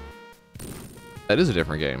 That is a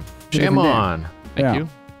different game. It's a Sham different On. game. Thank you.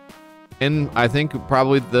 And I think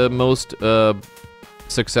probably the most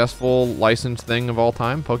successful licensed thing of all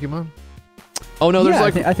time, Pokemon. Oh no, there's Yeah,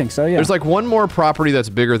 like I think so. Yeah. there's like one more property that's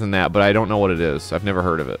bigger than that, but I don't know what it is. I've never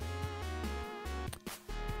heard of it.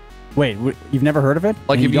 Wait, you've never heard of it?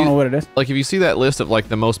 Like And if you don't know what it is? Like if you see that list of like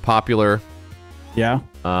the most popular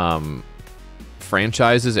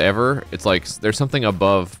franchises ever, it's like there's something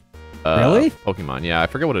above Really? Pokemon. Yeah, I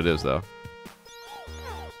forget what it is though.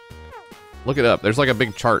 Look it up. There's like a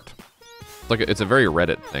big chart. It's a very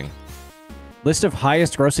Reddit thing. List of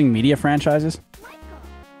highest grossing media franchises?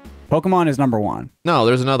 Pokemon is number 1. No,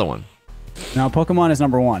 there's another one. No, Pokemon is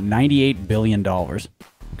number 1. $98 billion.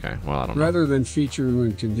 Okay, well, I don't know. Rather than featuring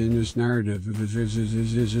a continuous narrative.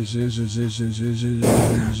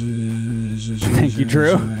 Thank you,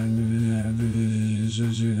 Drew.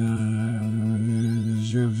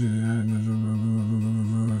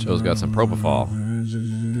 Joe's got some propofol.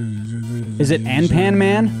 Is it Anpan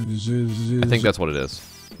Man? I think that's what it is.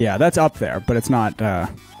 Yeah, that's up there, but it's not.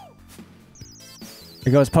 It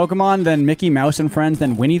goes Pokemon, then Mickey Mouse and Friends,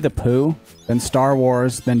 then Winnie the Pooh, then Star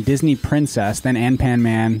Wars, then Disney Princess, then Anpan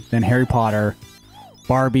Man, then Harry Potter,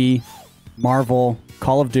 Barbie, Marvel,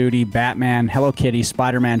 Call of Duty, Batman, Hello Kitty,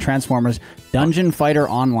 Spider-Man, Transformers, Dungeon Fighter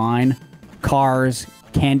Online, Cars,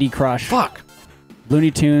 Candy Crush. Fuck. Looney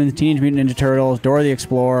Tunes, Teenage Mutant Ninja Turtles, Dora the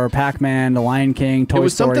Explorer, Pac-Man, The Lion King, Toy Story, It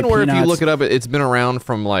was something where Peanuts. if you look it up, it's been around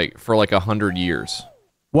for like 100 years.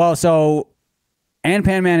 Well, so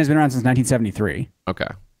Anpan Man has been around since 1973. Okay.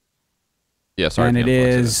 Yeah, sorry. And to it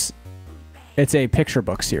influence it's a picture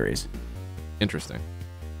book series. Interesting.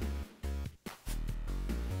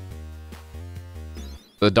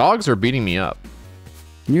 The dogs are beating me up.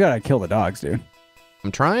 You gotta kill the dogs, dude.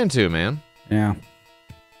 I'm trying to, man. Yeah.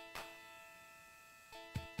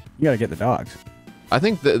 You gotta get the dogs. I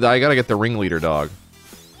think that I gotta get the ringleader dog.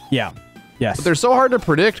 Yeah. Yes. But they're so hard to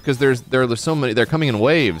predict because there's so many. They're coming in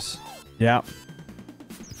waves. Yeah.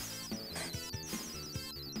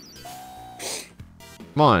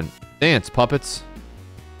 Come on, dance, puppets.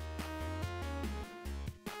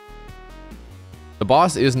 The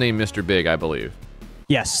boss is named Mr. Big, I believe.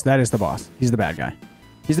 Yes, that is the boss. He's the bad guy.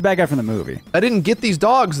 He's the bad guy from the movie. I didn't get these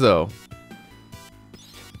dogs though.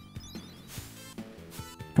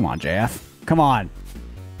 Come on, JF. Come on.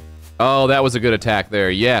 Oh, that was a good attack there.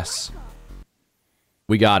 Yes.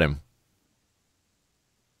 We got him.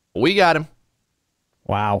 We got him.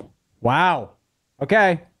 Wow. Wow.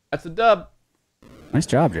 Okay. That's a dub. Nice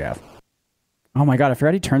job, JF. Oh my god, I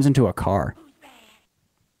forgot he turns into a car.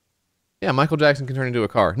 Yeah, Michael Jackson can turn into a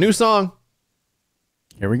car. New song.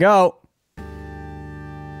 Here we go.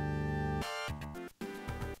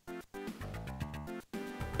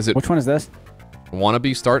 Is it? Which one is this? Wanna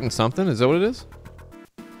be starting something? Is that what it is?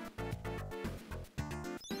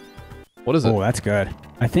 What is it? Oh, that's good.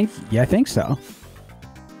 I think so.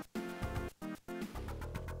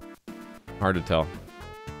 Hard to tell.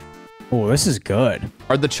 Oh, this is good.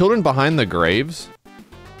 Are the children behind the graves?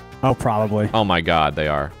 Oh, probably. Oh my god, they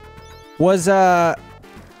are.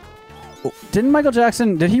 Didn't Michael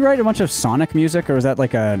Jackson, did he write a bunch of Sonic music, or is that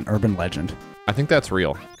like an urban legend? I think that's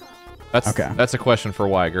real. That's a question for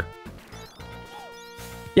Weiger.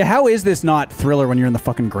 Yeah, how is this not Thriller when you're in the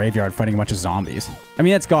fucking graveyard fighting a bunch of zombies? I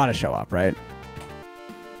mean, it's gotta show up, right?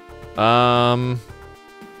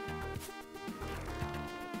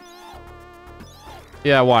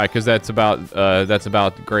 Yeah, why? Because that's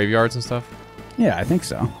about graveyards and stuff? Yeah, I think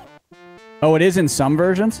so. Oh, it is in some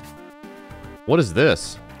versions? What is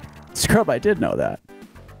this? Scrub, I did know that.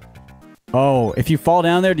 Oh, if you fall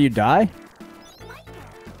down there, do you die?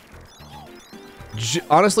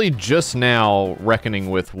 Honestly, just now reckoning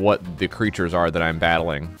with what the creatures are that I'm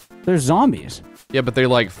battling. They're zombies. Yeah, but they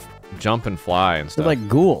like jump and fly and stuff. They're like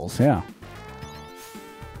ghouls, yeah.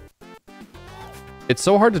 It's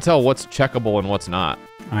so hard to tell what's checkable and what's not.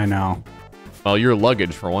 I know. Well, your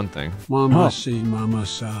luggage for one thing. Mama see, mama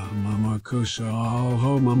sa, mama kusa, oh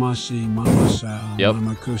ho, mama see, mama sa, Yep.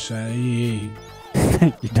 mama kusa, ee.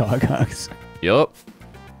 You dog hugs. Yup.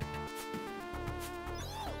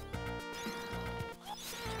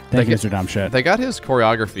 Thank you, Mr. Dumb Shit. They got his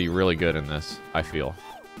choreography really good in this, I feel.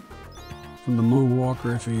 From the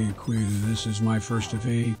Moonwalker FAQ, this is my first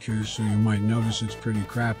FAQ, so you might notice it's pretty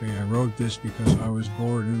crappy. I wrote this because I was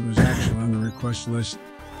bored and it was actually on the request list.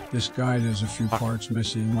 This guide has a few parts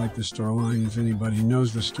missing, like the store line, if anybody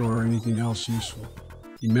knows the store or anything else useful.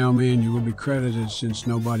 Email me and you will be credited since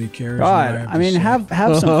nobody cares. God, I mean, have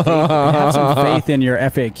some faith, have some faith in your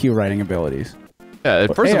FAQ writing abilities. Yeah,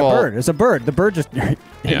 first of all, bird. It's a bird. The bird just hit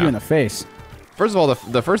you in the face. First of all,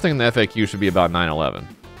 the first thing in the FAQ should be about 9/11.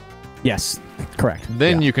 Yes, correct.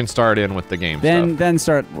 Then you can start in with the game stuff. Then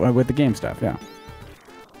start with the game stuff. Yeah.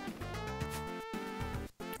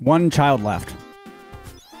 One child left.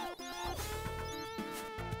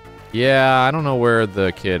 Yeah, I don't know where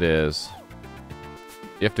the kid is.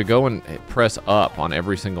 You have to go and press up on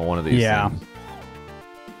every single one of these things.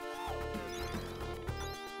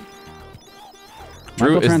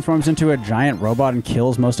 Michael transforms into a giant robot and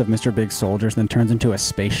kills most of Mr. Big's soldiers, then turns into a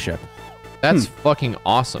spaceship. That's fucking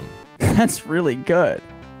awesome. That's really good.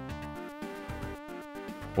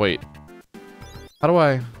 Wait. How do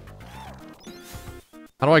I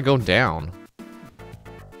go down?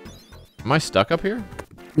 Am I stuck up here?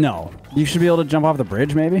 No. You should be able to jump off the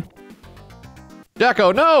bridge, maybe?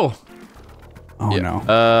 Jacko, no! Oh, yeah.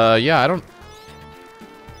 no. Yeah, I don't...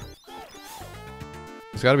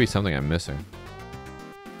 There's gotta be something I'm missing.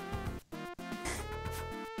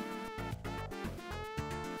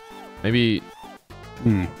 Maybe...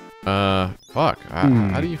 Fuck.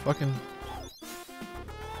 How do you fucking...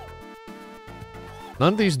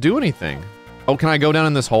 None of these do anything. Oh, can I go down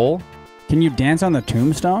in this hole? Can you dance on the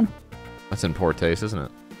tombstone? That's in poor taste, isn't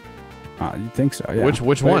it? You'd think so, yeah.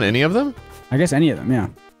 Which one? Any of them? I guess any of them, yeah.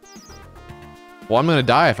 Well, I'm gonna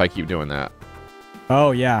die if I keep doing that.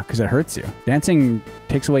 Oh, yeah, because it hurts you. Dancing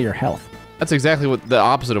takes away your health. That's exactly what the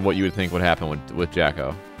opposite of what you would think would happen with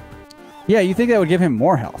Jacko. Yeah, you think that would give him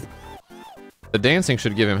more health. The dancing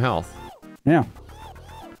should give him health. Yeah.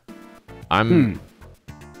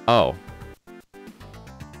 Oh.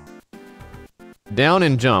 Down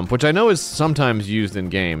and jump, which I know is sometimes used in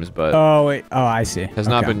games, but... Oh, wait. Oh, I see. Has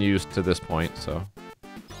not been used to this point, so...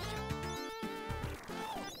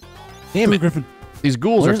 Damn it. Griffin. These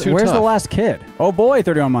ghouls are too tough. Where's the last kid? Oh boy,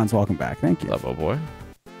 31 months. Welcome back. Thank you. Love, oh boy.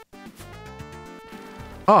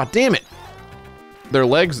 Oh, damn it. Their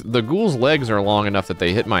legs, the ghouls' legs are long enough that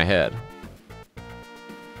they hit my head.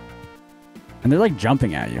 And they're like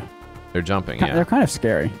jumping at you. They're jumping, yeah. They're kind of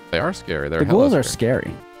scary. They are scary. The ghouls are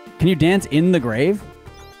scary. Can you dance in the grave?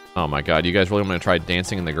 Oh my god, you guys really want to try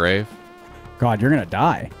dancing in the grave? God, you're gonna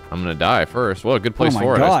die. I'm gonna die first. Well, a good place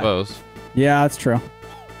for it, I suppose. Yeah, that's true.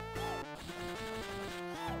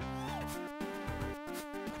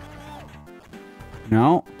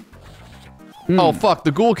 No. Oh fuck,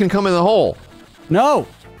 the ghoul can come in the hole. No!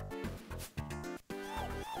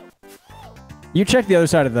 You checked the other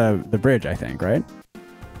side of the bridge, I think, right?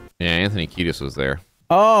 Yeah, Anthony Kiedis was there.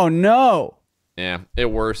 Oh, no! Yeah,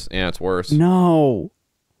 it's worse. No.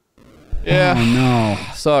 Yeah. Oh,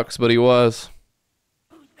 no. Sucks, but he was.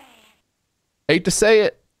 Hate to say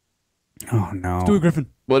it. Oh, no. Stewie Griffin.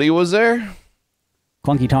 But he was there.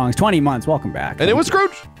 Clunky Tongs, 20 months. Welcome back. And it was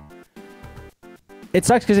Scrooge. It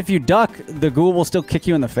sucks because if you duck, the ghoul will still kick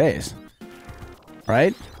you in the face.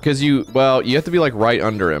 Right? Because you have to be like right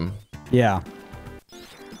under him. Yeah.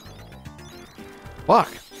 Fuck.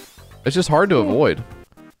 It's just hard to avoid.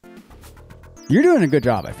 You're doing a good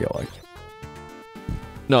job, I feel like.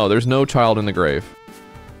 No, there's no child in the grave.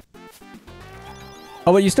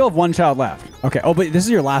 Oh, but you still have one child left. Okay. Oh, but this is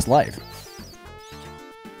your last life.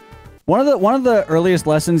 One of the earliest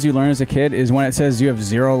lessons you learn as a kid is when it says you have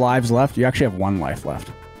 0 lives left, you actually have 1 life left.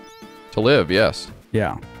 To live, yes.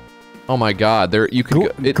 Yeah. Oh my god, there you can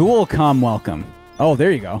Ghoul come welcome. Oh,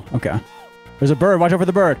 there you go. Okay. There's a bird. Watch out for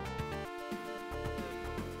the bird.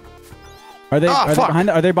 Are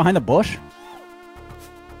they behind the bush?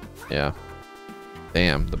 Yeah.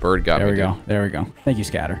 Damn, the bird got me. There we go. There we go. Thank you,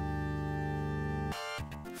 Scatter.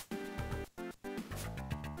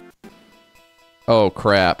 Oh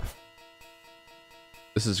crap.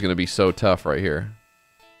 This is gonna be so tough right here.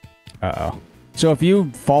 Uh-oh. So if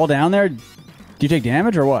you fall down there, do you take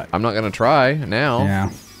damage or what? I'm not gonna try now.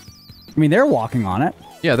 Yeah. I mean, they're walking on it.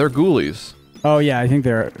 Yeah, they're ghoulies. Oh yeah, I think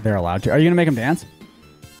they're allowed to. Are you gonna make them dance?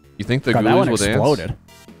 You think the God, ghoulies will exploded.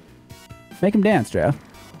 dance? Make them dance, Jeff.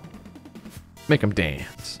 Make them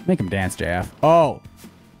dance. Make them dance, Jeff. Oh.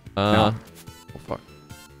 No. Oh, fuck.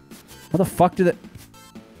 What the fuck did it...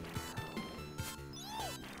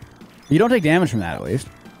 You don't take damage from that, at least.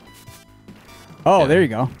 Oh, there you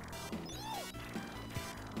go.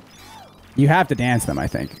 You have to dance them, I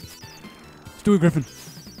think. Stewie Griffin.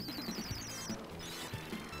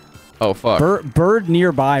 Oh, fuck. Bird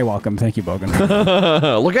nearby, welcome. Thank you,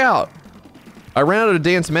 Bogan. Look out! I ran out of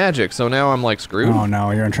dance magic, so now I'm like screwed. Oh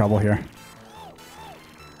no, you're in trouble here.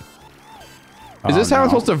 Is this how I'm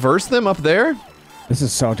supposed to verse them up there? This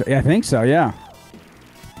is so... yeah, I think so, yeah.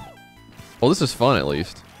 Well, this is fun, at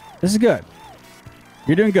least. This is good.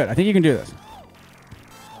 You're doing good. I think you can do this.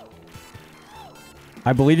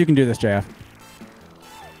 I believe you can do this, JF.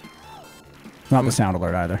 Not the sound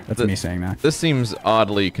alert either. That's me saying that. This seems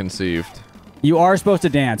oddly conceived. You are supposed to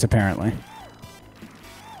dance, apparently.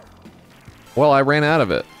 Well, I ran out of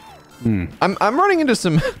it. I'm running into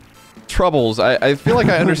some troubles. I feel like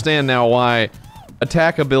I understand now why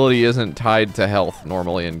attack ability isn't tied to health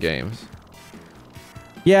normally in games.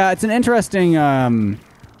 Yeah, it's an interesting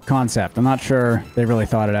concept. I'm not sure they really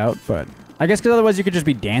thought it out, but I guess because otherwise you could just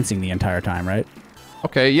be dancing the entire time, right?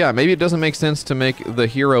 Okay, yeah, maybe it doesn't make sense to make the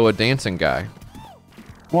hero a dancing guy.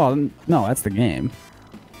 Well, no, that's the game.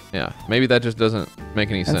 Yeah, maybe that just doesn't make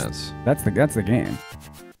any sense. That's the game.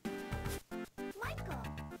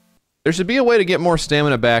 There should be a way to get more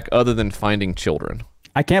stamina back other than finding children.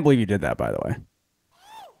 I can't believe you did that, by the way.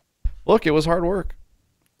 Look, it was hard work.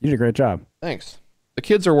 You did a great job. Thanks. The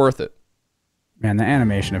kids are worth it. Man, the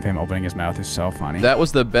animation of him opening his mouth is so funny. That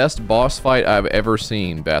was the best boss fight I've ever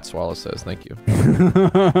seen, Bat Swallow says. Thank you.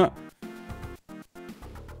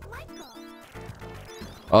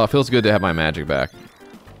 Oh, it feels good to have my magic back.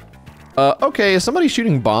 Okay, is somebody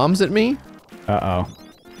shooting bombs at me? Uh-oh.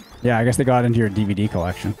 Yeah, I guess they got into your DVD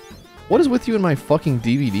collection. What is with you and my fucking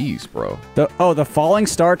DVDs, bro? The falling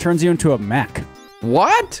star turns you into a mech.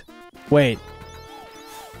 What? Wait.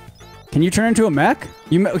 Can you turn into a mech?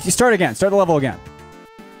 You start again. Start the level again.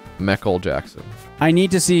 Mechel Jackson. I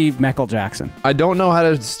need to see Mechel Jackson. I don't know how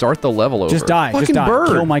to start the level over. Just die. Fucking Just die. bird.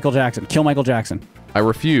 Kill Michael Jackson. Kill Michael Jackson. I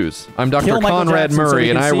refuse. I'm Dr. Kill Michael Conrad Jackson Murray,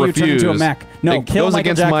 so and I refuse. Into a mech. No, it kill goes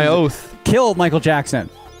Michael against Jackson. my oath. Kill Michael Jackson.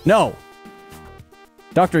 No.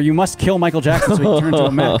 Doctor, you must kill Michael Jackson so he can turn into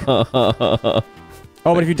a mech. Oh,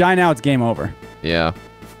 but if you die now, it's game over. Yeah.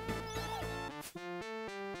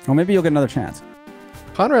 Well, maybe you'll get another chance.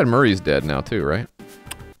 Conrad Murray's dead now too, right?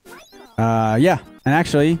 Yeah. And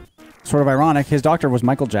actually, sort of ironic, his doctor was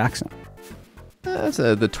Michael Jackson. That's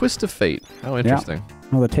the twist of fate. How interesting. Yeah.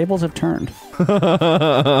 Well, the tables have turned.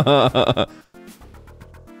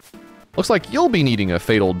 Looks like you'll be needing a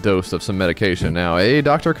fatal dose of some medication now, eh,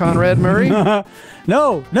 Dr. Conrad Murray? No,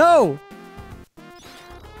 no!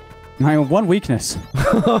 My one weakness.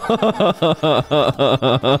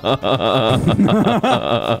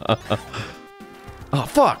 Oh,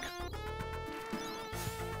 fuck!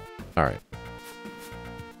 Alright.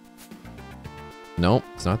 Nope,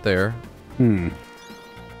 it's not there.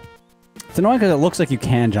 It's annoying because it looks like you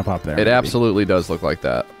can jump up there. It absolutely does look like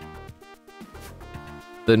that.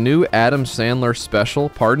 The new Adam Sandler special,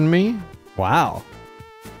 pardon me? Wow.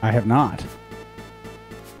 I have not.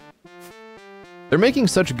 They're making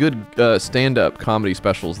such good stand-up comedy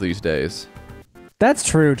specials these days. That's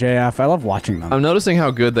true, JF. I love watching them. I'm noticing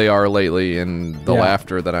how good they are lately and the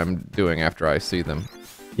laughter that I'm doing after I see them.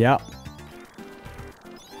 Yeah.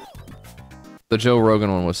 The Joe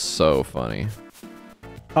Rogan one was so funny.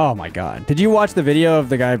 Oh my god. Did you watch the video of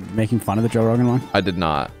the guy making fun of the Joe Rogan one? I did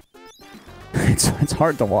not. It's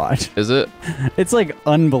hard to watch. Is it? It's like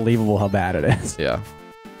unbelievable how bad it is. Yeah.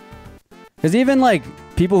 Because even like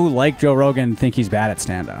people who like Joe Rogan think he's bad at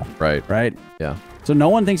stand-up. Right. Right? Yeah. So no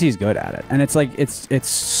one thinks he's good at it. And it's like, it's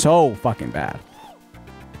so fucking bad.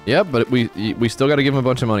 Yeah, but we still got to give him a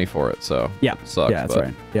bunch of money for it, so. Yeah. Sucks. Yeah, that's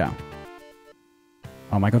right. Yeah.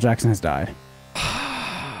 Oh, Michael Jackson has died.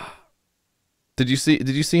 Did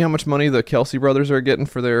you see how much money the Kelsey brothers are getting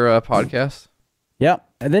for their podcast? Yep.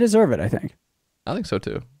 They deserve it, I think. I think so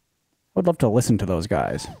too. I would love to listen to those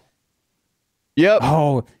guys. Yep.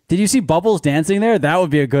 Oh, did you see Bubbles dancing there? That would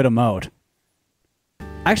be a good emote.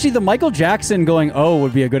 Actually, the Michael Jackson going oh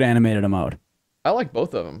would be a good animated emote. I like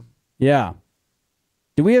both of them. Yeah.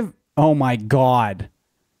 Do we have... Oh my god.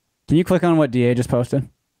 Can you click on what DA just posted?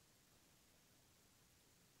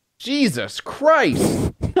 Jesus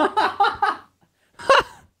Christ!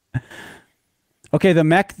 Okay, the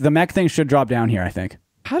mech thing should drop down here, I think.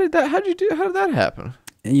 How did that happen?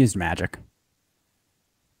 It used magic.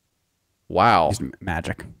 Wow. It used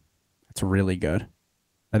magic. That's really good.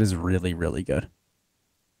 That is really, really good.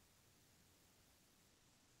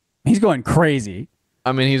 He's going crazy.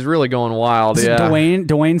 I mean, he's really going wild, This is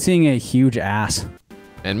Dwayne seeing a huge ass.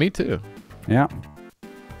 And me too. Yeah.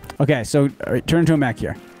 Okay, so turn into a mech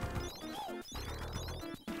here.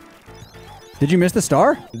 Did you miss the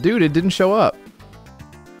star? Dude, it didn't show up.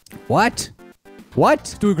 What? What?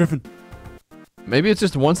 Stewie Griffin. Maybe it's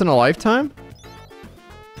just once in a lifetime?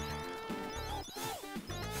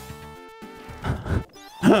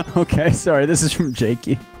 Okay, sorry. This is from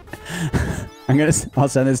Jakey. I'll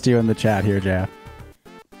send this to you in the chat here, Jeff.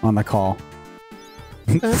 On the call.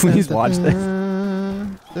 Please watch this.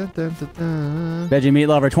 Veggie Meat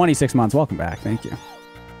Lover, 26 months. Welcome back. Thank you.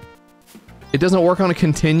 It doesn't work on a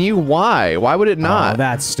continue? Why? Why would it not? Oh,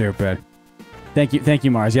 that's stupid. Thank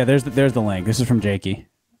you, Mars. Yeah, there's the link. This is from Jakey.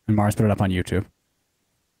 And Mars put it up on YouTube.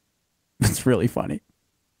 It's really funny.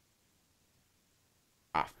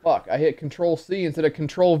 Ah, fuck. I hit Control-C instead of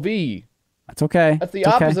Control-V. That's okay. That's the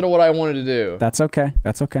opposite of what I wanted to do. That's okay.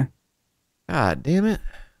 That's okay. God damn it.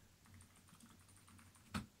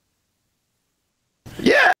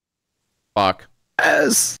 Fuck.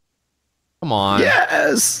 Yes. Come on.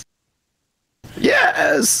 Yes.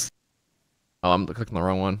 Yes. Oh, I'm clicking the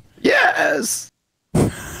wrong one. Yes.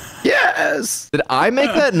 Yes. Did I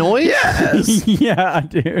make that noise? Yes. Yeah,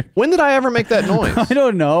 dude. When did I ever make that noise? I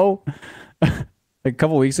don't know. A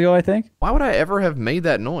couple weeks ago, I think. Why would I ever have made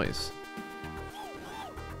that noise?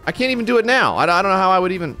 I can't even do it now. I don't know how I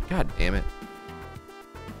would even... God damn it.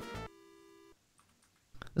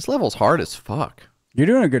 This level's hard as fuck. You're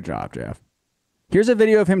doing a good job, Jeff. Here's a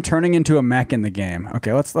video of him turning into a mech in the game.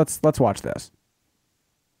 Okay, let's watch this.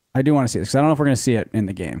 I do want to see this because I don't know if we're going to see it in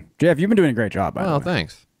the game. Jeff, you've been doing a great job. By the way.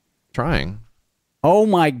 Thanks. Trying. Oh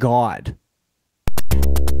my god.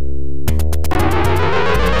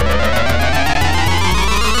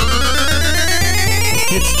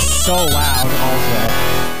 It's so loud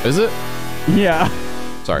also. Is it? Yeah.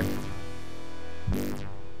 Sorry.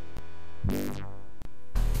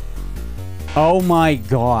 Oh my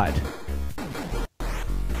god.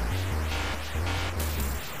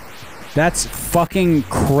 That's fucking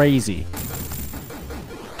crazy.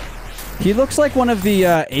 He looks like one of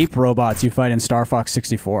the ape robots you fight in Star Fox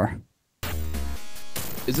 64.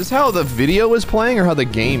 Is this how the video is playing or how the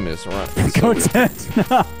game is running? Go test.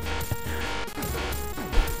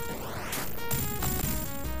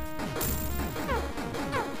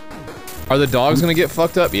 Are the dogs gonna get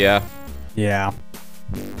fucked up? Yeah. Yeah.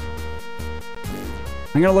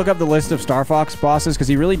 I'm gonna look up the list of Star Fox bosses because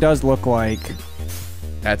he really does look like...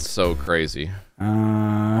 That's so crazy.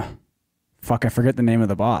 Fuck, I forget the name of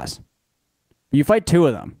the boss. You fight two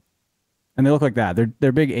of them, and they look like that.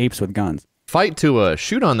 They're big apes with guns. Fight to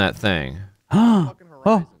shoot on that thing. Oh.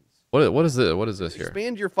 What is this? What is this here?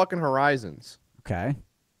 Expand your fucking horizons. Okay.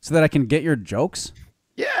 So that I can get your jokes?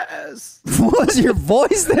 Yes. What was your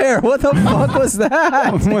voice there? What the fuck was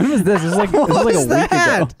that? When was this? It was like, a week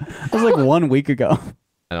ago. It was like 1 week ago.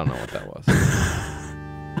 I don't know what that was.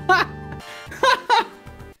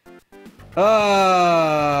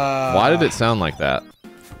 Why did it sound like that?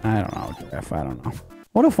 I don't know, Jeff. I don't know.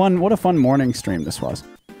 What a fun morning stream this was.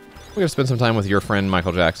 We're gonna spend some time with your friend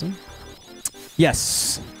Michael Jackson.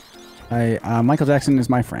 Yes. Michael Jackson is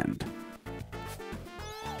my friend.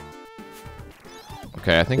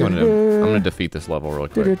 Okay, I think I'm gonna defeat this level real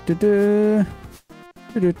quick. Did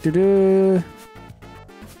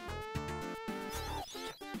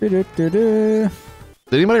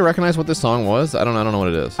anybody recognize what this song was? I don't know what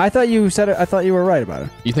it is. I thought you said it. I thought you were right about it.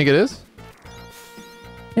 You think it is?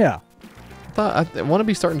 Yeah. I want to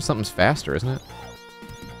be starting something faster, isn't it?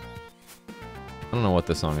 I don't know what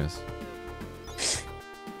this song is.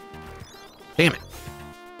 Damn it.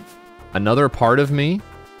 Another Part of Me?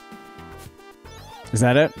 Is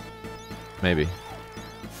that it? Maybe.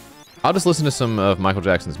 I'll just listen to some of Michael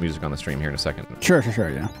Jackson's music on the stream here in a second. Sure,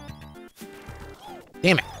 yeah.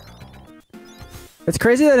 Damn it. It's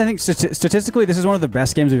crazy that I think statistically this is one of the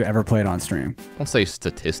best games we've ever played on stream. Don't say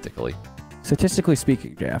statistically. Statistically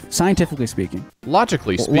speaking, Jeff. Scientifically speaking.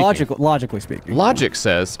 Logically speaking. Logically speaking. Logic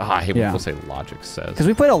says... I hate when people say logic says. Because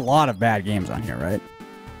we played a lot of bad games on here, right?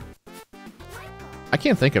 I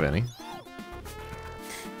can't think of any.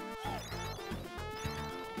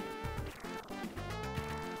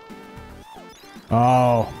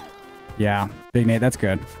 Oh. Yeah. Big Nate, that's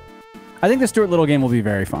good. I think the Stuart Little game will be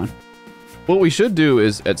very fun. What we should do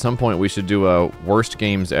is, at some point, we should do a worst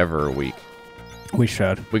games ever week. We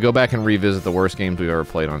should. We go back and revisit the worst games we've ever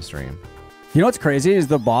played on stream. You know what's crazy is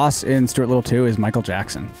the boss in Stuart Little 2 is Michael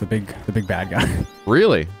Jackson, the big bad guy.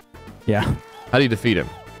 Really? Yeah. How do you defeat him?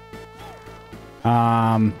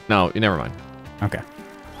 No, never mind. Okay.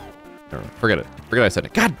 Never mind. Forget it. Forget I said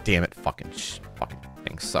it. God damn it. Fucking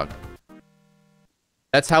things suck.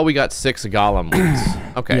 That's how we got 6 Gollum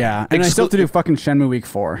weeks. Okay. Yeah, and I still have to do fucking Shenmue Week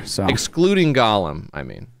 4, so... Excluding Gollum, I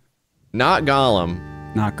mean. Not Gollum.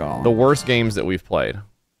 Not Gollum. The worst games that we've played.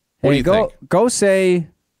 What do you think? Go say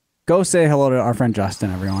hello to our friend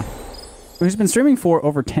Justin, everyone. Who's been streaming for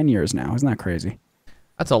over 10 years now. Isn't that crazy?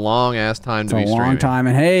 That's a long-ass time to be streaming. It's a long time.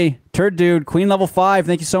 And hey, Turd Dude, Queen level 5,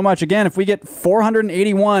 thank you so much. Again, if we get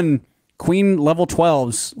 481 Queen level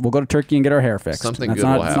 12s, we'll go to Turkey and get our hair fixed. Something good will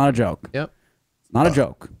happen. It's not a joke. Yep. Not a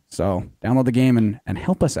joke. So download the game and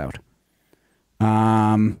help us out.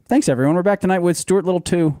 Thanks, everyone. We're back tonight with Stuart Little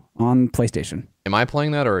 2 on PlayStation. Am I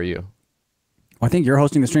playing that or are you? Well, I think you're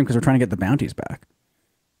hosting the stream because we're trying to get the bounties back.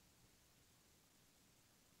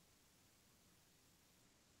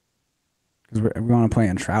 Because we want to play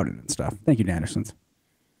Enshrouded and stuff. Thank you, Dandersons.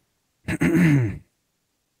 Isn't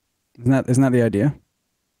that the idea?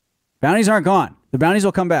 Bounties aren't gone. The bounties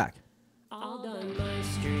will come back.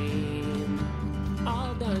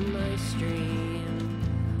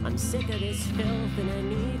 I'm sick of this filth and I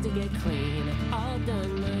need to get clean. All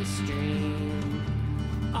done my stream.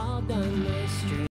 All done my stream.